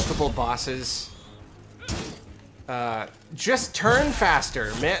 Like multiple bosses. Just turn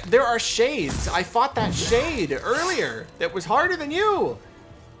faster, man. There are shades. I fought that shade earlier that was harder than you.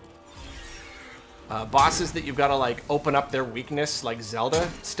 Bosses that you've got to like open up their weakness like Zelda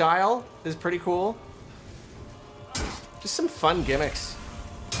style is pretty cool. Just some fun gimmicks.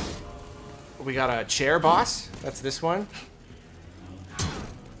 We got a chair boss. That's this one.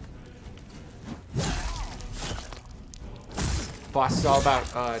 Boss is all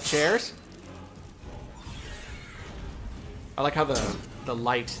about chairs. I like how the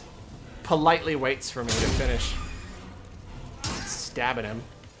light politely waits for me to finish. Stabbing him.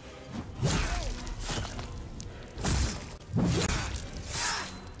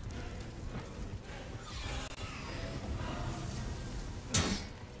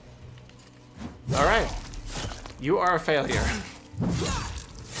 All right. You are a failure.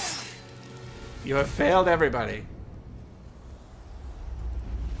 You have failed everybody.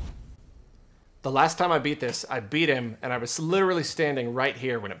 The last time I beat this, I beat him, and I was literally standing right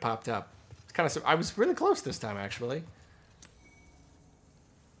here when it popped up. It's kind of, I was really close this time, actually.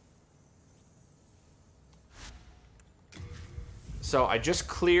 So I just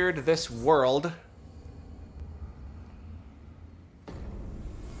cleared this world.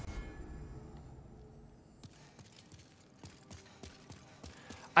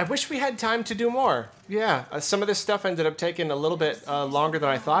 I wish we had time to do more. Yeah, some of this stuff ended up taking a little bit longer than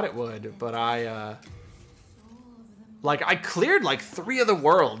I thought it would, but Like, I cleared like 3 of the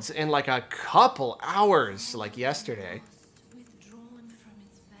worlds in like a couple hours, like yesterday. Withdrawn from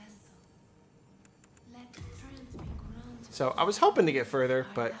its vessel. Let strength be granted. So I was hoping to get further,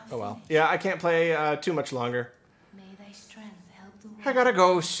 but oh well. Yeah, I can't play too much longer. May thy strength help the I gotta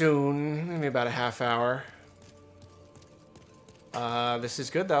go soon. Maybe about a half hour. This is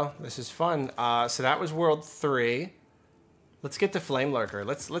good though. This is fun. So that was World 3. Let's get to Flame Lurker.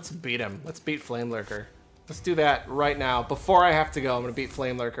 Let's beat him. Let's beat Flame Lurker. Let's do that right now. Before I have to go, I'm gonna beat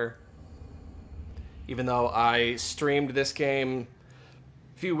Flame Lurker. Even though I streamed this game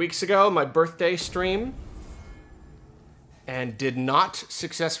a few weeks ago, my birthday stream, and did not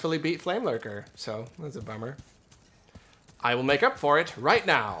successfully beat Flame Lurker. So that's a bummer. I will make up for it right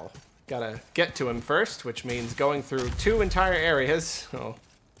now. Gotta get to him first, which means going through 2 entire areas. Oh.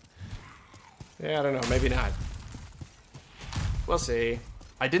 Yeah, I don't know. Maybe not. We'll see.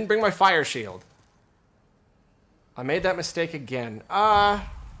 I didn't bring my fire shield. I made that mistake again. I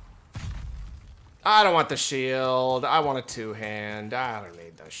don't want the shield. I want a 2-hand. I don't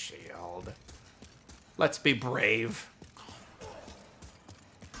need the shield. Let's be brave.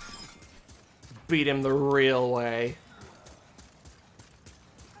 Beat him the real way.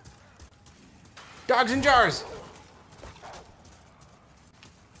 Dogs in jars!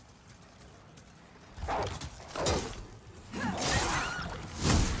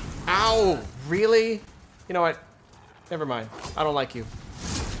 Ow! Really? You know what? Never mind. I don't like you.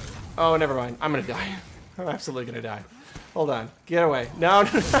 Oh, never mind. I'm gonna die. I'm absolutely gonna die. Hold on. Get away. No,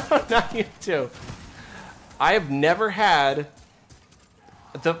 no, no, not you too. I have never had...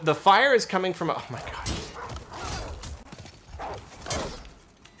 The fire is coming from... Oh my god.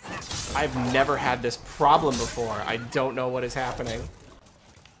 I've never had this problem before. I don't know what is happening.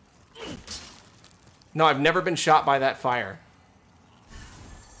 No, I've never been shot by that fire.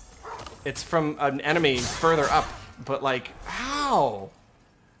 It's from an enemy further up, but like, how?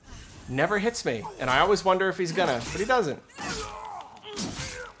 Never hits me, and I always wonder if he's gonna, but he doesn't.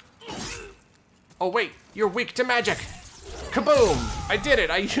 Oh wait, you're weak to magic. Kaboom! I did it,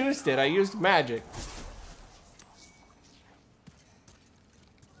 I used it, I used magic.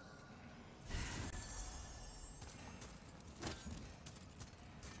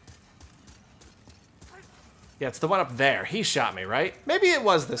 Yeah, it's the one up there. He shot me, right? Maybe it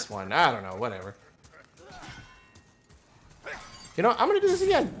was this one. I don't know. Whatever. You know, I'm going to do this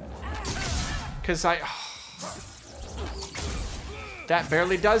again. Because that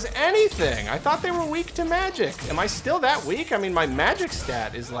barely does anything. I thought they were weak to magic. Am I still that weak? I mean, my magic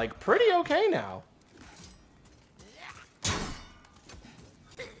stat is, like, pretty okay now.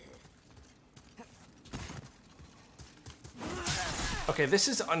 Okay, this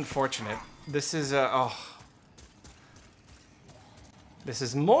is unfortunate. This is, This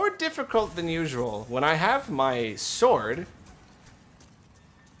is more difficult than usual. When I have my sword,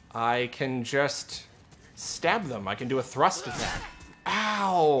 I can just stab them. I can do a thrust attack.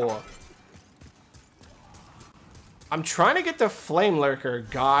 Ow! I'm trying to get the Flame Lurker,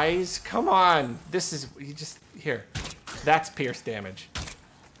 guys. Come on. This is... You just... Here. That's pierce damage.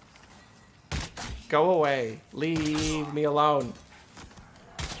 Go away. Leave me alone.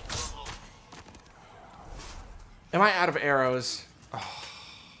 Am I out of arrows?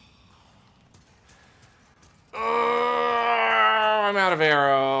 Oh, I'm out of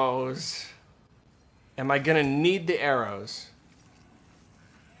arrows. Am I gonna need the arrows?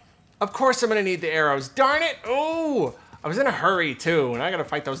 Of course I'm gonna need the arrows. Darn it! Oh! I was in a hurry too, and I gotta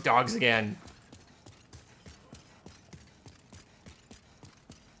fight those dogs again.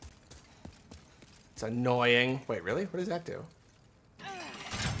 It's annoying. Wait, really? What does that do?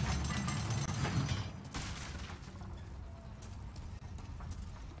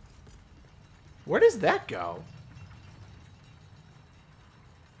 Where does that go?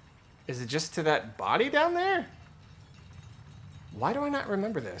 Is it just to that body down there? Why do I not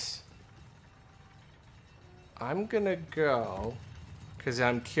remember this? I'm gonna go because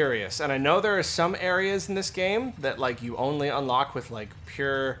I'm curious. And I know there are some areas in this game that like you only unlock with like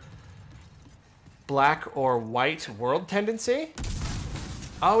pure black or white world tendency.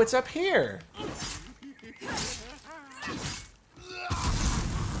 Oh, it's up here.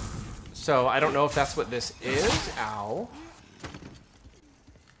 So I don't know if that's what this is. Ow.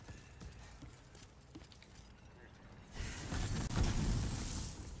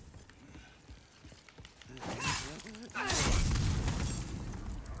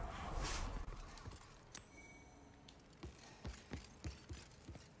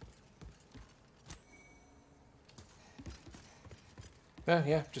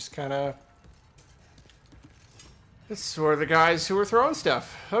 Yeah, just kind of... This were the guys who were throwing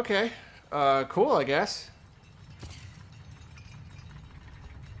stuff. Okay. Cool, I guess.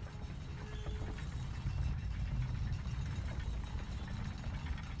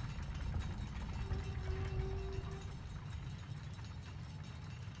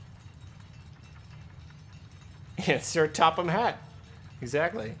 Yeah, Sir Topham Hat.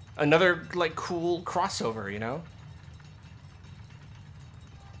 Exactly. Another, like, cool crossover, you know?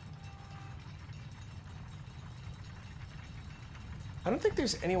 I don't think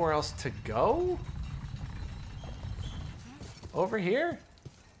there's anywhere else to go. Over here?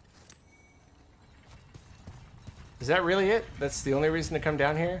 Is that really it? That's the only reason to come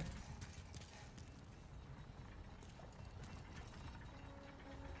down here?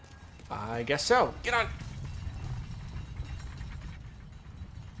 I guess so. Get on!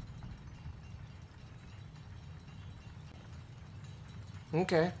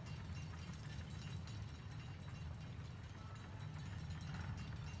 Okay.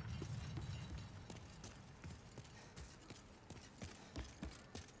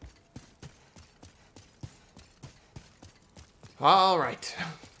 All right.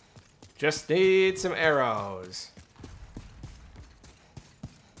 Just need some arrows.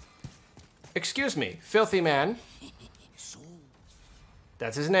 Excuse me, filthy man.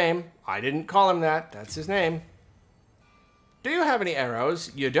 That's his name. I didn't call him that. That's his name. Do you have any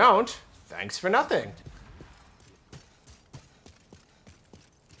arrows? You don't? Thanks for nothing.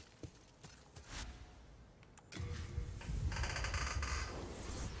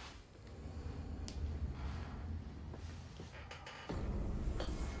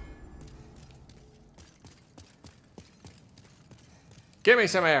 Give me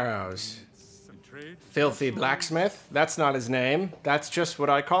some arrows. Filthy blacksmith? That's not his name. That's just what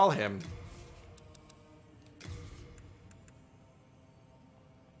I call him.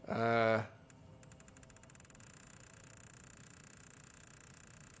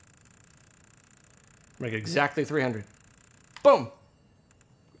 Make it exactly 300. Boom!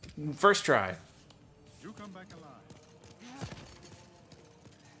 First try. You come back alive.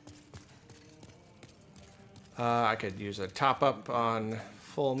 I could use a top up on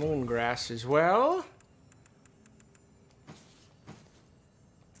full moon grass as well.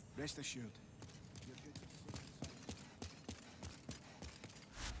 Rest assured.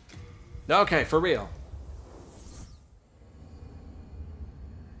 Okay, for real.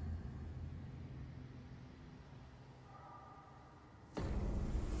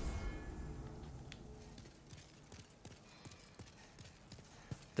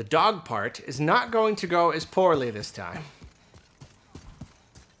 The dog part is not going to go as poorly this time.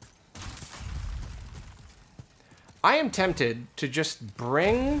 I am tempted to just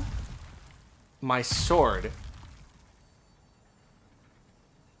bring my sword.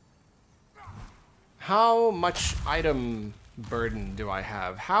 How much item burden do I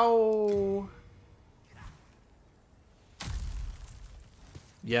have? How...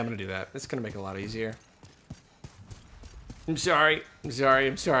 Yeah, I'm gonna do that. It's gonna make it a lot easier. I'm sorry. I'm sorry.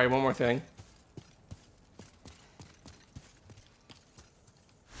 I'm sorry. One more thing.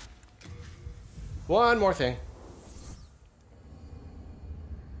 One more thing.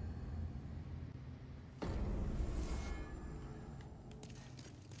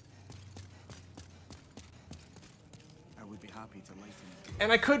 I would be happy to lighten it.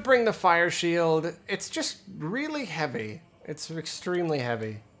 And I could bring the fire shield. It's just really heavy. It's extremely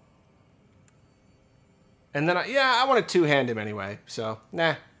heavy. And then, I want to two-hand him anyway, so,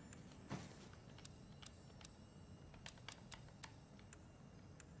 nah.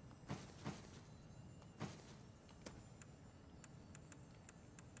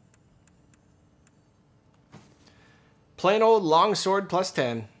 Plain old longsword plus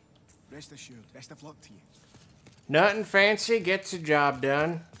 10. Rest assured. Best of luck to you. Nothing fancy, gets the job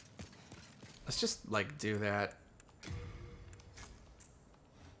done. Let's just, like, do that.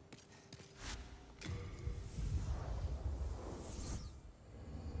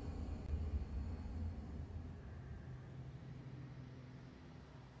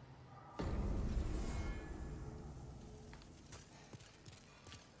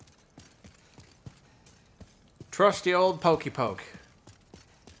 Trusty old pokey poke.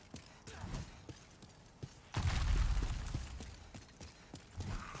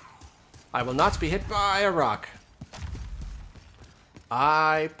 I will not be hit by a rock.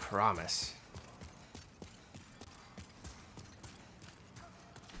 I promise.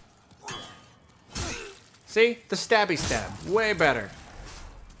 See? The stabby stab. Way better.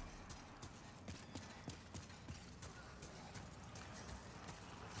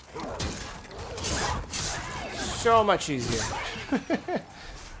 So much easier.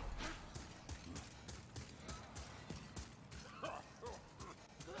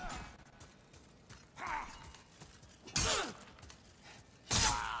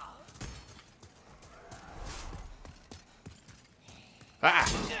 Ah.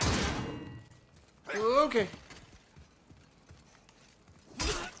 Okay.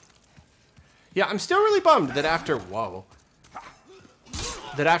 Yeah, I'm still really bummed that after... Whoa.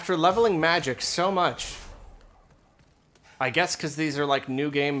 That after leveling magic so much... I guess because these are like new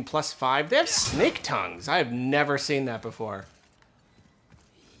game +5. They have snake tongues. I have never seen that before.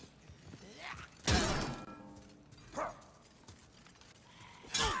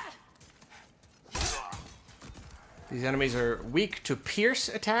 These enemies are weak to pierce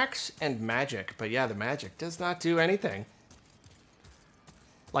attacks and magic. But yeah, the magic does not do anything.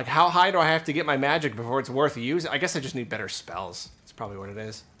 Like, how high do I have to get my magic before it's worth using? I guess I just need better spells. That's probably what it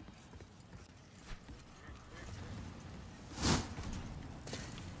is.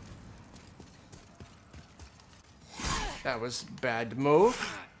 That was bad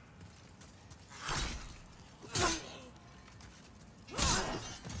move.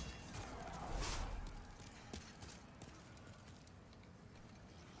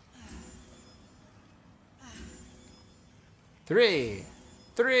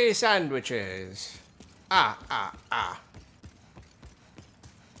 Three sandwiches. Ah.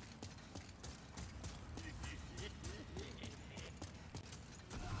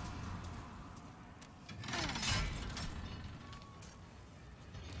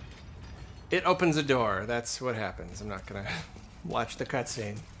 It opens a door. That's what happens. I'm not gonna watch the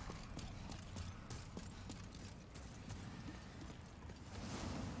cutscene.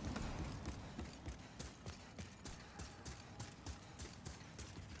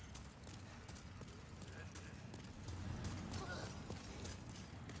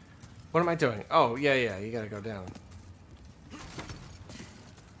 What am I doing? Oh, yeah, you gotta go down.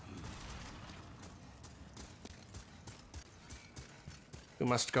 We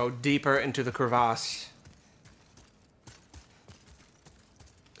must go deeper into the crevasse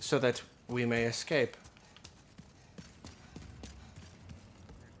so that we may escape.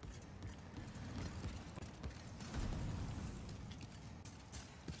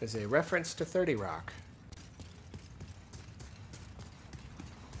 There's a reference to 30 Rock.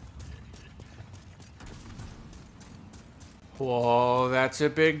 Whoa, that's a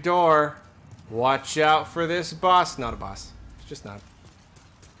big door. Watch out for this boss. Not a boss. It's just not.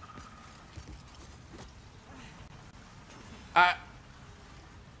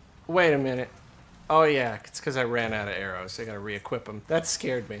 Wait a minute. Oh yeah, it's because I ran out of arrows. I gotta re-equip them. That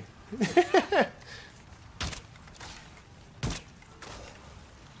scared me. See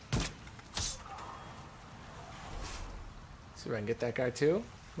if I can get that guy too,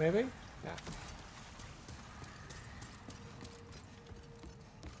 maybe? Yeah.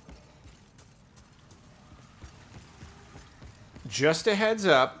 Just a heads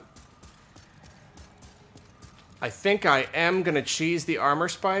up. I think I am gonna cheese the armor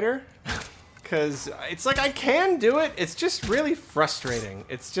spider. Because it's like I can do it. It's just really frustrating.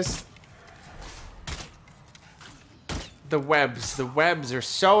 It's just... The webs. The webs are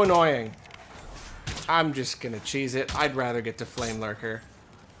so annoying. I'm just gonna cheese it. I'd rather get to Flame Lurker.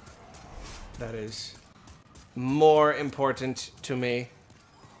 That is more important to me.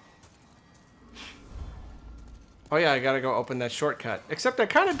 Oh yeah, I gotta go open that shortcut. Except I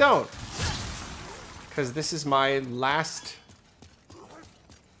kind of don't. Because this is my last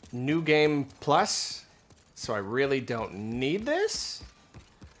new game plus. So I really don't need this.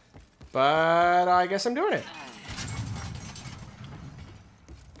 But I guess I'm doing it.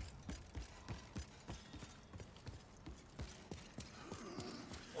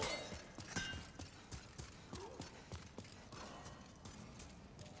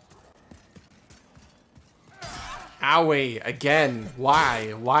 Owie, again.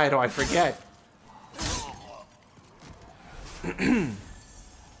 Why? Why do I forget?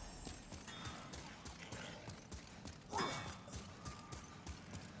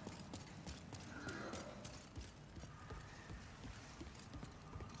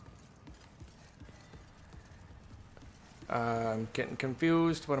 I'm getting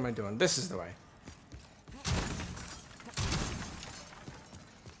confused. What am I doing? This is the way.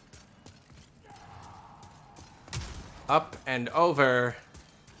 Up and over.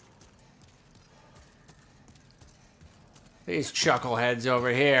 These chuckleheads over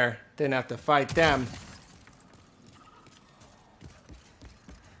here. Didn't have to fight them.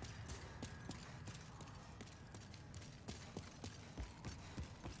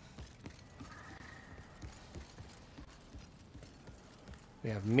 We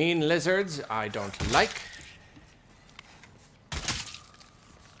have mean lizards I don't like.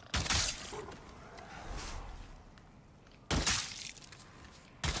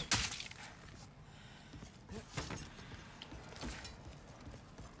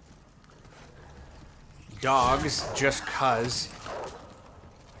 Dogs, just 'cause.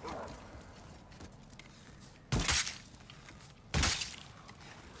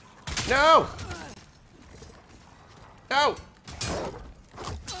 No! No!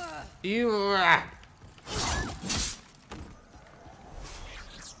 You...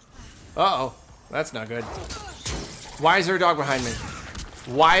 Uh-oh. That's not good. Why is there a dog behind me?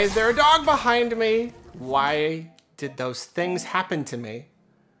 Why is there a dog behind me? Why did those things happen to me?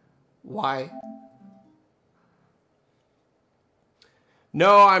 Why?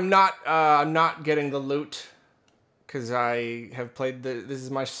 No, I'm not getting the loot. Because I have played this is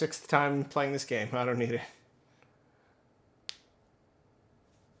my 6th time playing this game. I don't need it.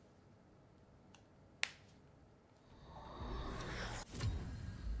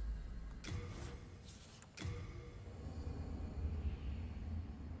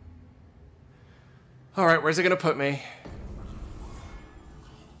 All right, where's it gonna put me?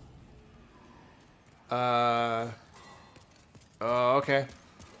 Oh, okay.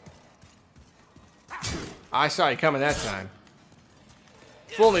 I saw you coming that time.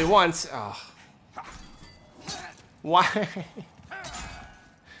 Fool me once. Oh. Why?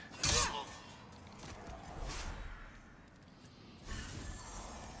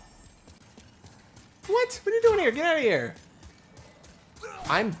 What? What are you doing here? Get out of here.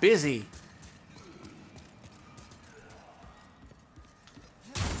 I'm busy.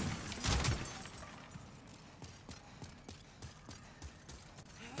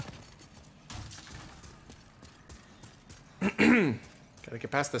 Gotta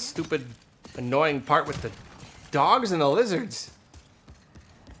get past the stupid, annoying part with the dogs and the lizards.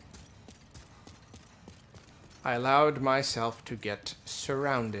 I allowed myself to get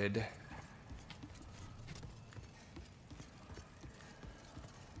surrounded.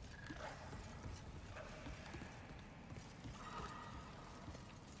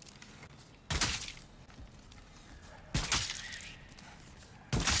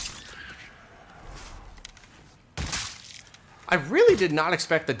 I really did not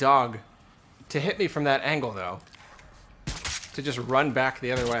expect the dog to hit me from that angle, though. To just run back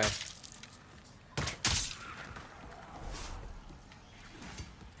the other way.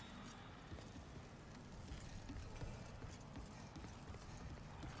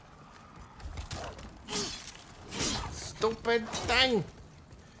 Stupid thing!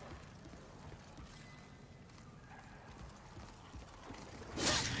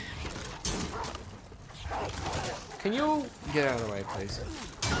 Can you get out of the way, please?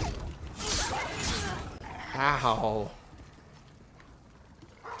 Ow.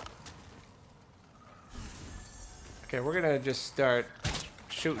 Okay, we're gonna just start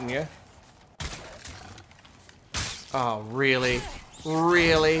shooting you. Oh, really?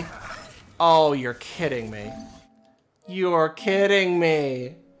 Really? Oh, you're kidding me. You're kidding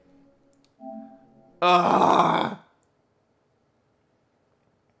me. Ugh.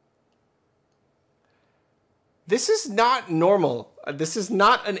 This is not normal. This is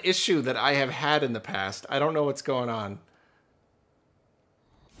not an issue that I have had in the past. I don't know what's going on.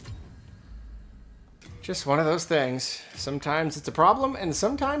 Just one of those things. Sometimes it's a problem, and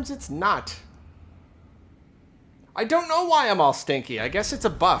sometimes it's not. I don't know why I'm all stinky. I guess it's a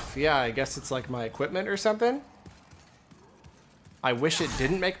buff. Yeah, I guess it's like my equipment or something. I wish it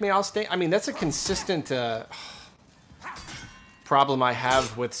didn't make me all stink. I mean, that's a consistent... problem I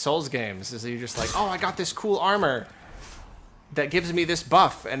have with Souls games is that you're just like, oh, I got this cool armor that gives me this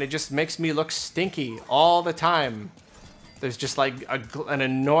buff, and it just makes me look stinky all the time. There's just like an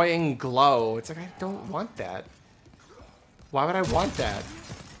annoying glow. It's like, I don't want that. Why would I want that?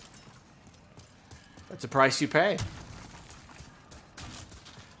 That's a price you pay.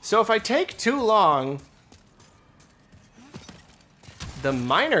 So if I take too long, the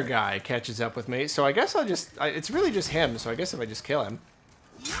miner guy catches up with me, so I guess I'll just... it's really just him, so I guess if I just kill him...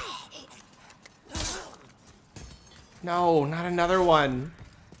 No, not another one.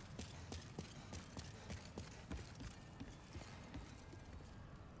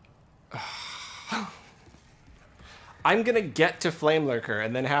 I'm gonna get to Flame Lurker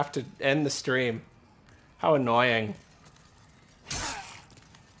and then have to end the stream. How annoying.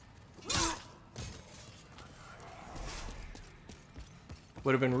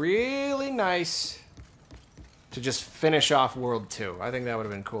 Would have been really nice to just finish off World 2. I think that would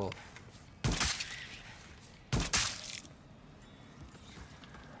have been cool.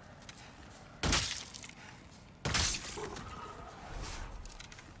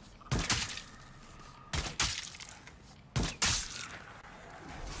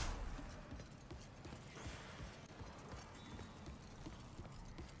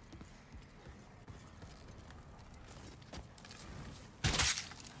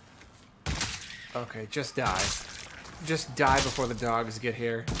 Okay, just die. Just die before the dogs get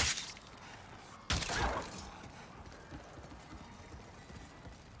here.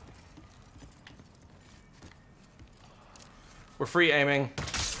 We're free aiming.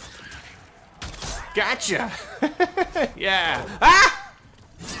 Gotcha! Yeah!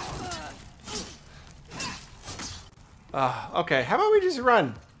 Ah! Okay, how about we just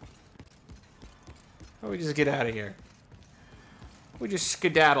run? How about we just get out of here? We just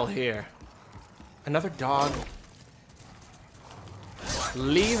skedaddle here. Another dog.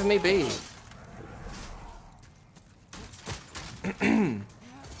 Leave me be.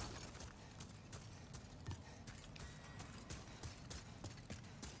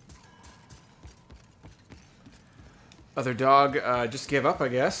 Other dog just gave up, I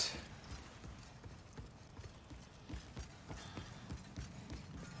guess.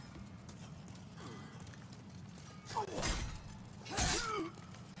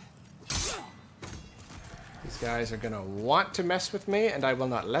 These guys are gonna want to mess with me, and I will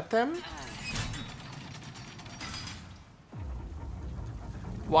not let them.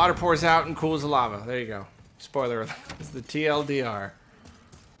 Water pours out and cools the lava. There you go. Spoiler alert. It's the TLDR.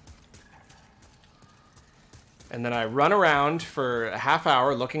 And then I run around for a half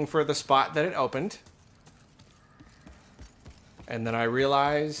hour looking for the spot that it opened. And then I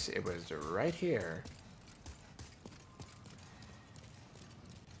realize it was right here.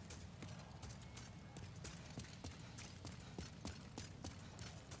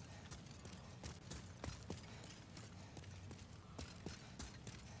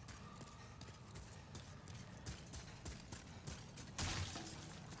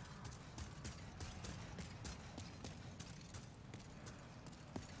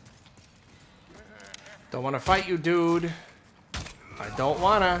 Don't want to fight you, dude. I don't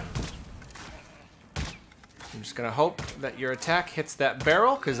wanna. I'm just gonna hope that your attack hits that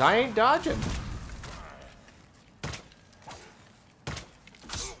barrel, because I ain't dodging.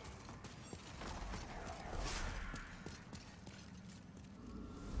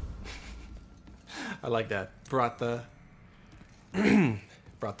 I like that. Brought the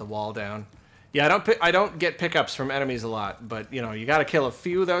brought the wall down. Yeah, I don't get pickups from enemies a lot, but you know, you gotta kill a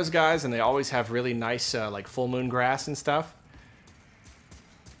few of those guys, and they always have really nice like full moon grass and stuff.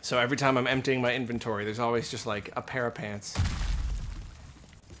 So every time I'm emptying my inventory, there's always just like a pair of pants.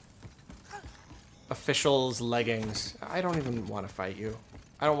 Official's leggings. I don't even want to fight you.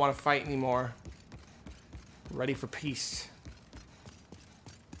 I don't want to fight anymore. Ready for peace.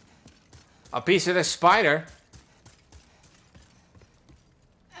 A piece of this spider.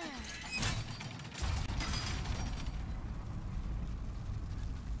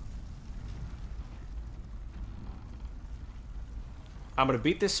 I'm gonna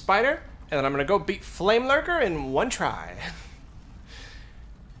beat this spider, and then I'm gonna go beat Flame Lurker in one try.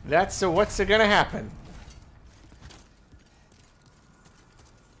 That's what's gonna happen.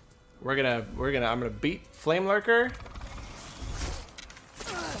 I'm gonna beat Flame Lurker.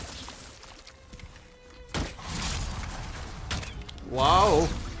 Whoa.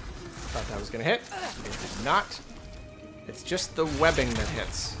 Thought that was gonna hit. It did not. It's just the webbing that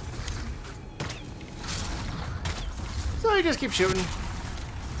hits. So you just keep shooting.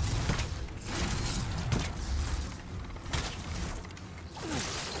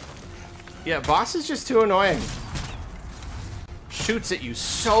 Yeah, boss is just too annoying. Shoots at you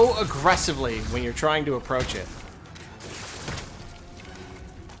so aggressively when you're trying to approach it.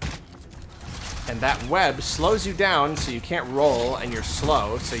 And that web slows you down so you can't roll, and you're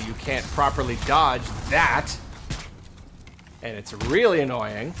slow, so you can't properly dodge that. And it's really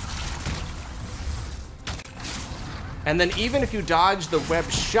annoying. And then even if you dodge the web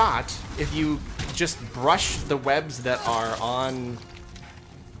shot, if you just brush the webs that are on...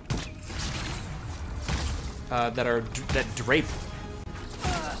 that drape.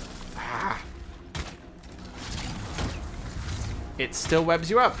 Ah. It still webs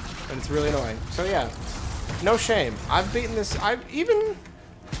you up, and it's really annoying. So yeah, no shame. I've beaten this. I've even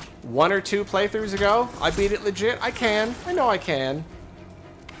 1 or 2 playthroughs ago. I beat it legit. I can. I know I can.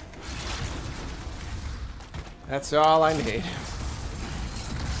 That's all I need.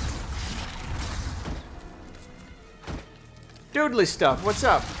 Doodly stuff. What's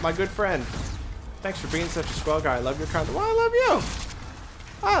up, my good friend? Thanks for being such a swell guy. I love your content. Well, I love you.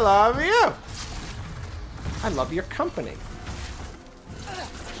 I love you. I love your company.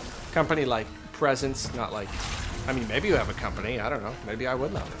 Company like presence, not like... I mean, maybe you have a company. I don't know. Maybe I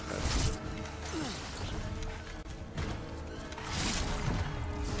would love it.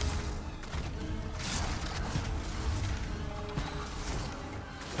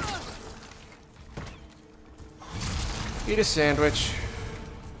 But... Eat a sandwich.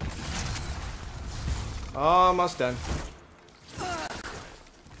 Almost done.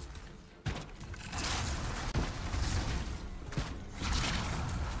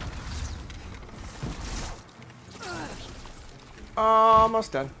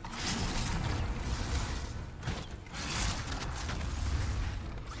 Almost done.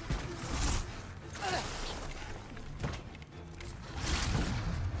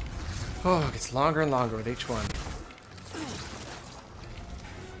 Oh, it gets longer and longer with each one.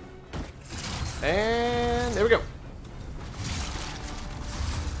 And there we go.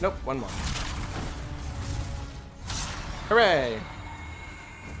 Nope, one more. Hooray!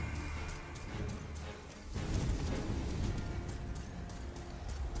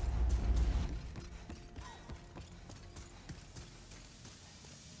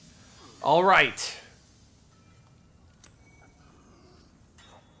 All right.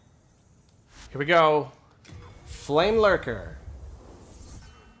 Here we go. Flame Lurker.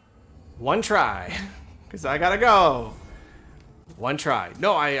 One try. Because I gotta go. One try.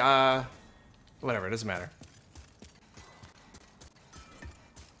 No, whatever, it doesn't matter.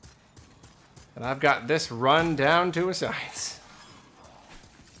 And I've got this run down to a science.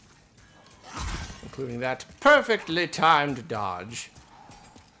 Including that perfectly timed dodge.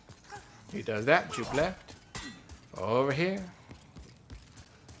 He does that, juke left. Over here.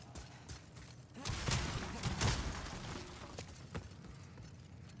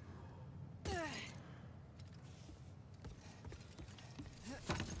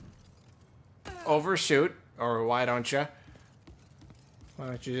 Overshoot, or why don't you? Why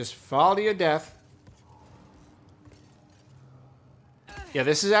don't you just fall to your death? Yeah,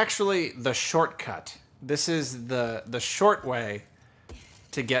 this is actually the shortcut. This is the short way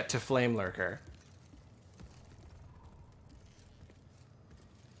to get to Flame Lurker.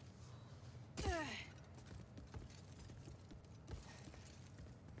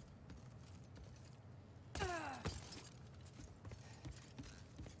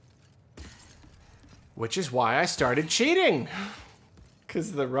 Which is why I started cheating.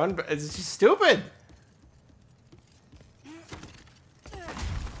 Because the run is just stupid.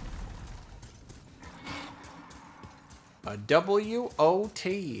 A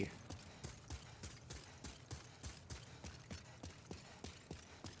W-O-T.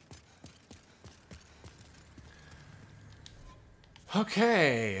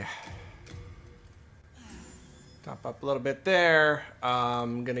 Okay. Top up a little bit there.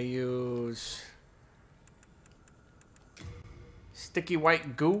 I'm gonna use sticky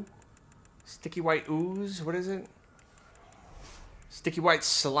white goo. Sticky white ooze. What is it? Sticky white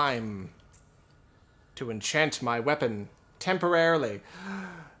slime. To enchant my weapon temporarily.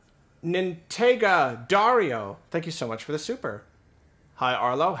 Nintega Dario, thank you so much for the super. Hi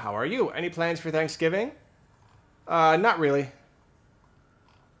Arlo, how are you? Any plans for Thanksgiving? Not really.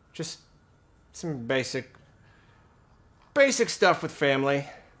 Just some basic stuff with family.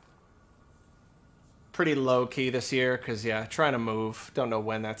 Pretty low key this year, cause yeah, trying to move. Don't know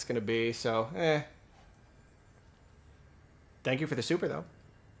when that's gonna be, so Thank you for the super though.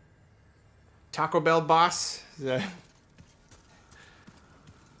 Taco Bell boss. The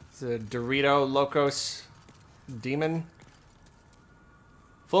Dorito Locos demon.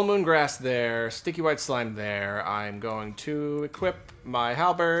 Full moon grass there. Sticky white slime there. I'm going to equip my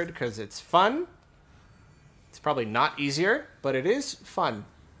halberd because it's fun. It's probably not easier, but it is fun.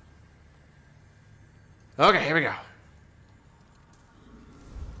 Okay, here we go.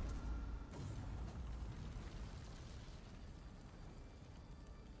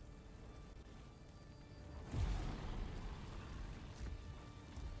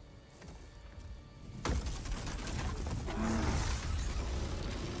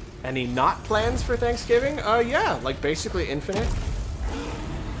 Any not plans for Thanksgiving? Yeah, like basically infinite.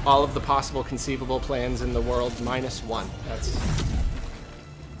 All of the possible conceivable plans in the world minus one. That's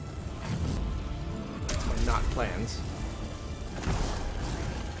my not plans.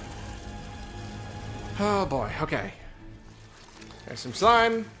 Oh boy, okay. There's some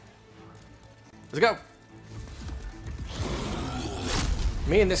slime. Let's go.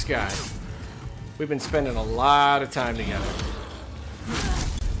 Me and this guy, we've been spending a lot of time together.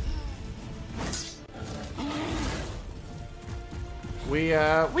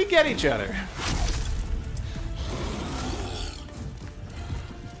 We get each other.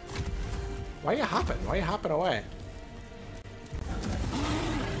 Why are you hopping? Why are you hopping away?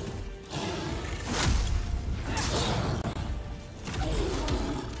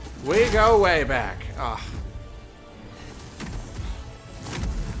 We go way back. Oh.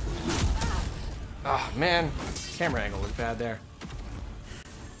 Oh man, camera angle was bad there.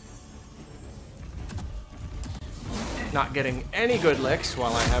 Not getting any good licks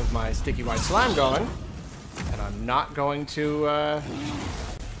while I have my sticky white slime going. And I'm not going to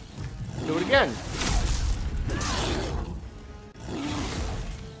do it again.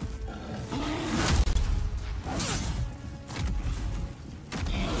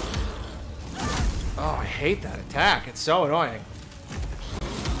 hate that attack. It's so annoying.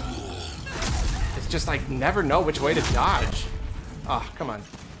 It's just like never know which way to dodge. Oh, come on.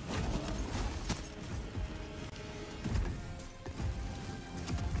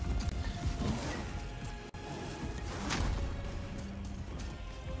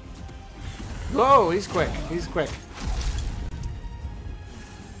 Whoa, he's quick. He's quick.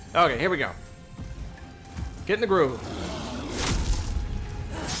 Okay, here we go. Get in the groove.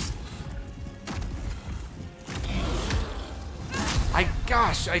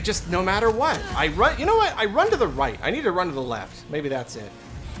 Gosh, I just, no matter what, I run, you know what? I run to the right. I need to run to the left. Maybe that's it.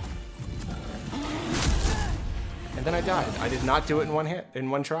 And then I died. I did not do it in one hit, in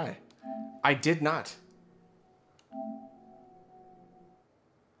one try. I did not.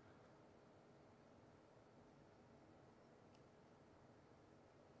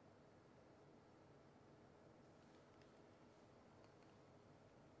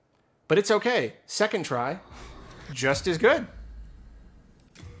 But it's okay. Second try, just as good.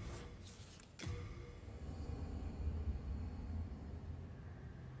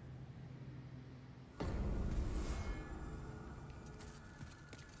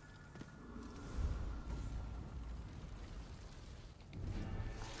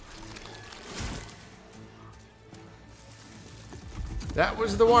 That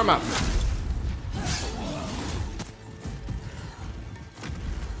was the warm-up.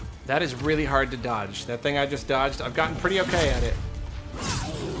 That is really hard to dodge. That thing I just dodged, I've gotten pretty okay at it.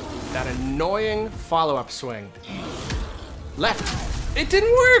 That annoying follow-up swing. Left. It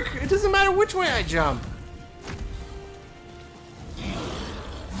didn't work! It doesn't matter which way I jump.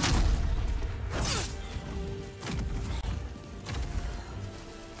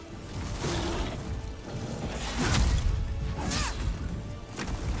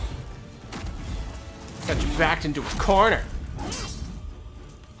 Got you backed into a corner.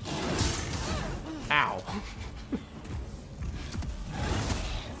 Ow.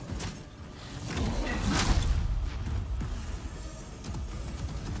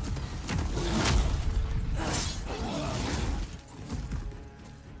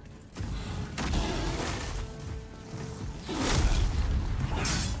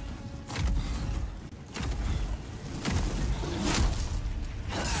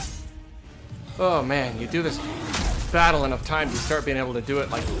 Oh man, you do this battle enough times, you start being able to do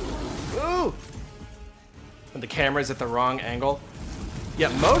it like, ooh, when the camera's at the wrong angle. Yeah,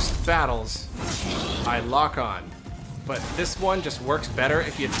 most battles I lock on, but this one just works better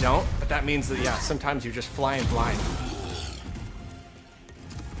if you don't. But that means that, yeah, sometimes you're just flying blind.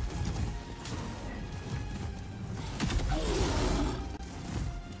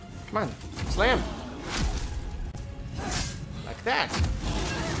 Come on, slam. Like that.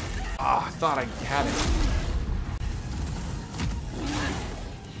 Oh, I thought I had it.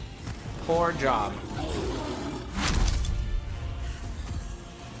 Poor job.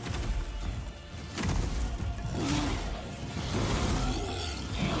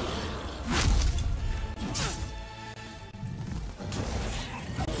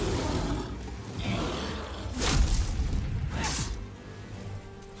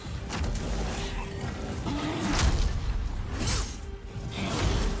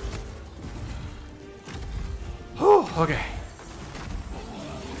 Whew, okay.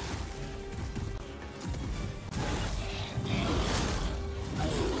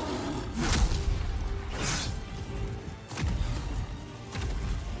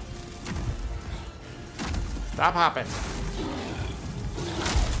 Stop hopping.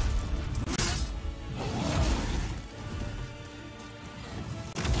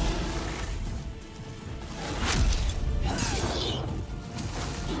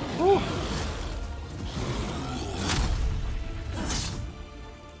 Whew.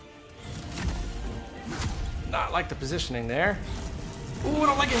 Not like the positioning there. Ooh, I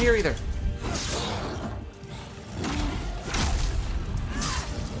don't like it here either.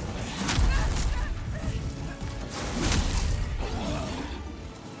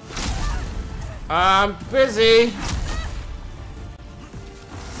 I'm busy.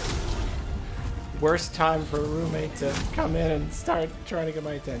 Worst time for a roommate to come in and start trying to get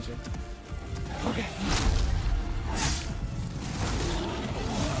my attention. Okay.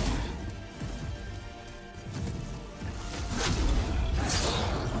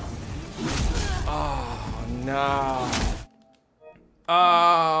 Oh, no.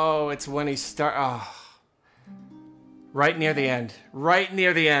 Oh, it's when he starts. Oh. Right near the end. Right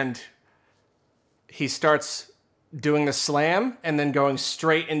near the end. He starts doing the slam and then going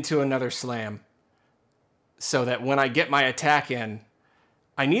straight into another slam. So that when I get my attack in,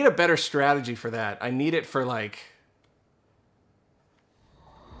 I need a better strategy for that. I need it for like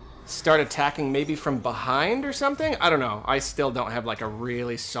start attacking maybe from behind or something? I don't know. I still don't have like a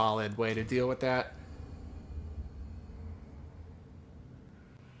really solid way to deal with that.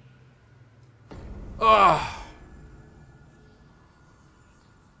 Ugh.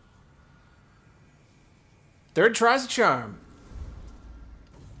 Third tries a charm.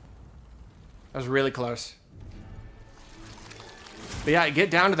 That was really close. But yeah, I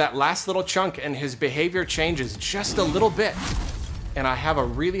get down to that last little chunk and his behavior changes just a little bit. And I have a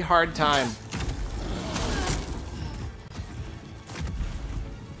really hard time.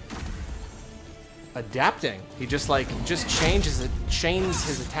 Adapting. He just chains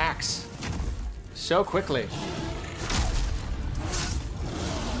his attacks so quickly.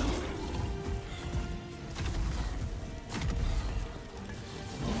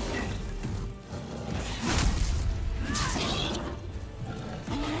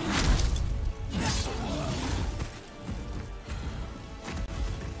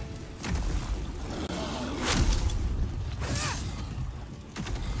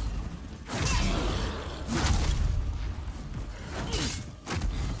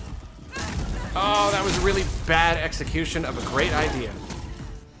 Oh, that was a really bad execution of a great idea.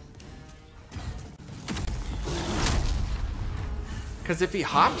 Because if he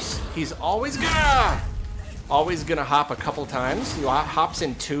hops, he's always gonna hop a couple times. He hops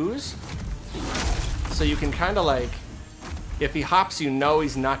in twos. So you can kind of like, if he hops, you know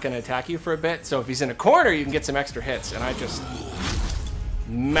he's not gonna attack you for a bit. So if he's in a corner, you can get some extra hits. And I just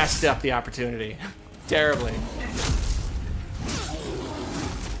messed up the opportunity terribly.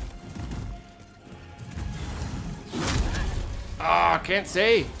 Oh, can't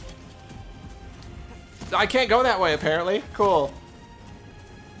see. I can't go that way, apparently. Cool.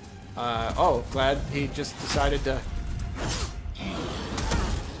 Oh, glad he just decided to...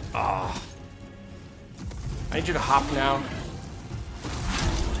 Oh. I need you to hop now.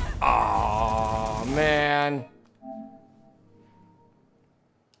 Oh, man.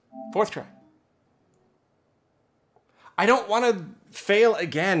 Fourth try. I don't want to fail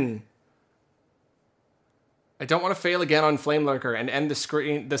again. I don't want to fail again on Flame Lurker and end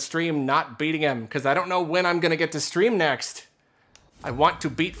the stream not beating him, because I don't know when I'm going to get to stream next. I want to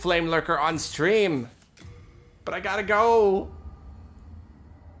beat Flame Lurker on stream, but I gotta go.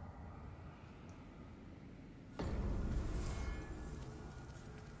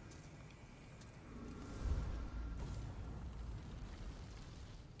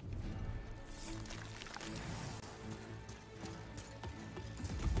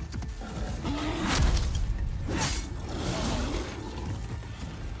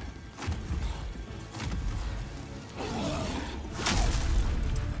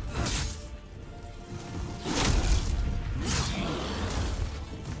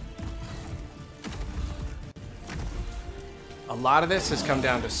 A lot of this has come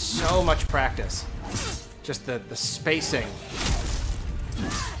down to so much practice. Just the spacing.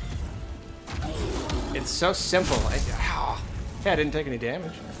 It's so simple. Yeah, I didn't take any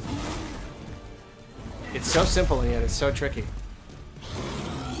damage. It's so simple and yet it's so tricky.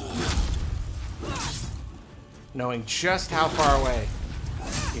 Knowing just how far away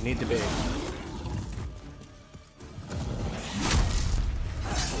you need to be.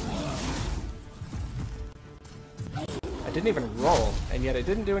 I didn't even roll, and yet it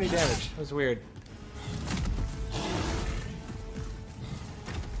didn't do any damage. It was weird.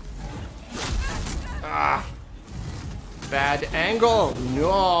 Ah! Bad angle!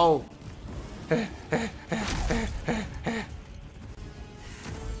 No!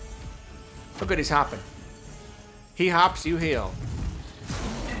 Look at he's hopping. He hops, you heal.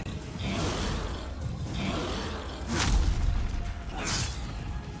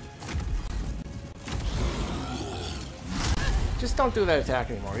 Just don't do that attack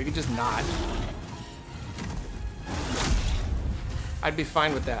anymore. You can just not. I'd be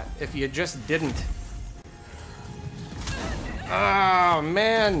fine with that if you just didn't. Oh,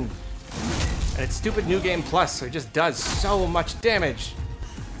 man. And it's stupid New Game Plus, so it just does so much damage.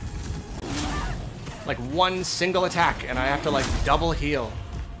 Like one single attack, and I have to like double heal.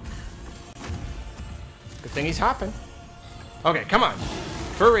 Good thing he's hopping. Okay, come on.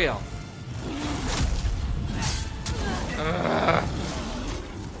 For real.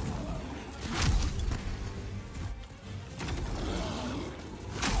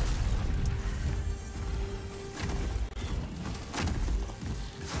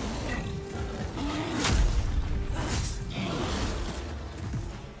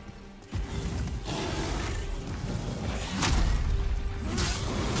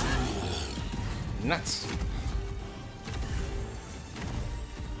 Nuts.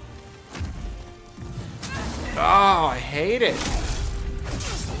 Oh, I hate it.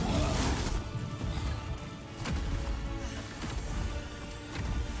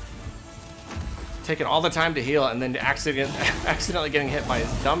 Taking all the time to heal and then accidentally getting hit by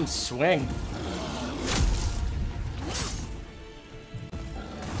his dumb swing.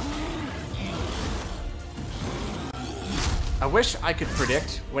 I wish I could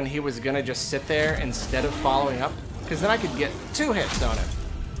predict when he was gonna just sit there instead of following up, because then I could get 2 hits on him.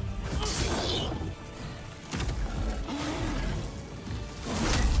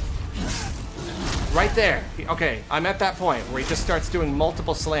 Right there. Okay, I'm at that point where he just starts doing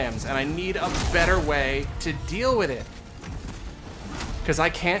multiple slams, and I need a better way to deal with it. Because I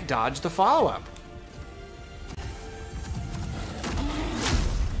can't dodge the follow-up.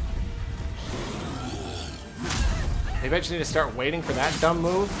 Maybe I just need to start waiting for that dumb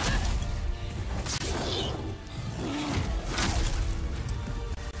move.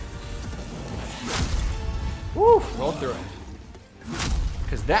 Woo! Roll through it.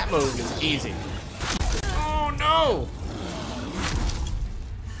 Because that move is easy. Oh no!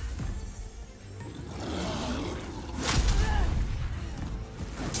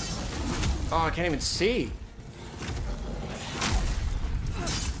 Oh, I can't even see.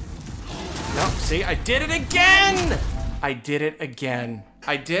 No, see, I did it again! I did it again.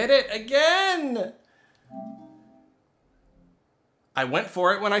 I did it again! I went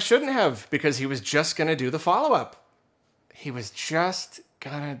for it when I shouldn't have, because he was just gonna do the follow-up. He was just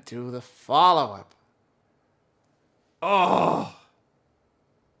gonna do the follow-up. Oh!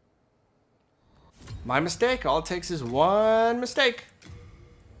 My mistake. All it takes is one mistake.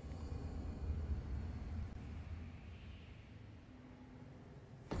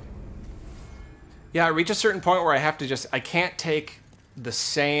 Yeah, I reach a certain point where I have to I can't take the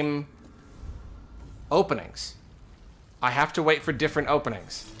same openings. I have to wait for different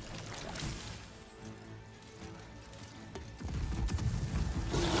openings.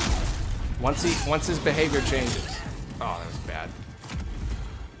 Once his behavior changes. Oh, that was bad.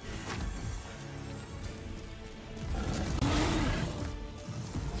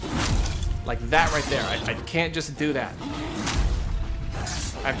 Like that right there. I can't just do that.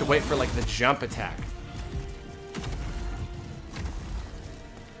 I have to wait for like the jump attack.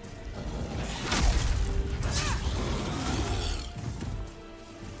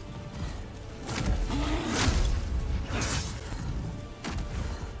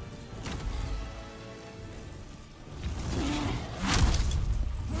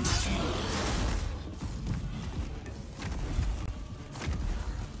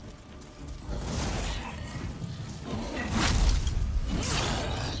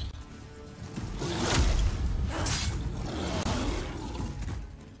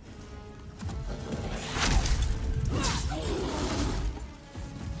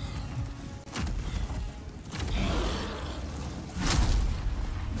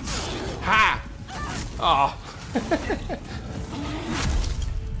 Oh.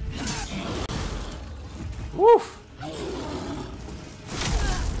 Woof.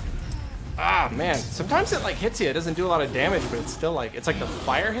 Ah, man. Sometimes it like hits you. It doesn't do a lot of damage, but it's still like, it's like the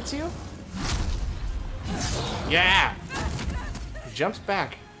fire hits you. Yeah. He jumps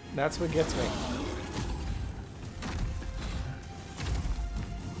back. That's what gets me.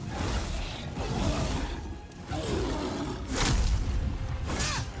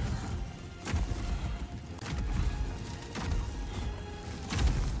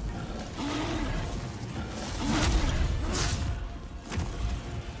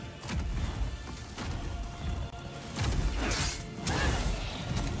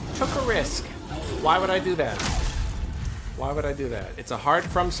 Took a risk. Why would I do that? Why would I do that? It's a hard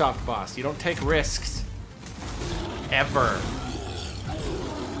FromSoft boss. You don't take risks. Ever.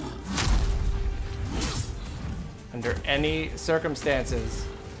 Under any circumstances.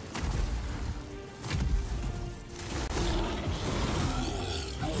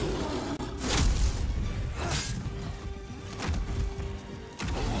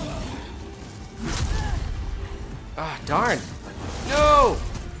 Ah, darn. No!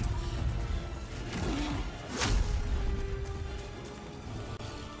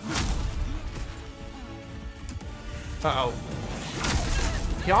 Uh-oh.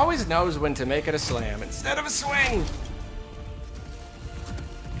 He always knows when to make it a slam instead of a swing.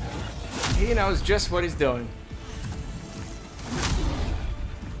 He knows just what he's doing.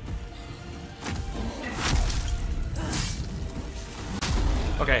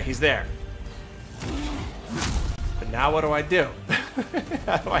 Okay, he's there. But now what do I do?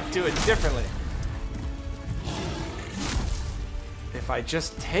 How do I do it differently? If I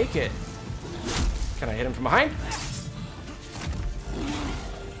just take it... Can I hit him from behind?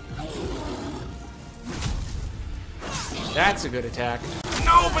 That's a good attack.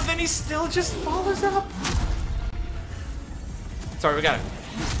 No, but then he still just follows up. Sorry, we got it.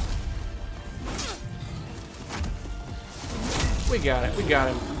 We got it. We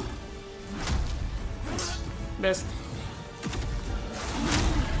got him. Missed.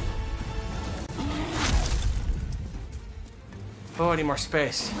 Oh, I need more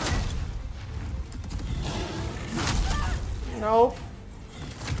space. Nope.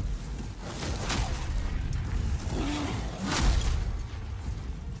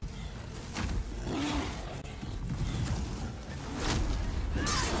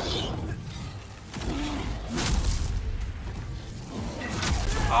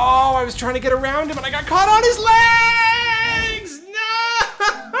 Oh, I was trying to get around him and I got caught on his legs! No!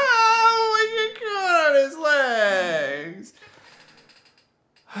 I got caught on his legs.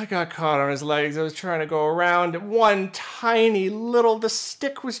 I got caught on his legs. I was trying to go around one tiny little... The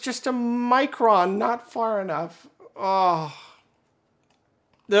stick was just a micron, not far enough. Oh.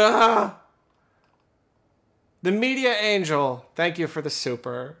 Ugh. The Media Angel. Thank you for the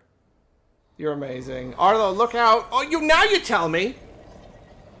super. You're amazing. Arlo, look out. Oh, now you tell me.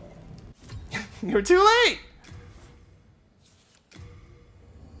 You're too late.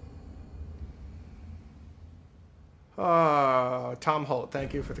 Oh, Tom Holt,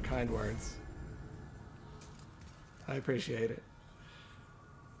 thank you for the kind words. I appreciate it.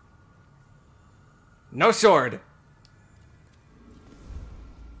 No sword.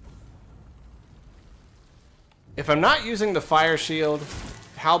 If I'm not using the fire shield,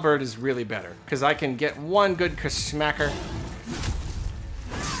 halberd is really better because I can get one good smacker.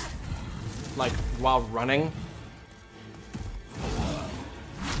 Like, while running.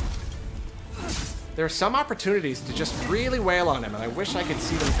 There are some opportunities to just really wail on him, and I wish I could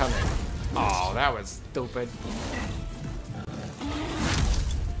see them coming. Oh, that was stupid.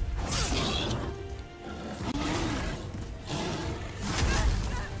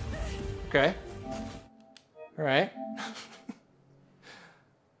 Okay. Alright.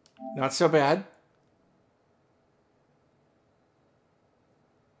 Not so bad.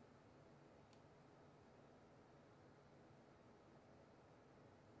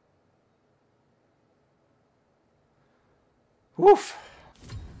 Woof.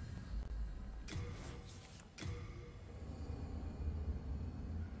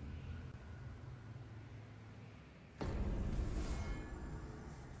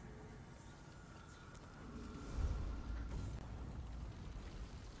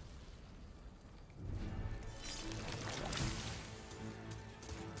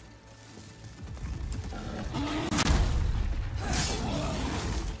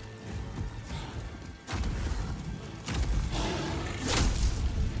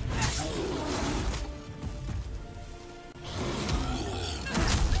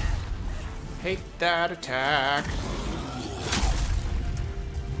 Hate that attack.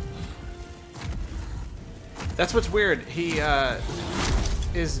 That's what's weird.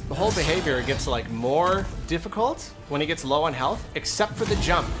 His whole behavior gets like more difficult when he gets low on health, except for the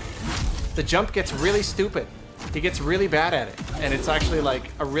jump. The jump gets really stupid. He gets really bad at it, and it's actually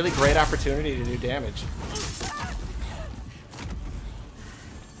like a really great opportunity to do damage.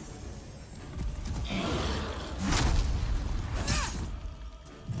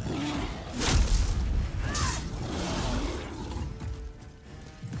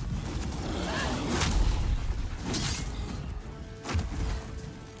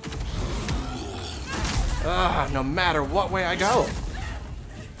 No matter what way I go.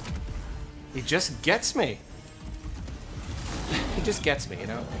 He just gets me. He just gets me, you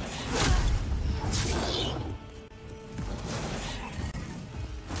know?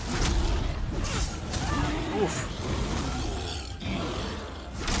 Oof.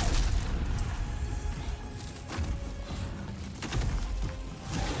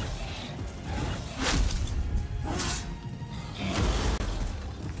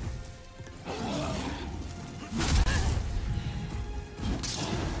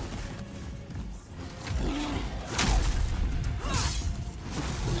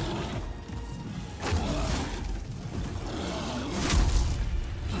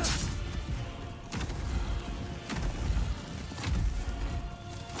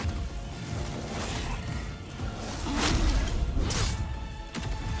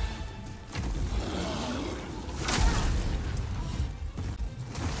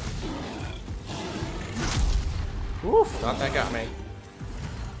 Oof, thought that got me.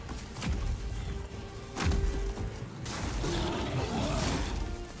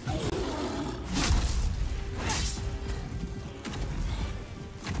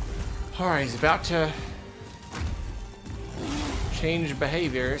 Alright, he's about to change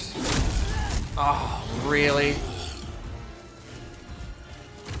behaviors. Oh, really?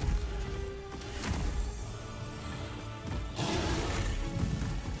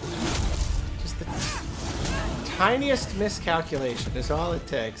 tiniest miscalculation is all it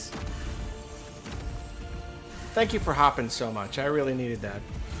takes. Thank you for hopping so much. I really needed that.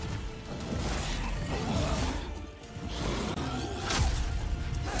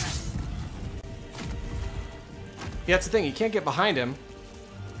 Yeah, that's the thing. You can't get behind him.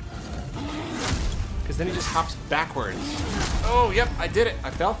 Because then he just hops backwards. Oh, yep, I did it. I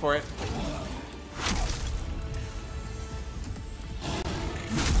fell for it.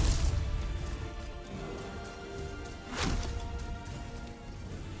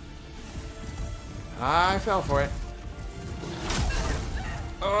 I fell for it.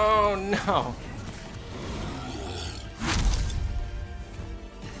 Oh, no.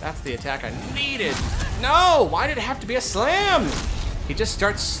 That's the attack I needed. No! Why did it have to be a slam? He just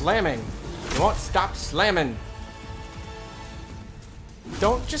starts slamming. He won't stop slamming.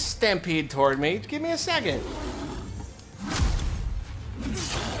 Don't just stampede toward me. Give me a second.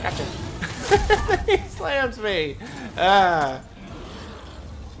 Gotcha. He slams me.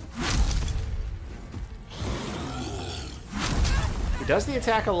 He does the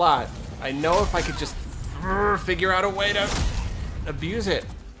attack a lot. I know if I could just figure out a way to abuse it.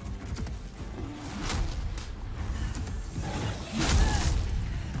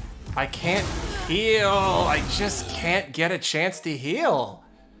 I can't heal. I just can't get a chance to heal.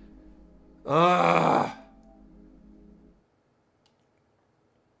 Ugh.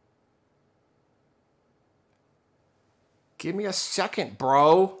 Give me a second,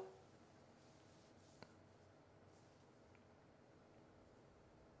 bro.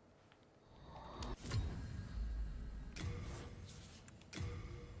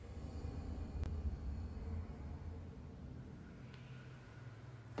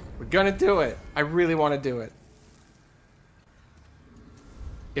 We're gonna do it. I really want to do it.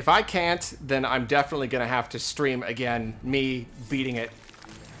 If I can't, then I'm definitely gonna have to stream again, me beating it.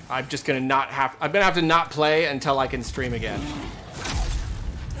 I'm just gonna I'm gonna have to not play until I can stream again.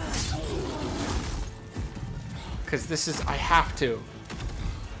 Because this is, I have to.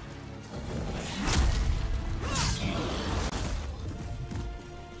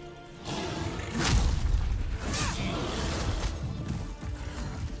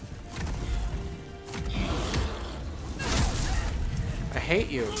 I hate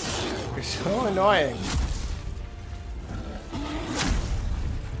you. You're so annoying.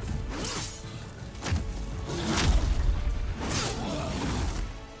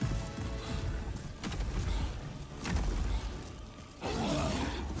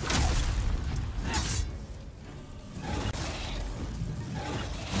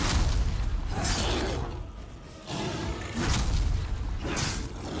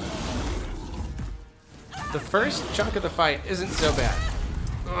 The first chunk of the fight isn't so bad.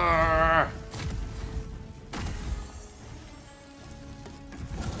 Urgh.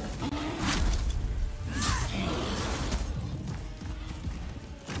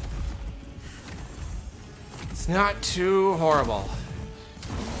 It's not too horrible.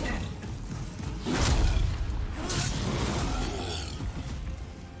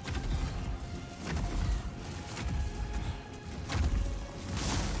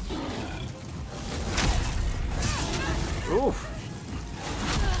 Oof.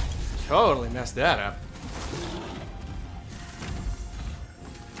 Totally messed that up.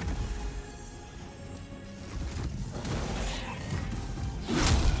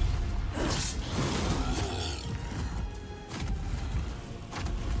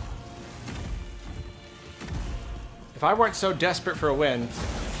 If I weren't so desperate for a win,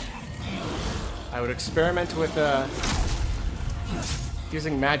 I would experiment with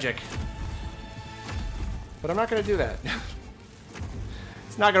using magic. But I'm not going to do that.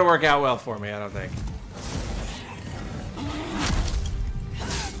 It's not going to work out well for me, I don't think.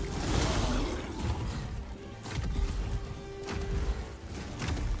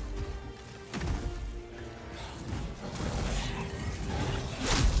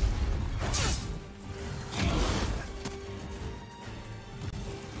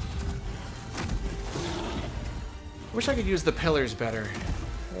 I wish I could use the pillars better.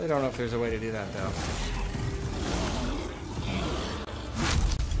 I really don't know if there's a way to do that, though.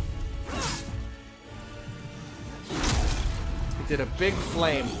 Did a big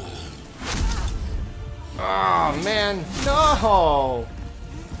flame. Oh man, no!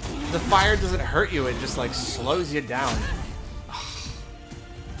 The fire doesn't hurt you, it just like slows you down.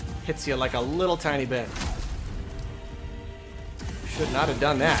 Hits you like a little tiny bit. Should not have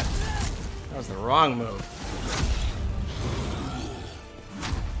done that. That was the wrong move.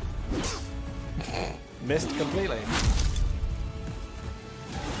 Missed completely.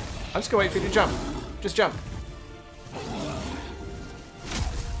 I'm just gonna wait for you to jump. Just jump.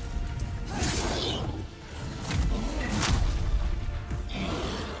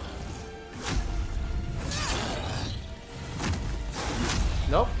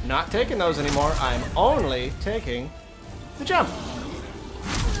 not taking those anymore. I'm only taking the jump.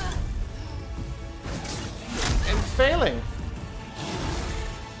 And failing.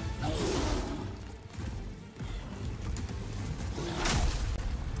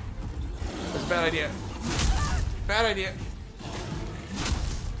 That's a bad idea. Bad idea.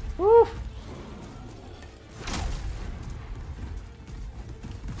 Woo.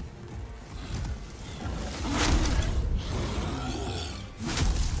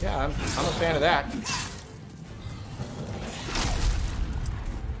 Yeah, I'm a fan of that.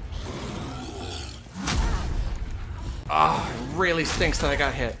 Oh, it really stinks that I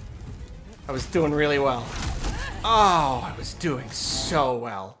got hit. I was doing really well. Oh, I was doing so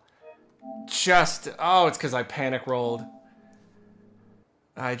well. Oh, it's because I panic rolled.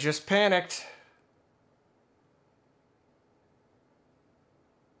 I just panicked.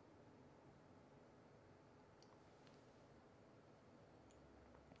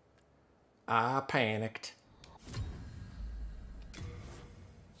 I panicked.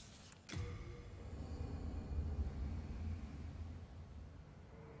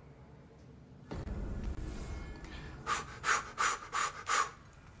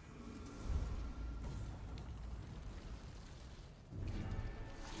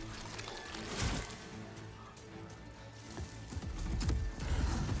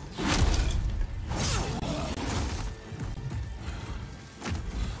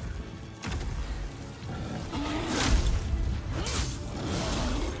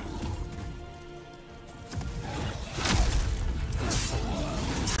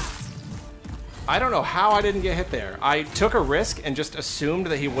 I don't know how I didn't get hit there. I took a risk and just assumed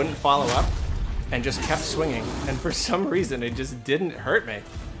that he wouldn't follow up and just kept swinging. And for some reason, it just didn't hurt me.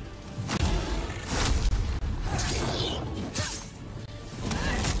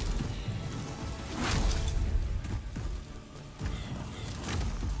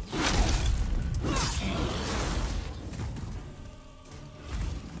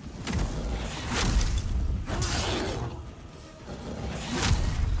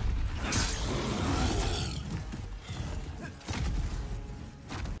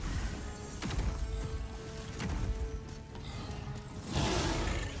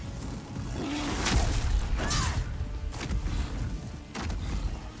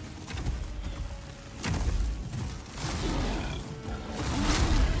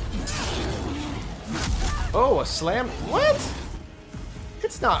 Oh, a slam? What?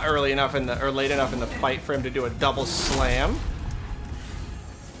 It's not early enough in the, or late enough in the fight for him to do a double slam.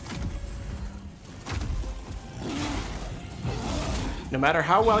 No matter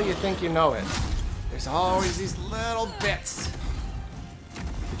how well you think you know it, there's always these little bits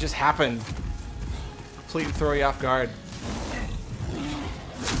that just happen. Completely throw you off guard.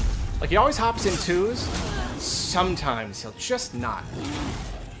 Like, he always hops in twos. Sometimes he'll just not.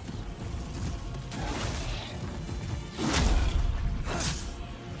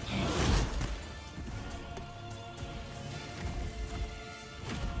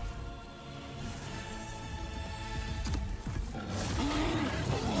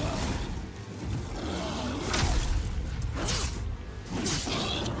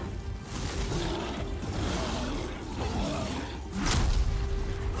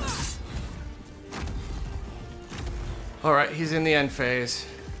 Alright, he's in the end phase.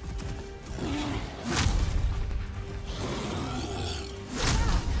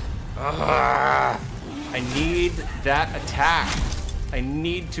 Ugh, I need that attack. I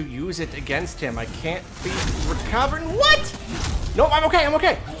need to use it against him. I can't be recovering. What? No, I'm okay, I'm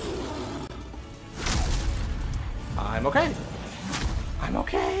okay. I'm okay. I'm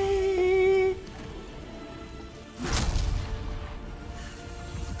okay.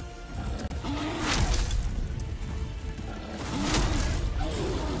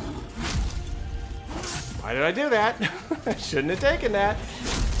 Why did I do that? I shouldn't have taken that.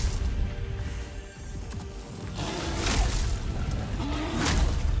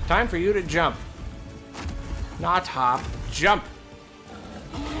 Time for you to jump. Not hop, jump.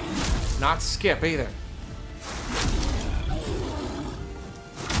 Not skip either.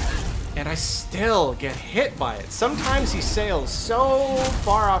 And I still get hit by it. Sometimes he sails so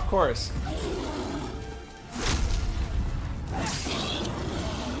far off course.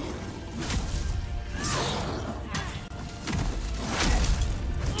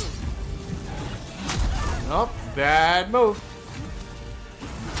 Oh, bad move.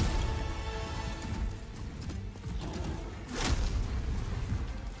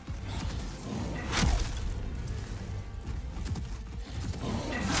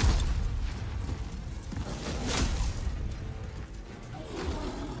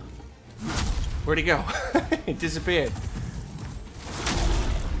 Where'd he go? He disappeared.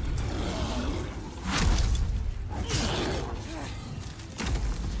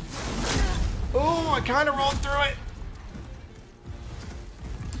 I kind of rolled through it.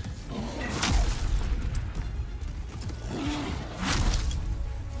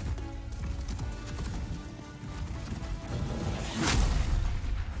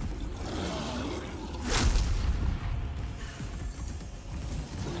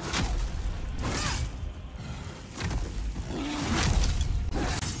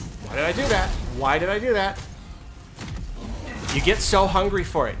 Why did I do that? Why did I do that? You get so hungry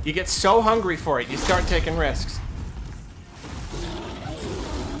for it. You get so hungry for it. You start taking risks.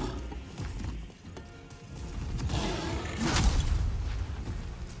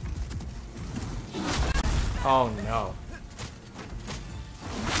 Oh no.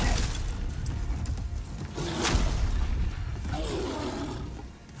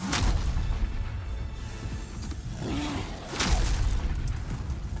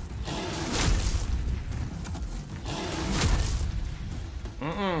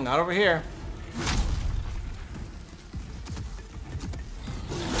 Not over here.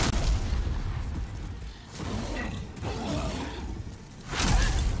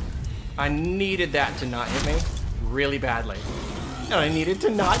 I needed that to not hit me really badly. And I needed to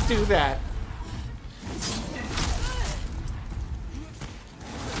not do that.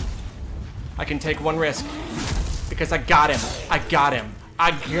 I can take one risk. Because I got him. I got him.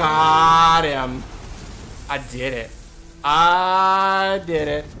 I got him. I did it. I did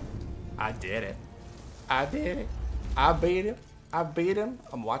it. I did it. I did it. I beat him. I beat him.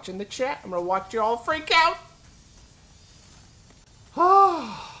 I'm watching the chat. I'm gonna watch you all freak out.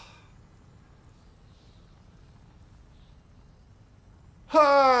 Oh.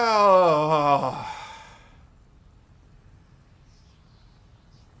 Oh.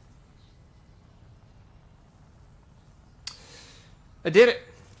 I did it.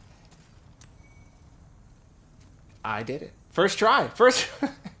 I did it. First try. First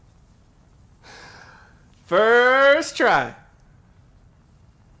try.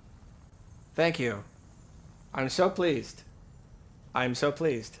 Thank you. I'm so pleased. I'm so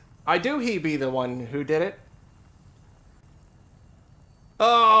pleased. I do he be the one who did it.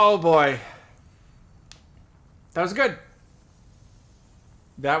 Oh boy. That was good.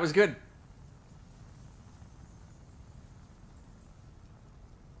 That was good.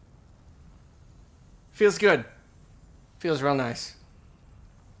 Feels good. Feels real nice.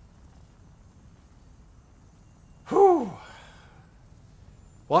 Whew.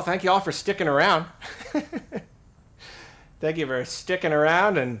 Well, thank you all for sticking around. Thank you for sticking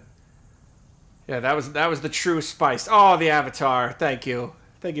around, and yeah, that was the true spice. Oh, the avatar. Thank you.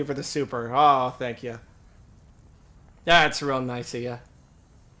 Thank you for the super. Oh, thank you. That's real nice of you.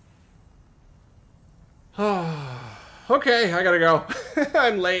 Okay, I gotta go.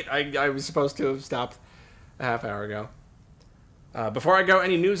 I'm late. I was supposed to have stopped a half hour ago. Before I go,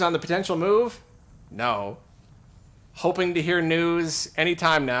 any news on the potential move? No. Hoping to hear news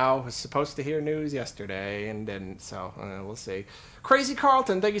anytime now. Was supposed to hear news yesterday and didn't, so we'll see. Crazy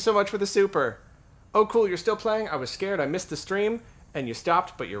Carlton, thank you so much for the super. Oh, cool, you're still playing? I was scared I missed the stream and you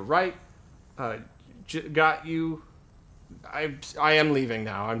stopped, but you're right. Got you. I am leaving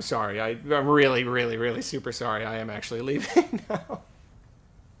now. I'm sorry. I'm really, really, really super sorry. I am actually leaving now.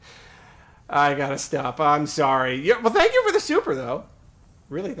 I gotta stop. I'm sorry. Yeah, well, thank you for the super, though.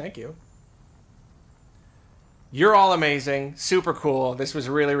 Really, thank you. You're all amazing. Super cool. This was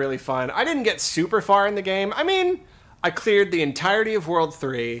really, really fun. I didn't get super far in the game. I mean, I cleared the entirety of World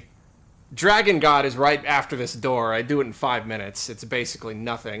 3. Dragon God is right after this door. I do it in 5 minutes. It's basically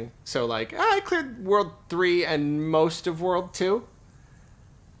nothing. So, like, I cleared World 3 and most of World 2.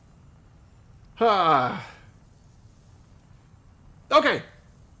 Okay.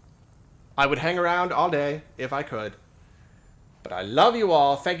 I would hang around all day if I could. But I love you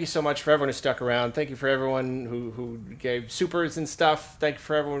all. Thank you so much for everyone who stuck around. Thank you for everyone who gave supers and stuff. Thank you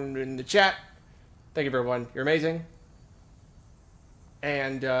for everyone in the chat. Thank you for everyone. You're amazing.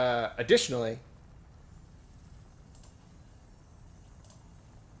 And additionally,